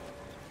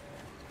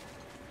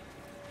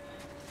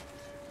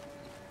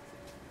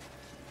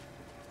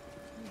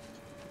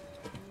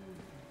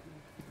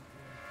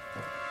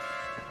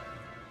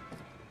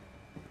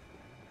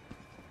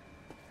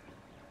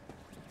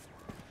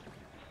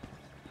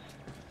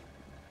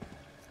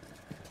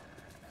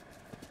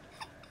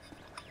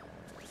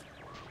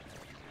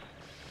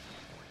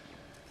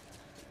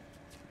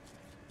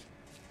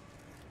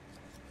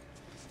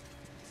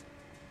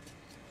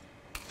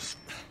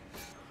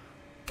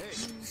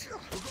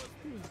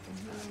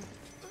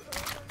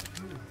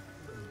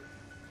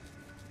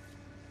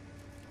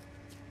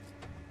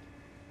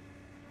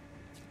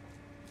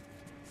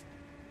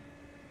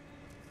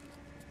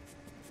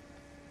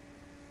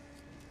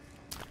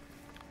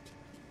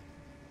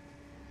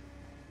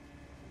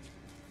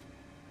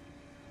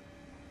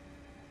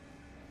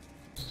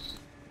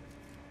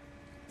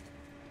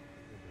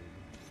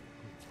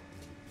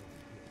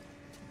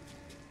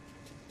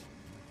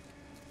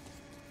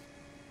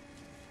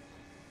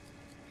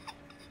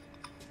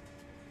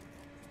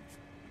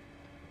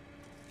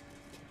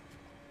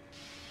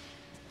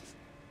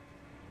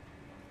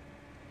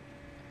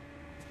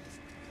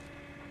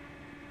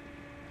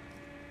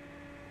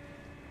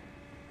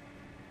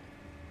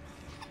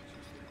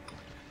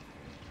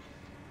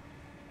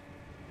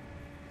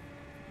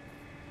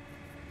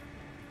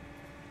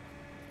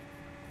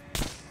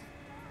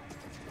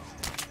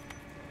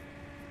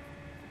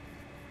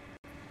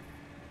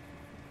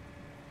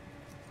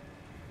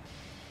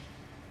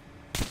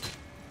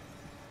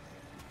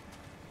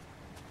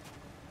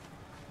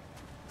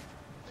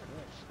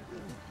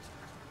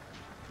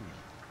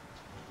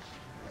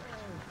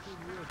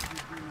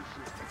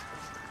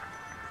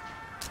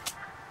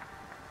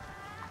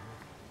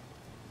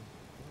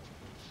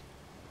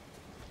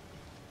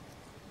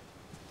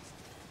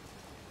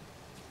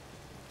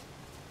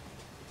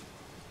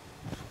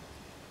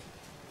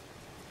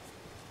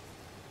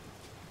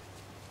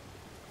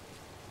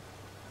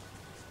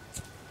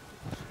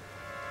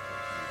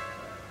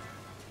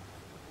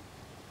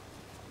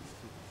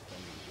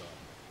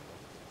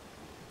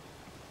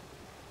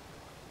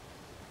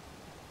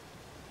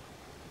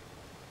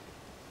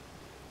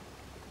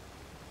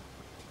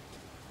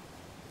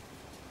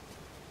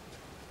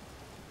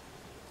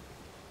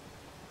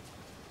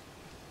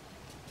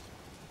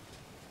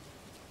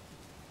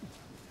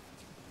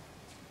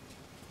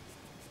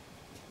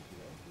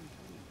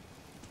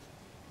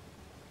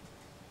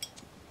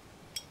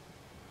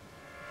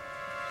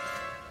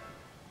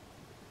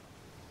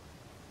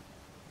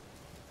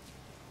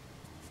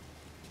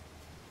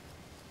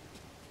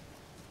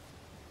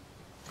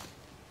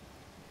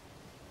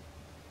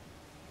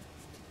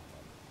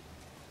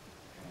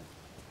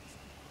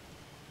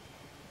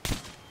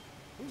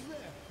 Who's there?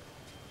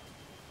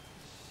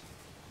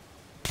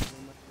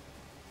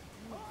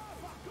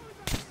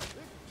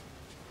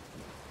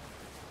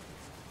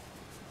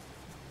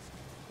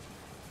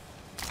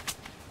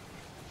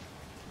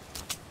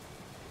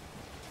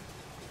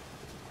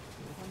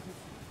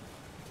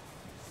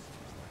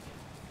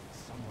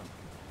 Someone.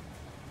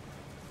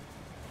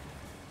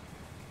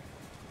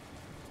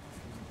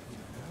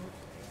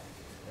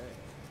 Hey,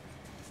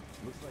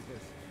 looks like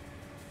this.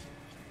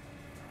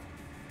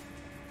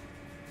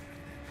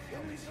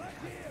 He's right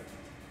here!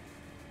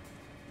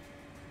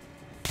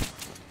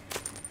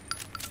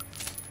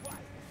 Why?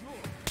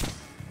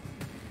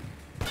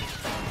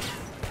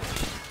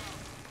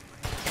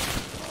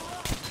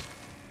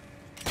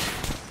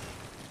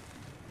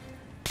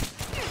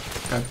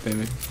 God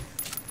damn it.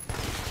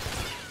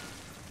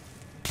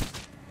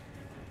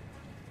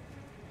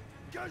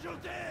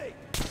 Casualty!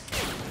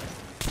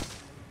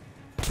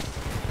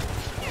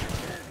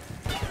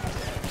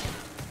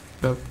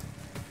 Nope.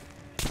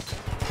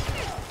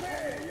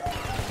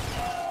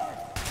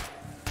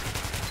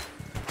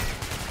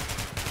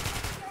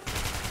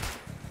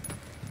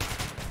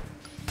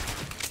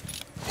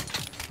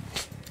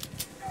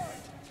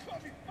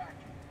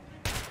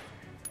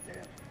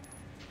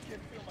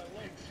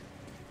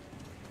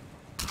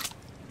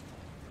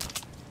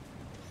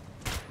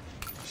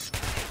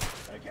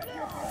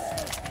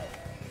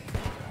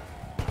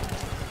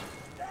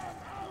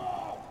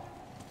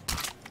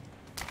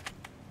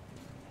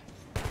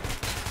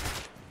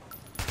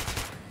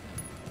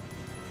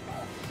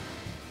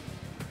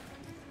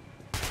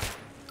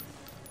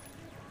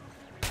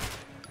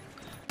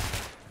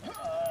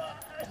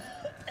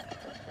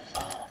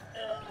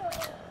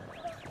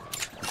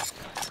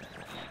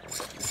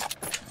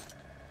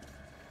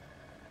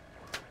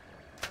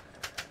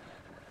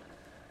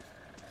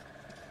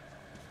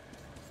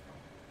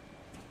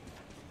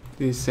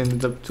 This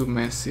ended up too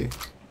messy.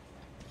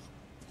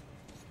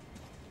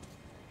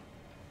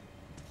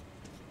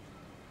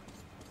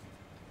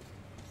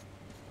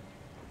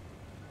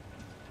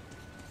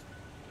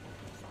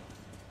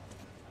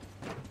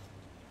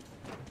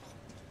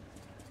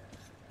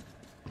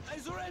 I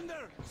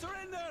surrender!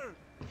 Surrender!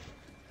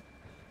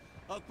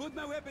 I'll put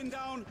my weapon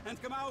down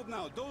and come out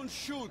now. Don't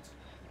shoot!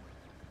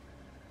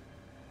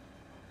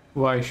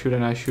 Why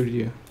shouldn't I shoot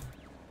you?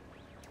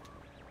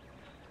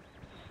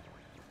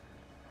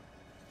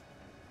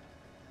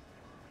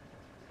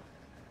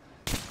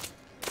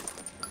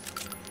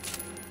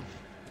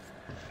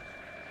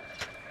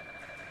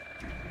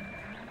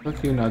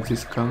 Fuck you, Nazi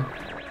scum.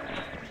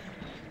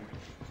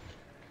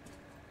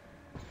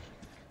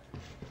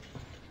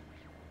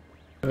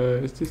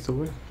 Is this the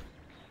way?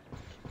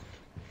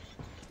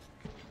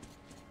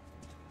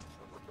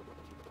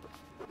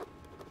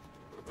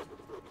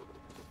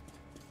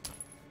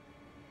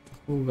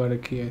 Who got a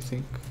key, I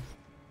think.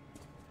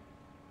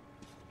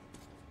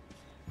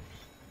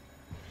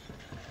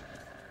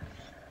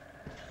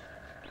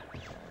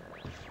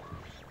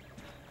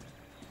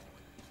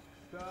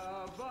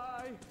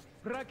 Давай,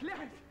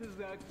 проклятье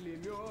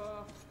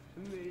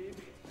заклеменный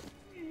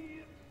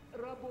и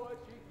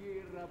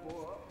рабочий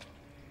работ.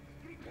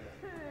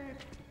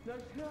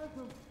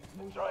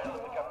 Trial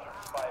to capture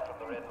the spy from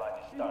the Red Line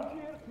is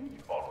starting.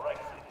 All right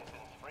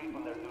citizens free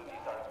from their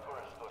duties are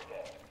encouraged to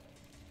attend.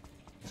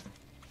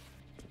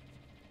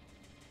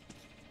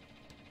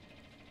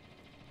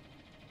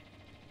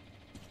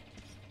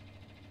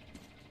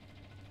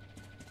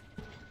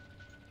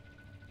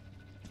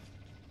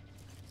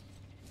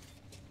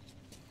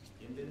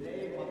 In the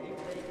name of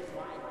Ignatius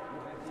Light, you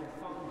have been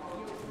found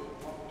guilty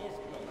of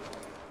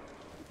espionage.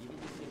 Given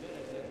the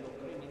severity of your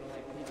criminal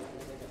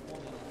activities as a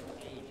communist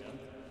agent,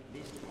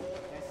 this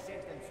court has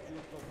sentenced you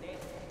to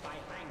death by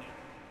hanging.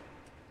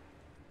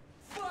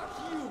 Fuck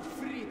you,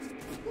 Fritz!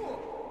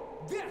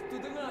 Oh, death to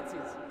the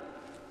Nazis!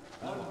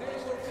 Our day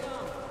will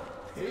come!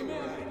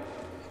 Amen!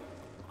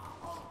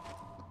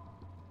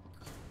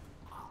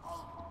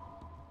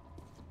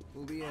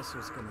 Well, the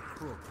asshole's gonna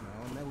croak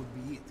now, and that would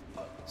be it.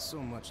 So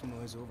much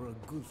noise over a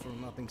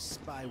good-for-nothing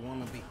spy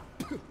wannabe.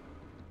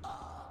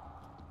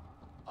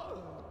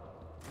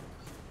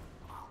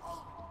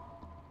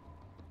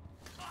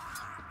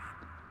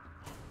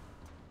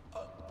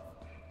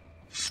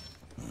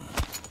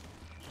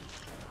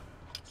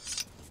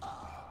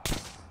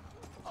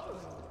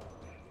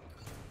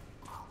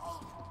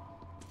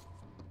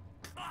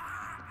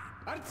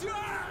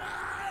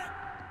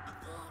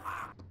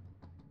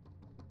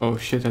 Oh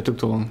shit, I took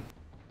too long.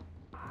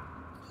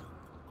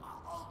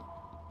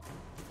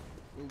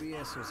 Well, the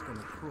asshole's gonna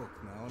croak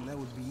now, and that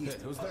would be it. Hey,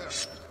 who's there?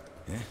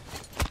 Yeah?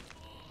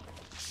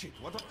 Shit,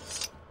 what the...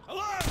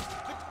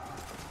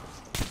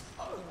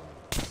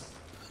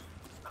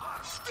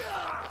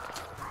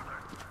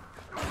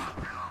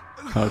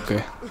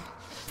 Okay.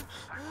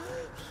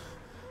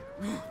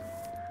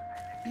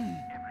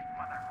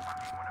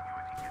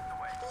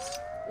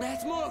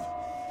 Let's move!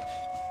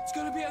 It's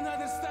gonna be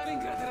another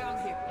Stalingrad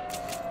around here.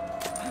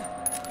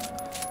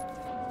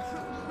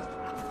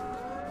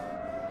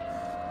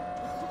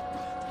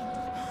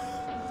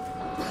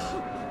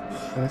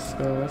 Let's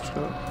go, let's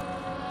go.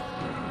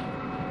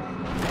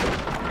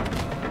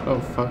 Oh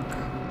fuck.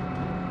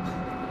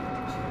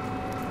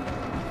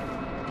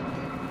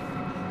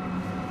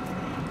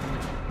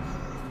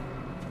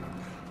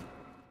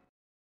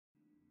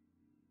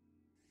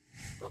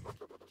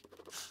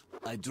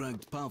 I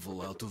dragged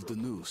Pavel out of the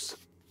noose,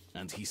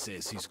 and he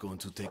says he's going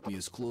to take me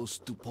as close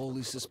to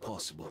Polis as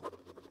possible.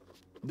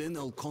 Then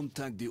I'll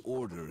contact the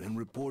Order and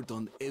report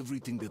on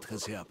everything that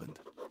has happened.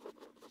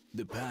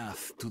 The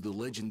path to the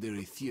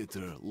legendary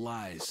theater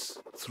lies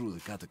through the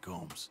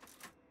catacombs.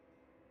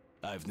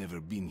 I've never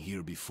been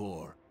here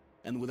before,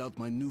 and without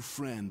my new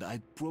friend,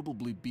 I'd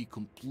probably be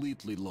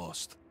completely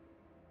lost.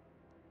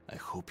 I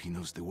hope he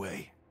knows the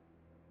way.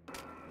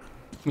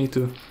 Me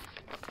too.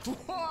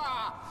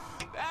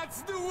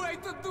 That's the way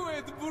to do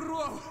it,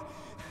 bro!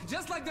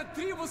 Just like the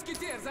Three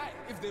Musketeers,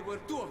 if there were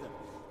two of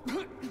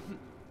them.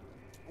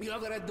 You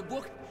ever read the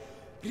book?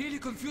 Really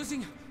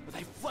confusing, but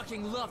I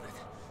fucking loved it.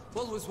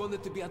 Always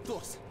wanted to be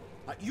Athos.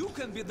 You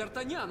can be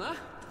D'Artagnan, huh?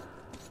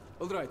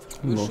 Alright,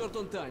 we're short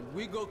on time.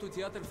 We go to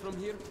theater from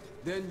here,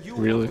 then you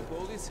really? go to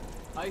Polis.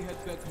 I head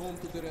back home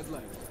to the Red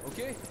Line,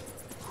 okay?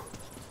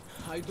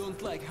 I don't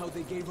like how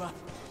they gave up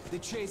the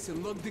chase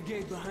and locked the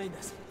gate behind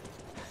us.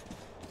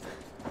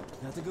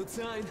 Not a good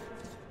sign.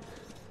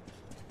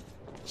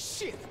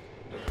 Shit!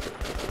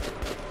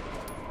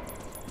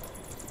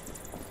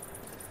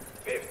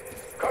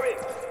 Fifth, come in.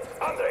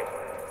 Andre!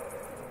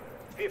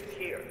 Fifth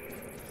here.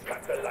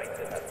 Cut the lights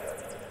in that cell.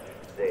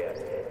 They are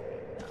dead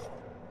now.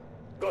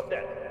 Got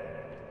that?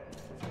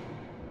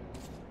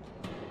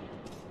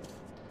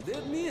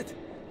 Dead meat?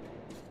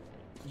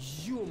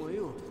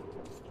 Ё-моё!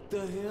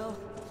 The hell?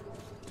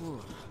 Oh,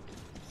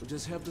 we'll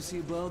just have to see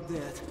about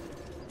that.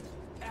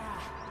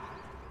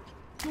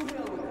 To hell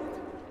with it!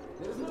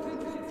 There's no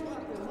retreat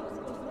spot. The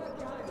Moscow's right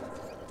behind us.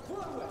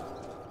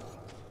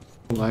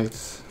 Forward!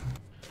 Lights.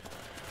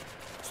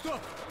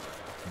 Stop!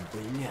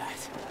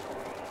 Блять.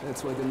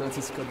 That's why the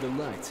Nazis cut the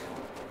lights.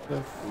 The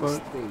These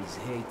fuck? things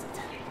hate it.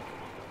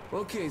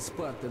 Okay,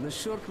 Spartan, a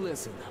short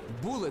lesson.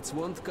 Bullets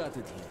won't cut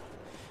it here.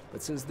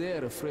 But since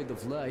they're afraid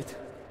of light,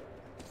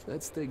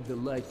 let's take the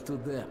light to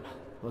them,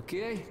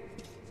 okay?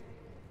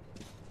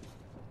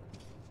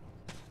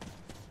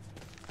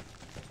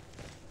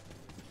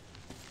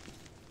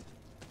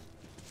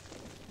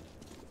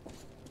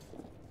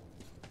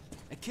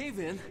 A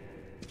cave-in?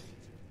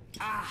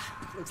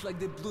 Ah, looks like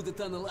they blew the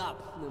tunnel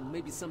up.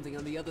 Maybe something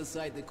on the other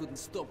side they couldn't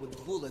stop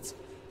with bullets.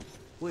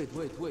 Wait. I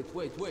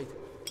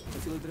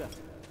feel a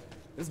draft.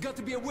 There's got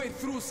to be a way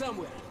through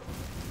somewhere.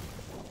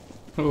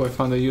 Oh, I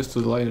found a use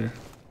to the lighter.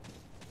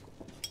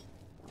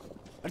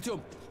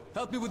 Artyom,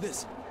 help me with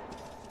this.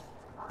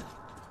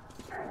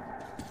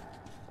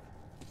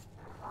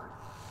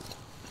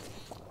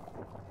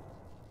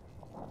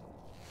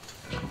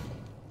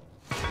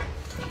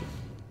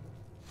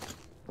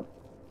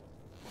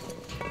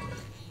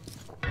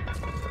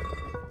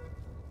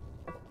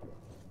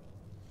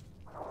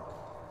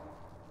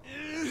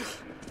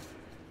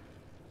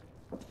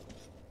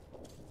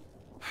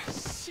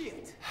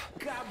 Shit!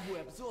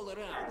 Cobwebs all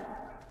around.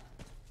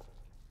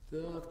 Так.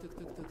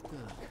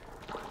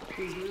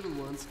 These little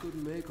ones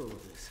couldn't make all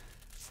of this.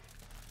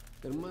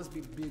 There must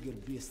be bigger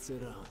beasts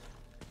around.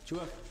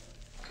 Чувак,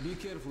 be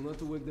careful not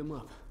to wake them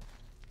up.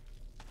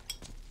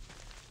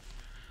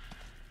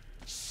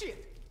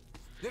 Shit!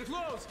 They're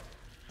close!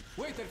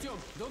 Wait, Artyom,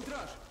 don't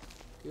rush.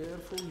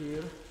 Careful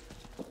here.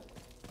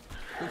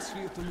 Looks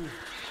clear to me.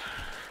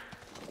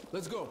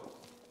 Let's go.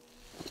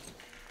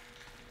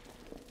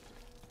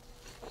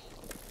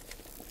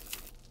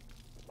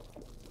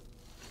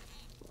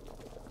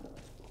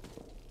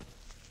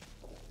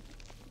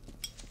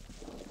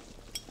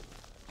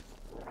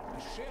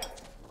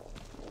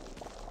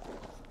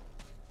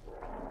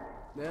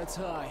 That's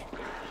high.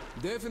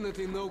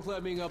 Definitely no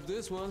climbing up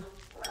this one.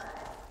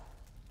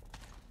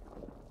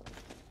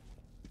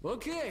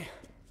 Okay.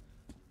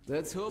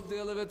 Let's hope the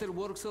elevator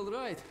works all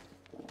right.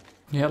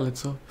 Yeah,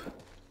 let's hope.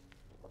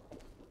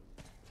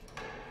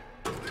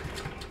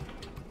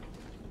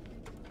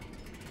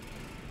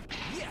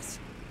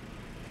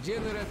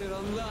 Generator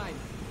online.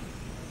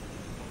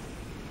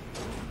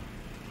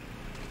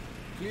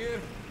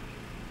 Clear.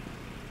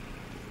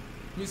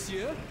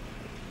 Monsieur?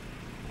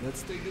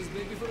 Let's take this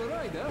baby for a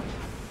ride, huh?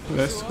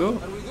 Let's So, go.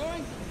 Are we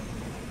going?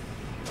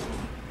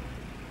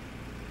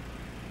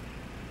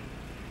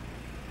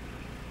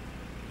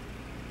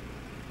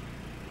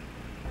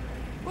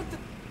 What the?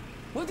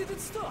 Why did it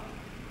stop?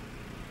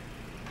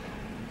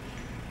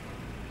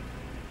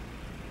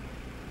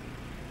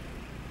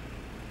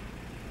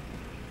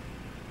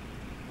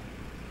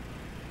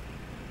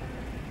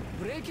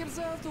 Breakers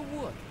out or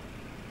what?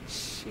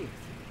 Shit.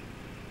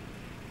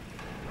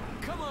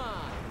 Come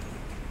on!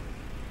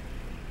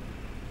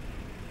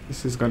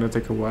 This is gonna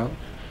take a while.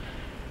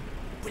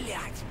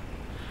 Блядь!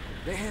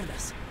 They heard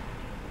us.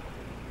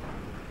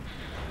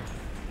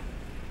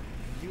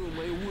 You,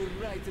 we're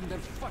right in their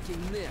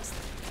fucking nest.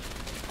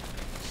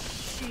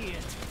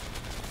 Shit.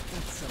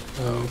 That's a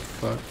Oh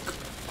fuck.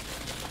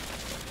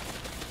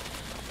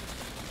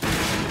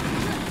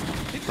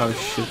 Oh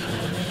shit.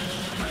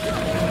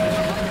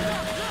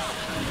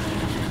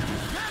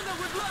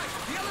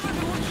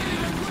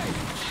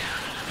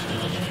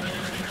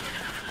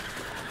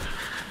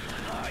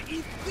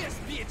 Eat this,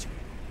 bitch!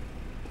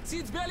 See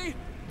its belly?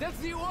 That's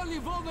the only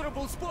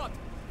vulnerable spot.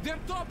 Their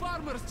top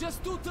armor's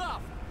just too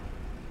tough.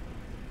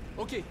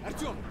 Okay,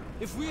 Artyom,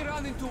 if we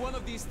run into one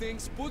of these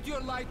things, put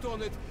your light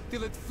on it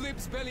till it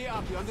flips belly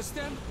up, you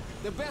understand?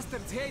 The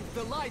bastards hate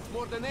the light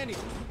more than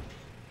anything.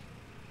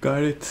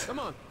 Got it. Come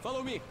on,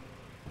 follow me.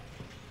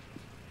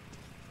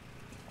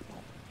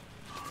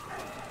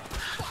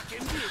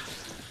 Fucking bitch!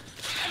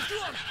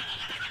 Artyom!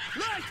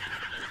 Light!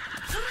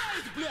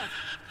 Right, блядь!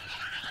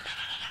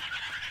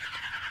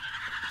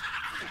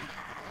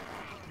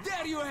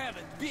 There you have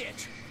it,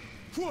 bitch!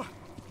 Whew.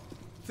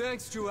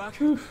 Thanks, чувак.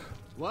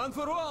 One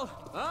for all,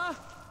 huh?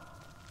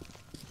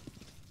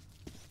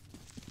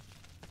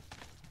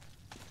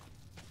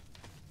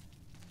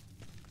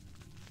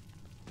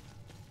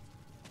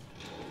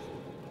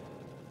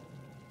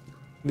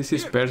 This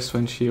is Pers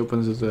when she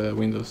opens the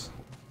windows.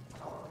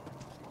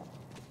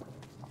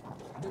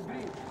 The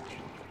bridge.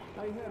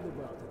 I heard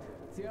about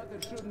it. Theater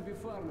shouldn't be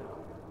far now.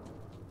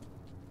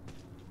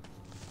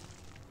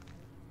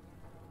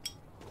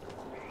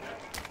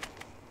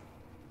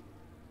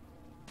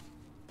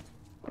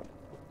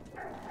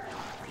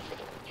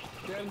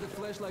 Turn the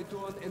flashlight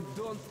on and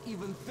don't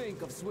even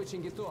think of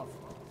switching it off.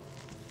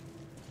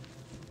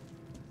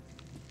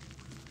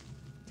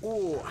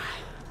 Oh,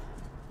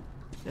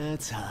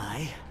 that's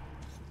high.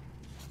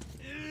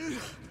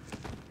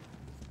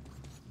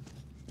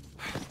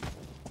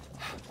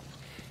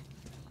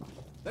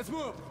 Let's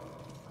move!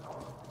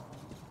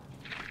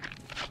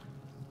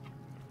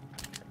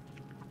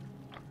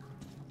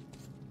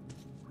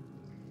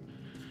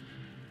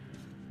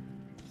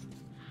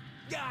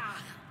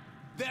 Ah!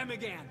 Them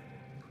again!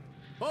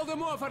 Hold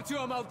them off,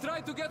 Artyom! I'll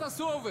try to get us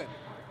over!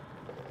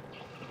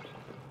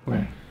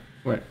 Where?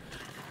 Where?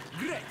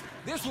 Great!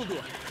 This will do!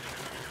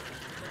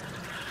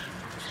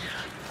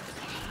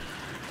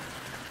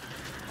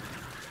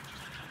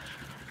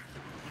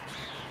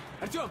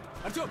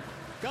 Artyom!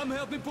 Come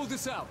help me pull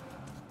this out!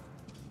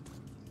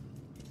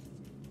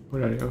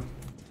 Where are you?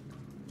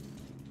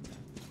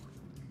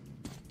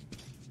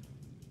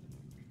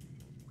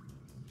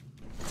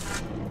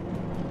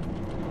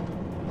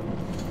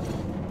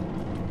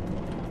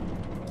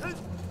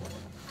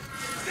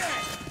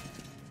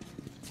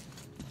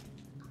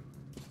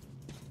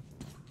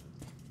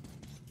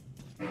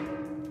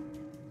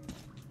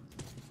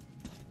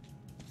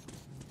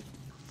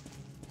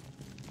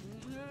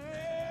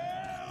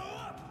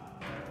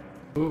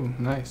 Oh,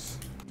 nice.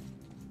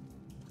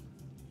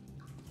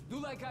 Do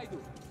like I do.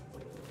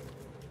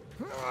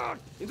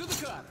 Into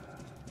the car.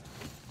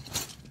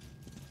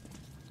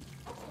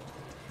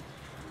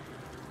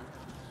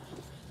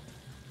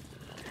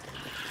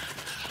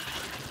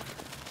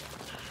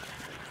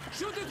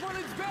 Shoot it when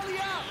it's belly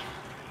up.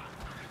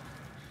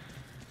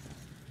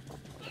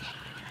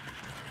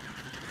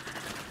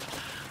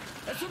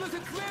 As soon as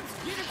it flips,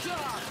 give it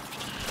charge.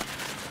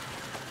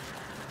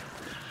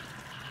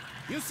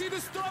 You see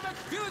the stomach?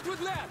 Fill it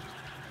with lead.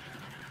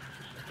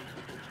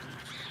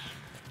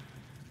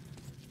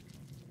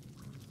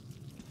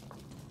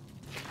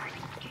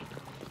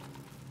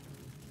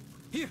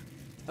 Here,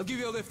 I'll give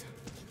you a lift.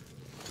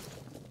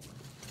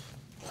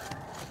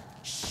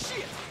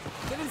 Shit!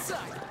 Get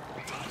inside!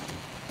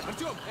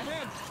 Artyom,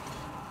 ahead!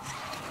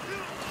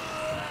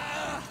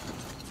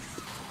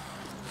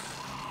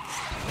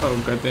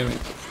 Oh, god damn it.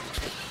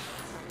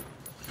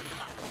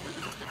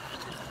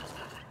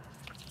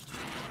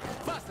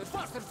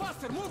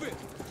 Faster, move it!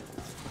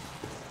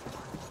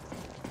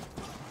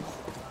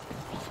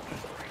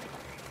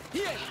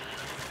 Here!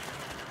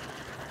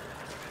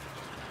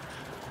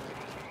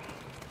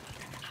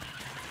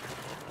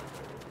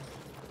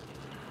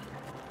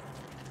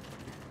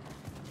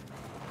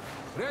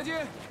 Ready?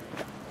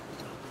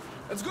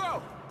 Let's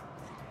go!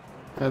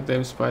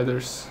 Goddamn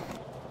spiders.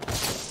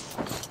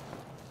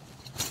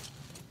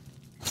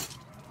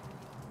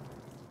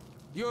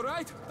 You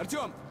alright,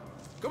 Artyom?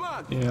 Come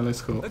on! Yeah,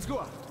 let's go. Let's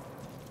go!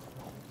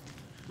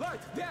 Light,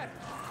 there!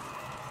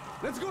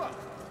 Let's go!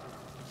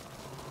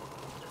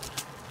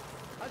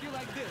 How do you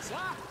like this,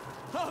 huh?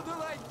 How do you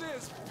like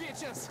this,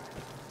 bitches?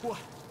 Whoa.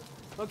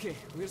 Okay,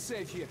 we're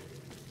safe here.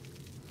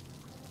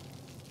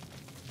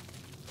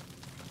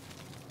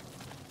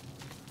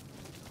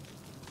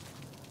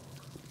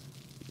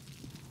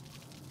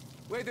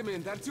 Wait a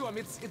minute, Artyom,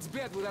 it's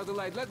bad without the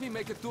light. Let me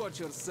make a torch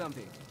or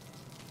something.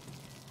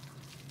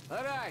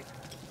 All right,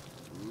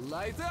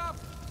 light up.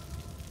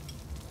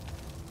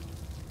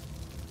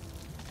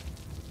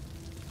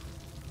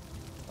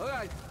 All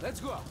right, let's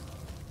go.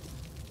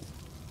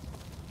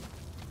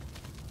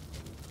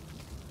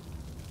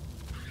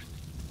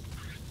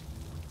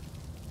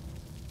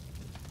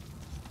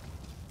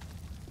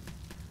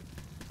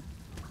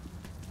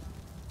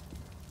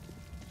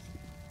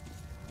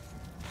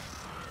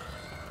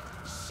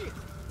 Shit!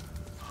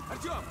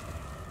 Artyom!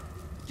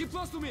 Keep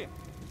close to me!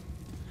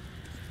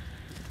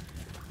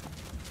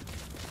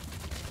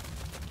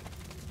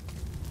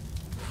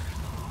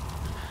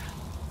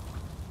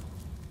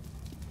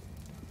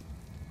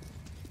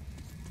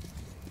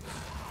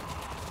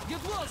 Get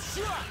close!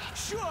 Sure!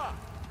 Sure!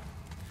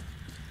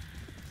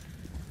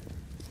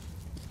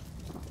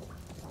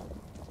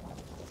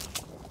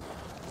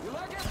 You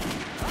like it?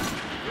 Huh?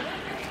 You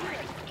like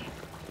it?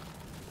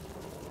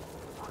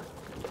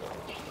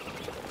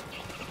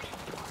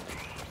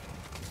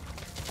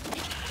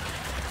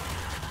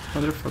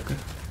 Good. Motherfucker.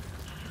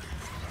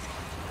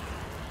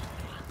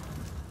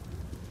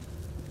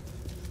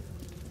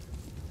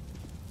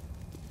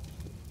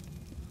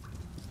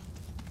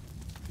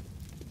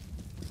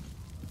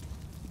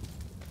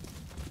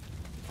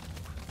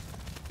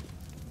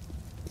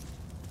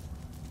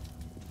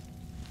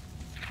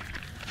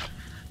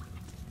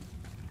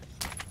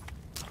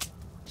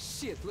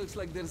 Shit, looks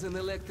like there's an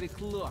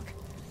electric lock.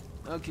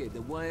 Okay,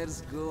 the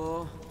wires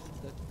go...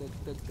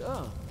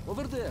 Ah,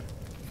 over there.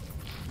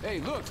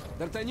 Hey, look,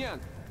 D'Artagnan.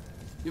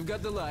 You've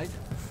got the light.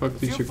 Fuck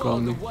did you call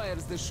me? If you follow the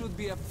wires, there should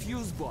be a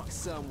fuse box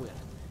somewhere.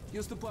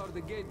 Used to power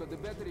the gate, but the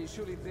battery is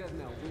surely dead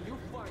now. When you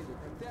find it,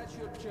 attach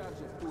your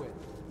charger to it.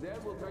 Then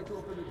we'll try to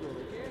open the door,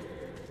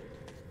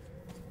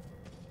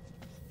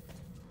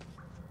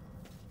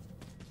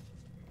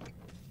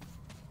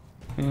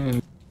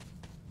 okay?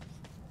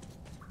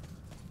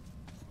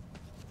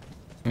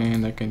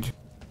 And I can...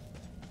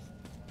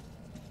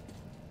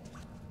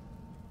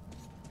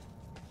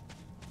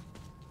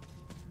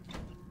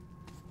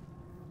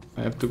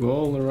 I have to go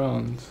all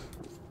around.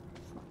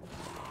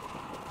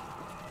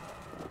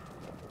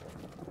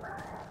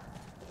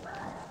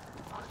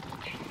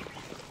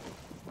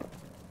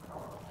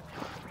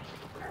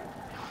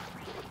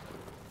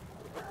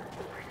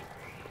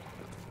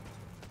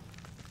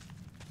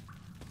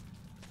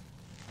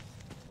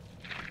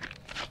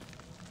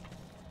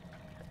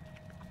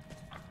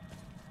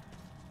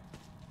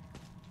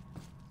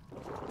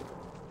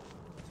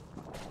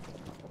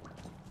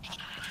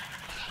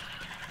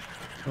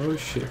 Oh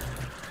shit.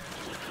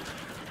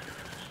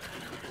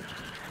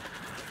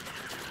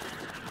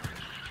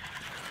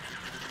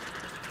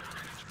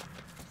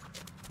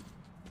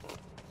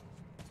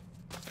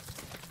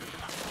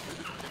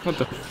 What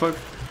the fuck?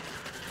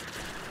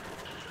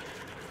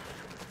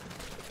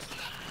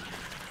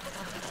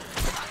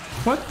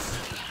 What?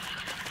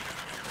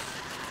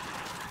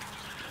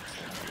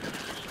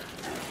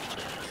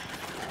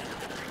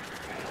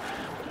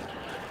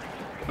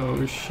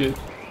 Oh shit.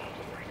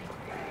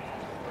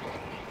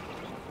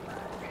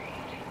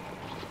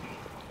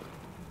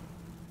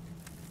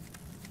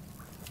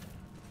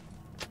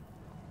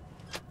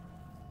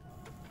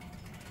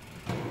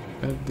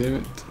 God damn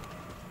it.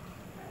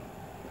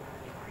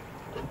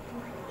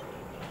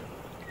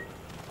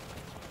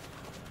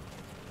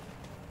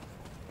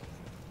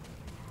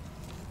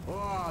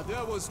 Oh,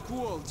 that was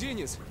cool.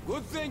 Genius.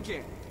 Good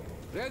thinking.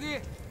 Ready?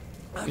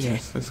 Okay.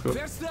 Yes, let's go.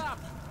 First up.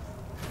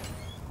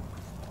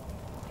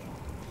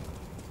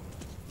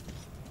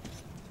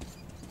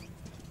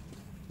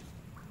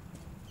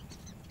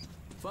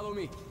 Follow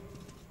me.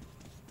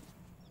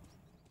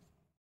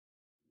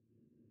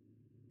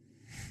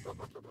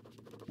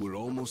 We're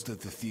almost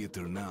at the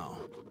theater now.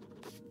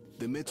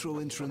 The metro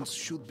entrance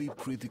should be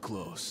pretty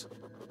close.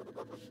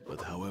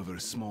 But however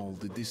small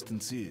the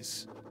distance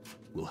is,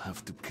 we'll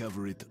have to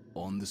cover it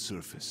on the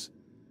surface.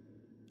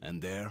 And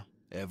there,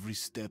 every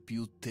step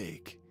you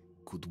take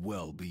could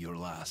well be your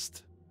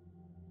last.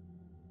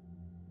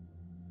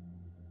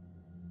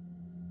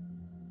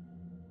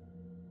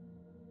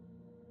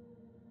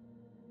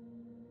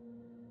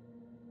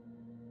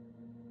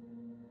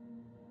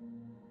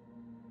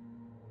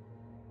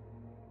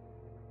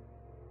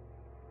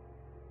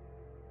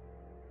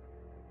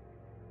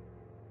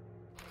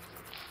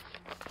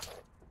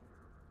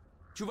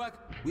 Chuvak,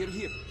 we're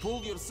here.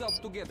 Pull yourself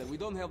together. We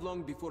don't have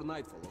long before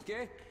nightfall,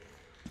 okay?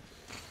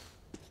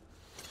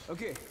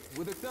 Okay,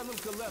 with the tunnel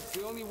collapsed,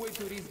 the only way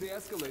to reach the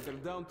escalator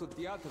down to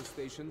Theater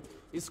Station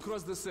is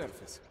cross the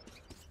surface.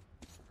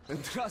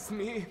 And trust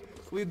me,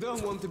 we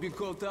don't want to be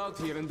caught out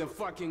here in the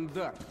fucking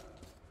dark.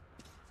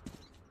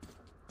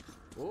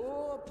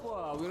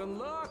 Opa, we're in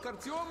luck,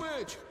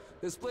 Artyomich!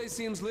 This place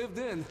seems lived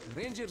in.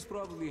 Rangers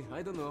probably,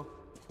 I don't know.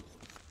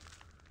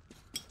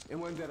 And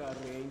when there are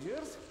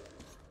rangers...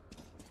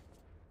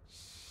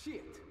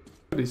 Shit!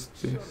 What is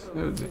this?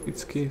 Oh,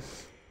 it's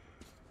keys.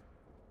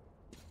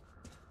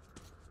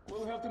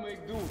 We'll have to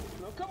make do.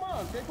 Now come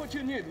on, take what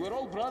you need. We're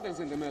all brothers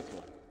in the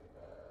metro.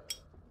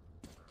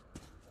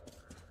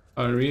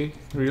 Are we?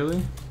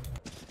 Really?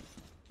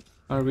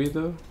 Are we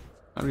though?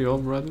 Are we all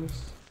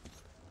brothers?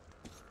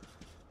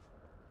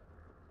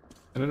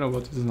 I don't know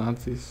what is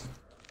Nazis.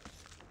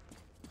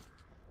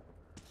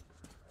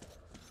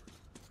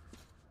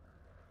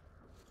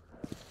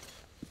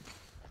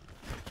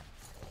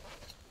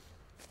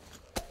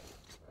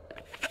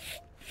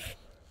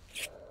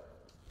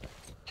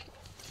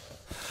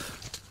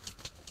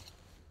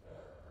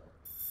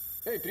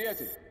 Hey,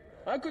 приятель,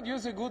 I could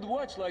use a good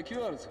watch like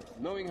yours.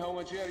 Knowing how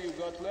much air you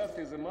got left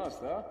is a must,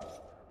 huh?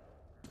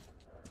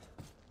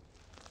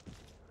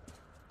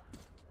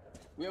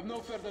 We have no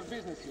further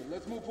business here.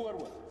 Let's move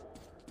forward.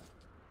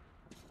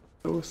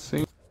 I was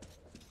saying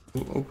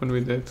we'll open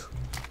with that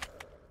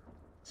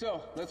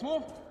Let's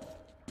move.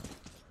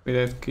 with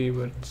that key,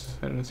 but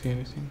I don't see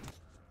anything.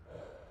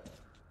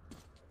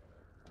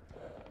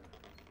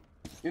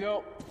 You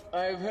know,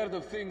 I've heard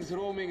of things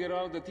roaming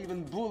around that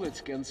even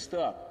bullets can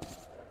stop.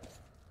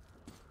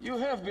 You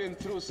have been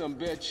through some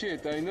bad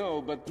shit, I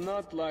know, but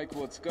not like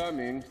what's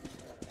coming.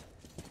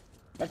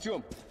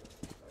 Artyom,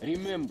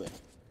 remember,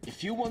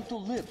 if you want to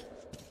live,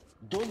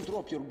 don't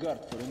drop your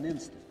guard for an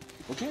instant,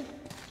 okay?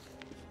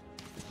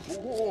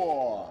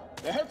 Whoa,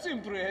 that's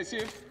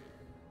impressive.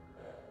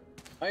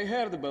 I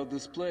heard about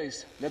this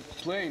place. That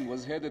plane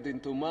was headed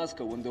into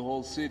Moscow when the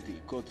whole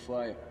city caught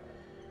fire.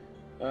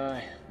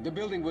 The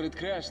building where it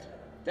crashed,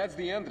 that's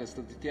the entrance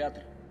to the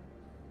theater.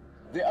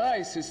 The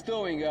ice is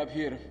thawing up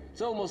here.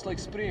 It's almost like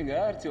spring,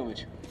 huh,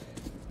 Artyomich?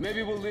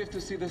 Maybe we'll live to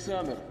see the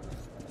summer.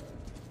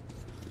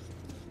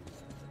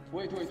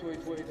 Wait. There's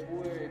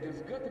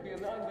got to be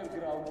an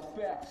underground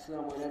path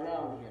somewhere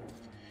around here.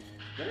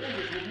 The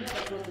Rangers will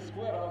never cross the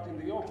square out in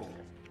the open.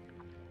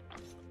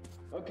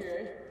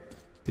 Okay.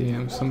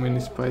 Damn, so many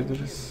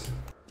spiders.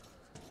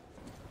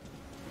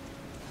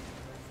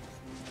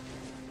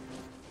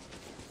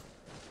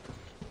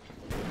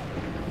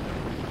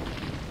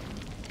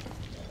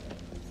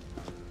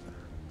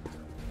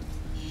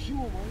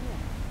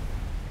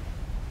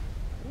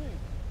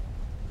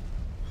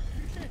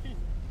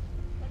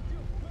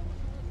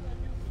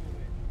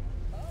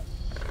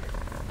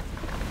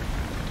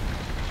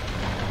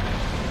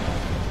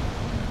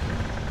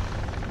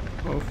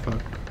 Oh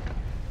fuck.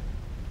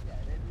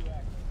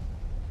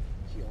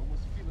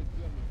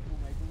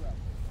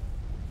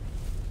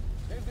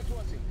 There's the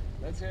crossing.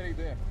 Let's head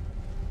there.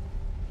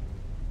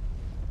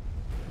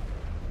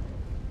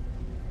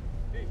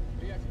 Hey,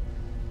 приятель,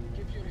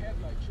 keep your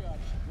headlight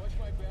charged. Watch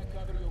my back,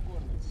 cover your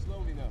coordinates.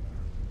 Slowly now.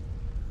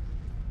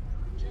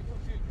 Check for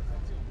filters,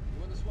 Artyom. You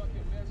wanna swap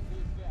your mask, do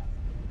it fast.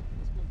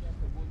 This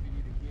contactor won't be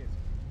needing his.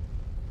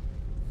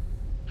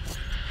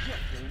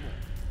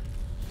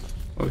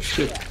 Oh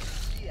shit.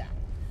 Yeah.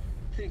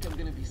 Think I'm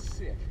gonna be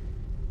sick.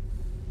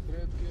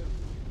 Tread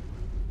careful.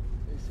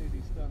 They say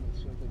these tunnels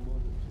shelter more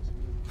than just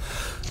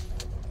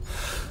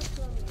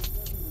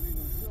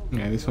me.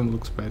 Yeah, this one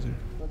looks better.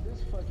 But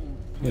this fucking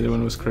The other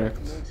one was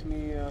cracked. makes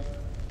me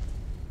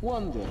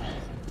wonder.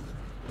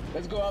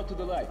 Let's go out to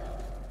the light.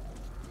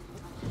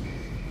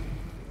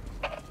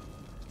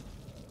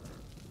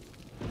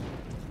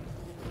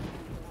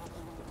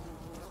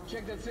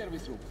 Check that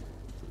service room.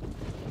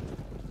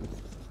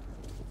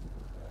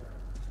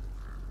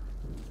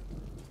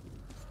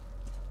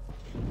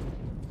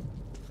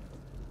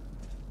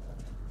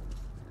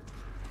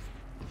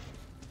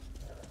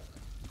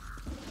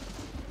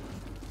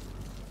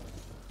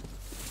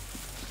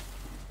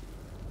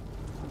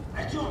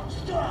 Artyom,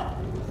 stop!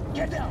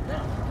 Get down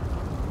now!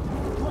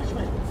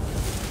 Watchman!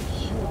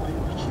 You're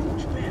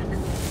huge back.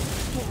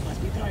 Storm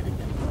must be driving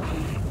them.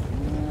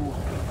 Ooh,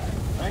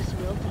 I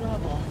smell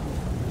trouble.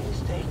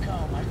 Stay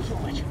calm,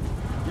 Artyomich.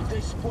 If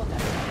they spot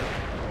us,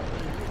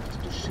 they're ripped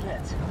to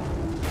shreds.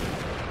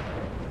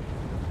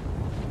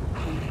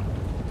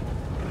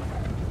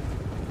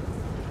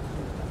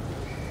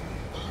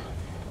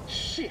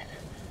 Shit!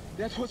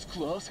 That was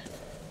close.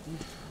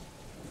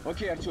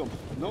 Okay, Artyom,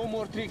 no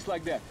more tricks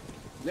like that.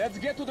 Let's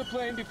get to the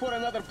plane before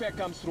another pack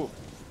comes through.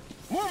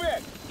 Move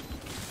it!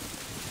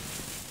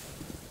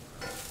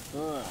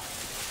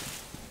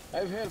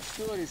 I've heard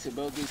stories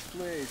about this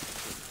place.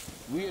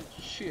 Weird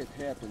shit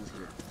happens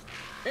here.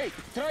 Hey,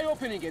 try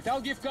opening it. I'll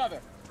give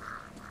cover.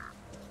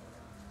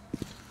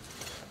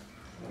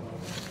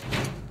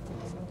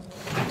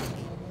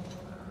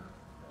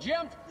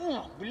 Jammed?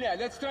 Oh, bля,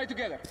 let's try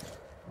together.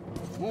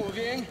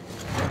 Moving.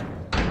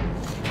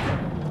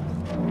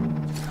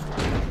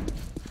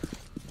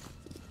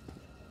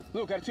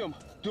 Look, Artyom,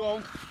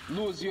 don't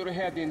lose your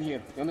head in here.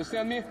 You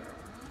understand me?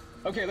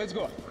 Okay, let's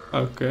go.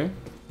 Okay.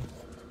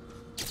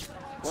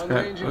 One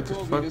ranger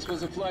told me this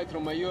was a flight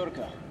from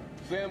Mallorca.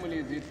 Family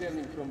is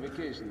returning from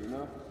vacation, you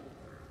know?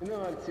 You know,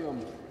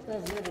 Artyom,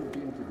 I've never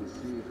been to the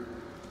sea,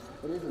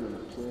 or even on a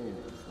plane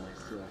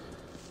myself.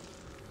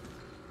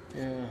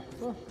 Yeah,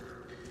 well,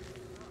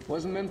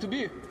 wasn't meant to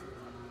be.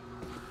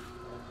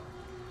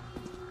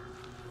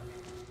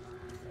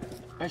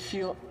 I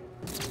feel...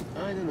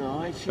 I don't know,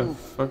 I feel... What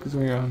the fuck is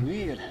going on?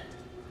 Weird.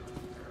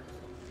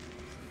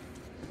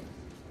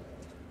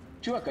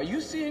 Chuvak, are you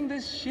seeing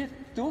this shit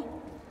too?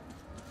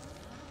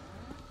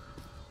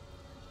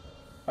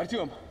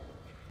 Artyom,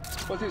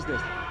 what is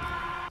this?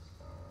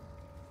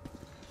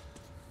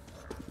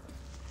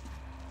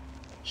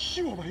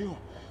 Ё-моё!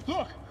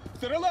 Look!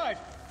 They're alive!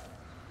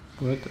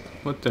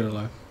 What they're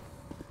alive?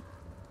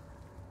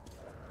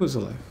 Who's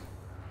alive?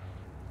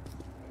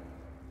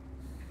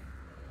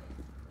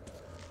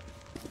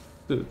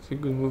 Dude, you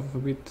could move a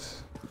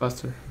bit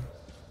faster.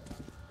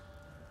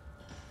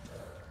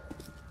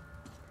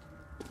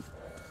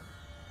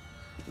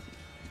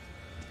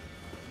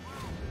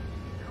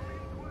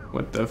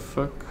 What the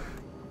fuck?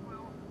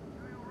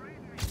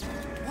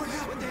 What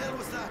the hell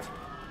was that?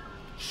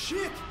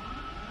 Shit!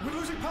 We're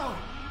losing power!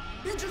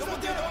 Engines are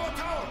dead! Our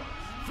tower!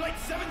 Flight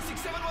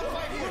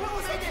 76715 here!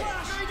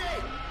 Mayday!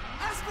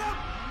 Ask them!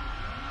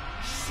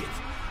 Shit!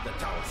 The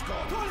tower's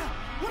gone! Tonya!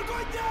 We're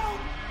going down!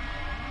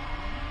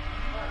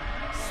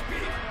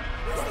 Speed!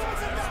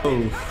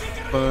 Oh,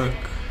 fuck.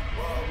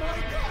 Oh my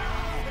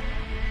god!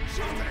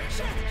 Shit!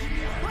 Shit!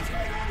 What's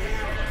going on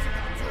here?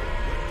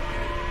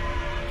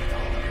 Get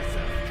hold of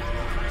yourself! Come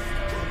on!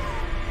 Come on!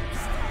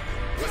 Stop!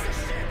 Piece of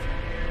shit!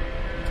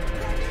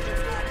 That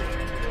engine's ready!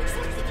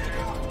 Switch the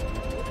takeoff!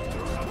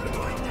 We're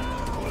going down!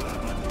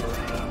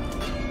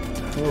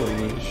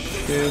 Holy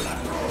shit.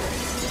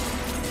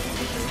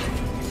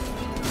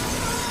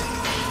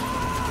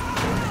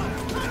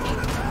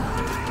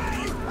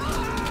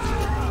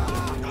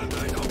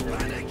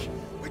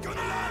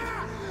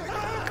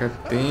 God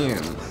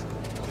damn.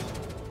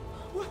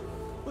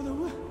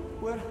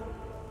 Where?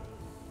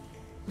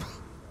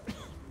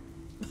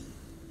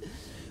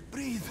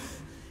 Breathe.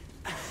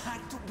 I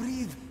had to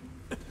breathe.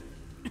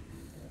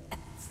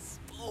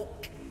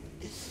 Smoke.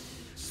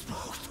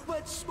 Smoke. Too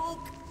much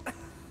smoke.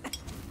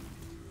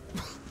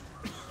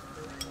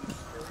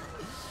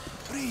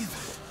 Breathe.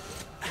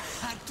 I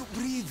had to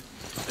breathe.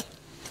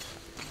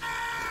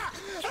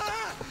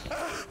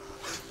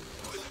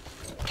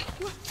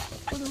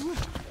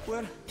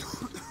 Where?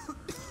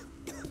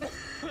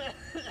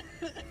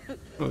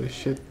 Holy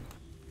shit.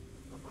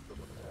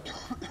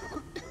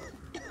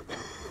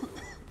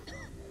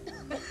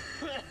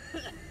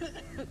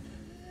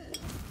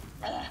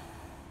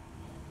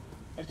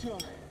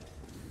 Artyom,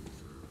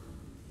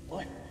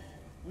 what?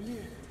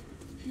 Really,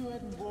 if you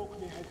hadn't woke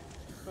me, I'd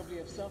probably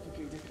have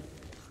suffocated,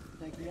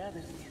 like the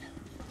others did.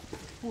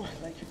 Ooh,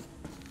 like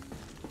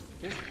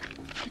this,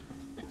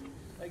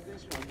 like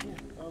this one here.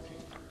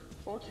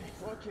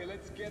 Okay,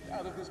 let's get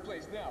out of this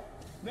place now.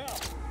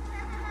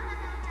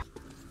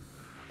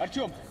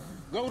 Artyom,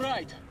 go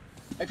right.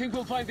 I think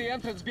we'll find the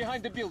entrance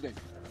behind the building.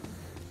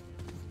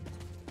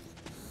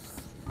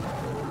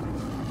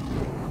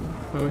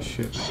 Oh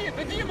shit. Shit,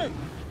 the demon!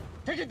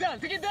 Take it down!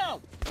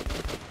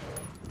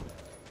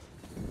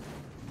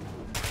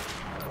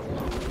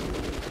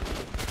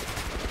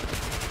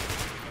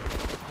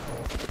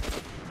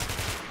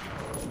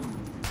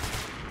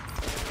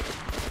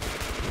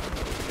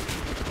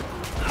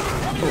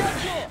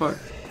 Fuck.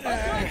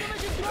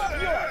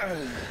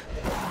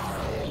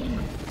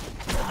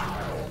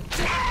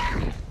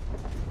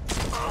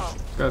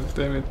 God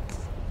damn it.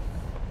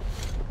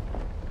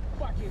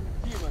 Fucking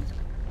demons.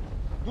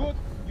 Dude,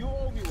 you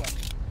owe me one.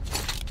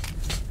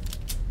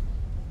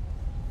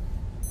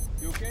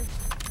 You okay?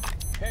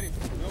 Harry,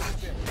 no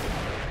repair.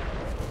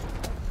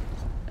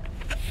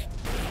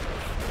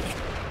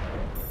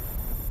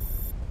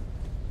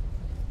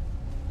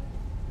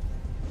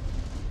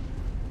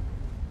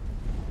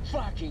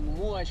 Fucking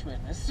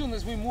watchman. As soon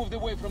as we moved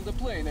away from the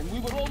plane, and we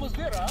were almost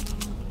there, huh?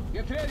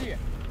 Get ready.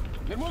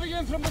 They're moving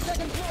in from the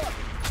second floor.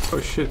 Oh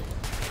shit.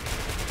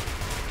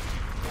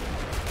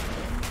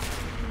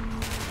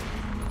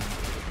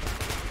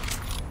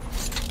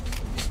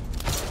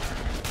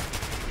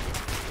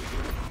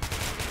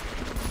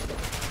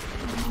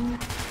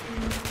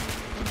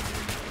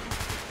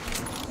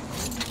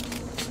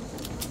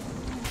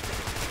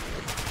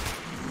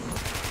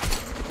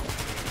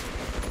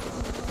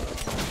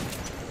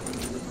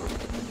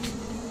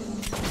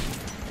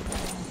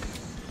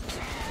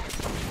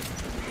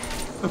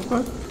 The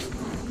fuck?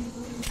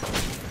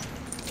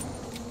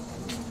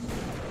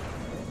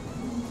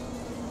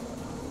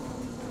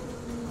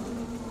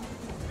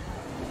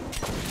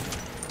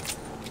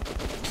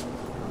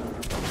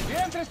 The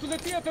entrance to the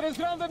theater is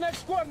round the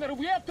next corner.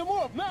 We have to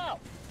move now.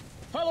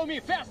 Follow me,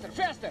 faster.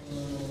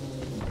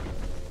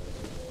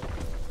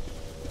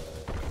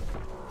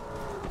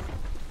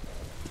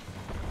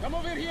 Come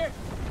over here.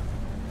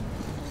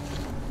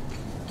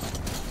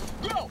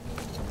 Go!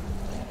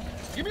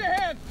 Give me a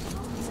hand.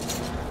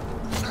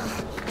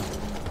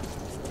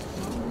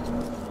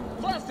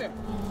 Faster!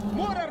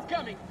 More are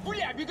coming.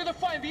 Bulyak, we gotta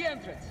find the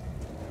entrance.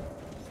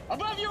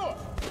 Above you!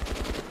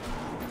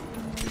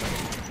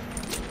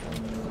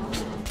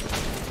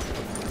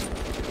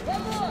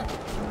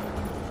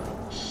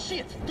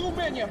 too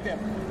many of them.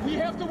 We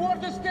have to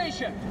ward the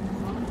station.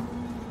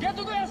 Get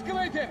to the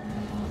escalator.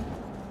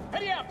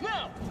 Hurry up,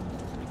 now!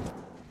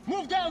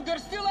 Move down, they're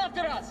still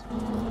after us!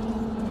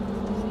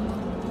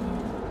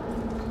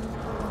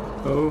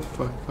 Oh,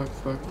 fuck, fuck,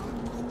 fuck.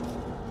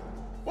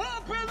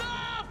 Open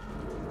up!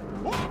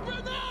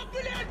 Open up,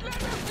 блядь,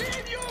 let us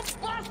in, you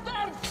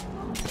bastards!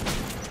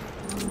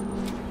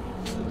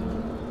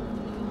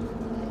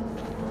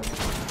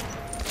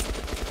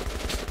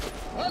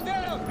 One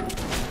down!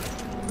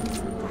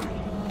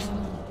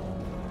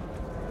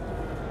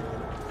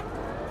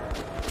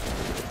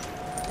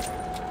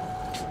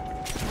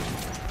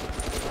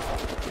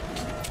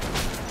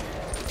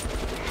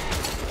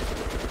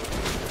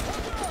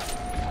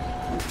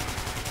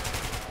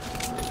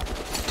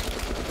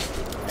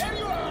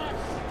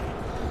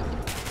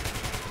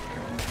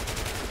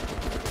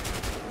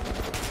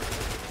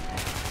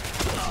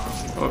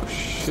 Oh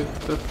shit,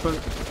 the fuck?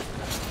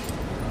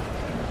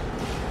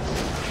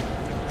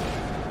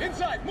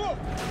 Inside, move!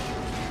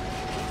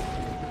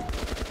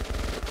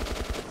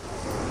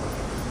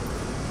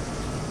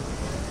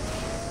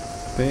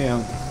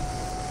 Damn.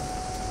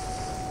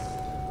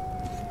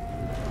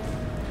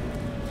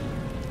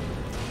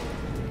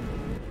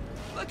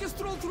 Like a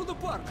stroll through the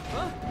park,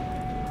 huh?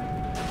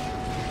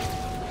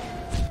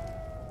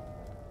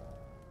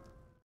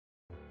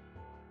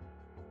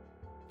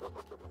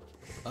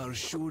 Our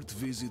short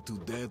visit to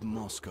dead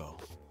Moscow,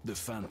 the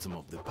phantom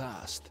of the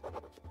past,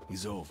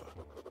 is over.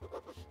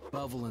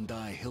 Pavel and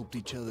I helped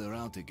each other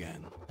out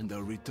again and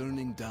are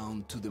returning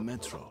down to the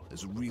metro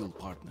as real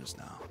partners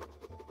now.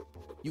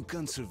 You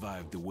can't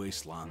survive the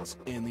wastelands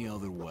any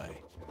other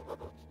way.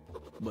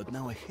 But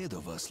now ahead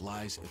of us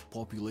lies a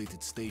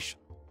populated station,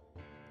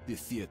 the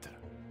theater.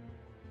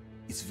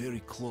 It's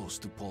very close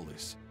to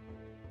Polis.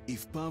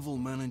 If Pavel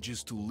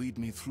manages to lead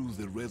me through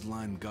the Red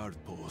Line guard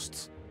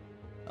posts,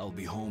 I'll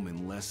be home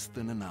in less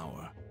than an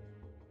hour.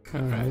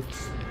 Alright.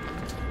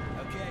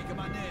 Okay, come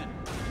on in.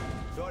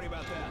 Sorry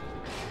about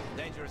that.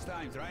 Dangerous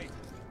times, right?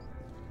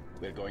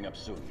 We're going up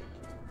soon.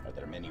 Are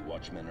there many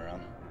watchmen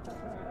around?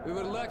 We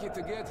were lucky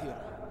to get here.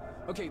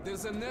 Okay,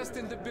 there's a nest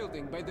in the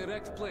building by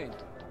direct plane.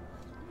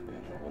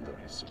 No wonder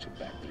it's such a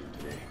bad dream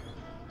today.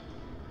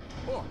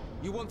 Oh,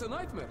 you want a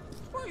nightmare?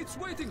 Well, it's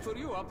waiting for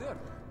you up there.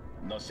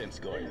 No sense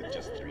going with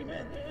just 3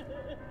 men.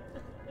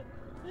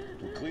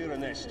 To clear a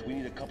nest, we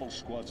need a couple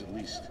squads at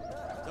least.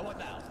 So what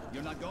now?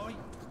 You're not going?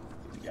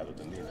 To gather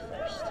them in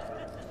first.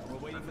 We're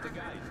waiting for the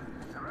guys.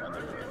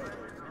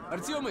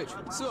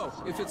 Artyomich, so,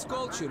 if it's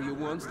culture you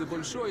want, the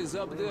Bolshoi is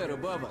up there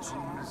above us.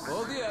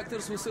 All the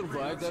actors who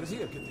survived are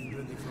here.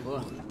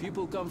 Well,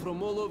 people come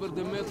from all over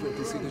the metro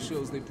to see the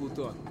shows they put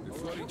on.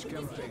 Before each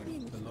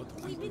campaign,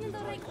 we've been in the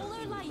rank all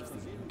our lives,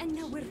 and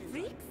now we're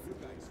freaks?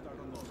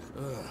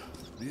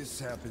 This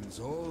happens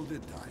all the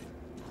time.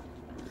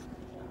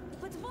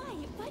 But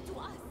why? Why to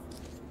us?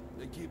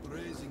 They keep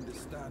raising the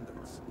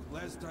standards.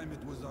 Last time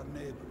it was our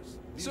neighbors.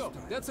 This So,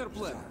 time that's our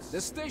plan. The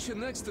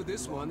station next to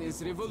this one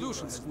is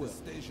Revolution Square.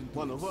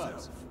 One of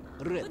us.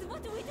 Red. But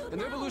what do we do And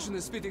now? Revolution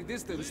is spitting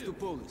distance to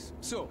Polis.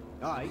 So,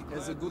 I,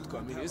 as a good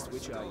communist,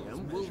 which I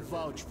am, will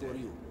vouch for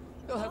you.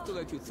 They'll have to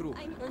let you through,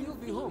 and you'll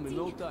be home in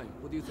no time.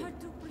 What do you think?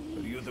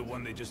 Are you the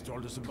one they just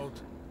told us about?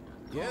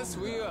 Yes,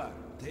 we are.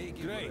 Take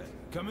it. Great.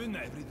 Come in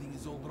then. Everything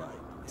is all right.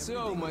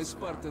 So, my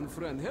Spartan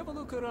friend, have a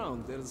look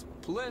around. There's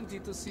plenty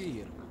to see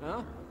here,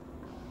 huh?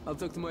 I'll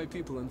talk to my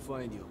people and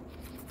find you.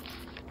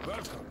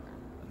 Welcome,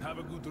 and have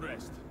a good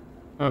rest.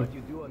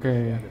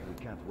 Okay. We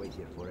can't wait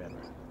here forever.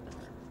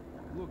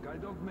 Look, I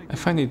don't make I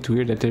find it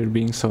weird that they're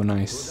being so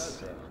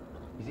nice.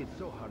 Is it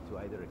so hard to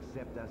either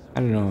accept us I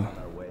don't know. on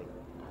our way?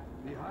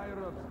 the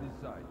higher ups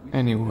decide.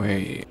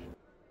 Anyway.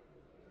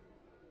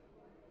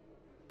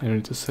 I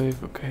need to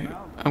save, okay.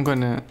 I'm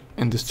gonna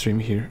end the stream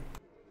here.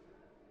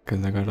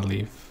 Because I gotta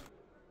leave.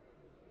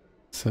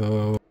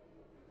 So...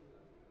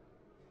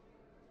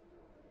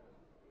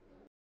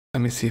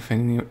 let me see if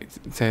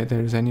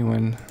there's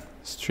anyone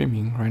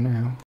streaming right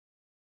now.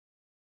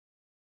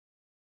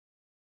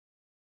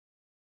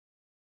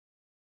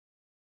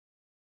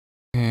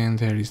 And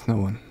there is no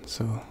one,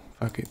 so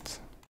fuck it.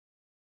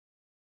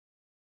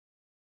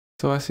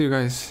 So I'll see you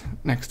guys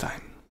next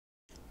time.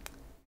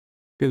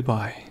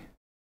 Goodbye.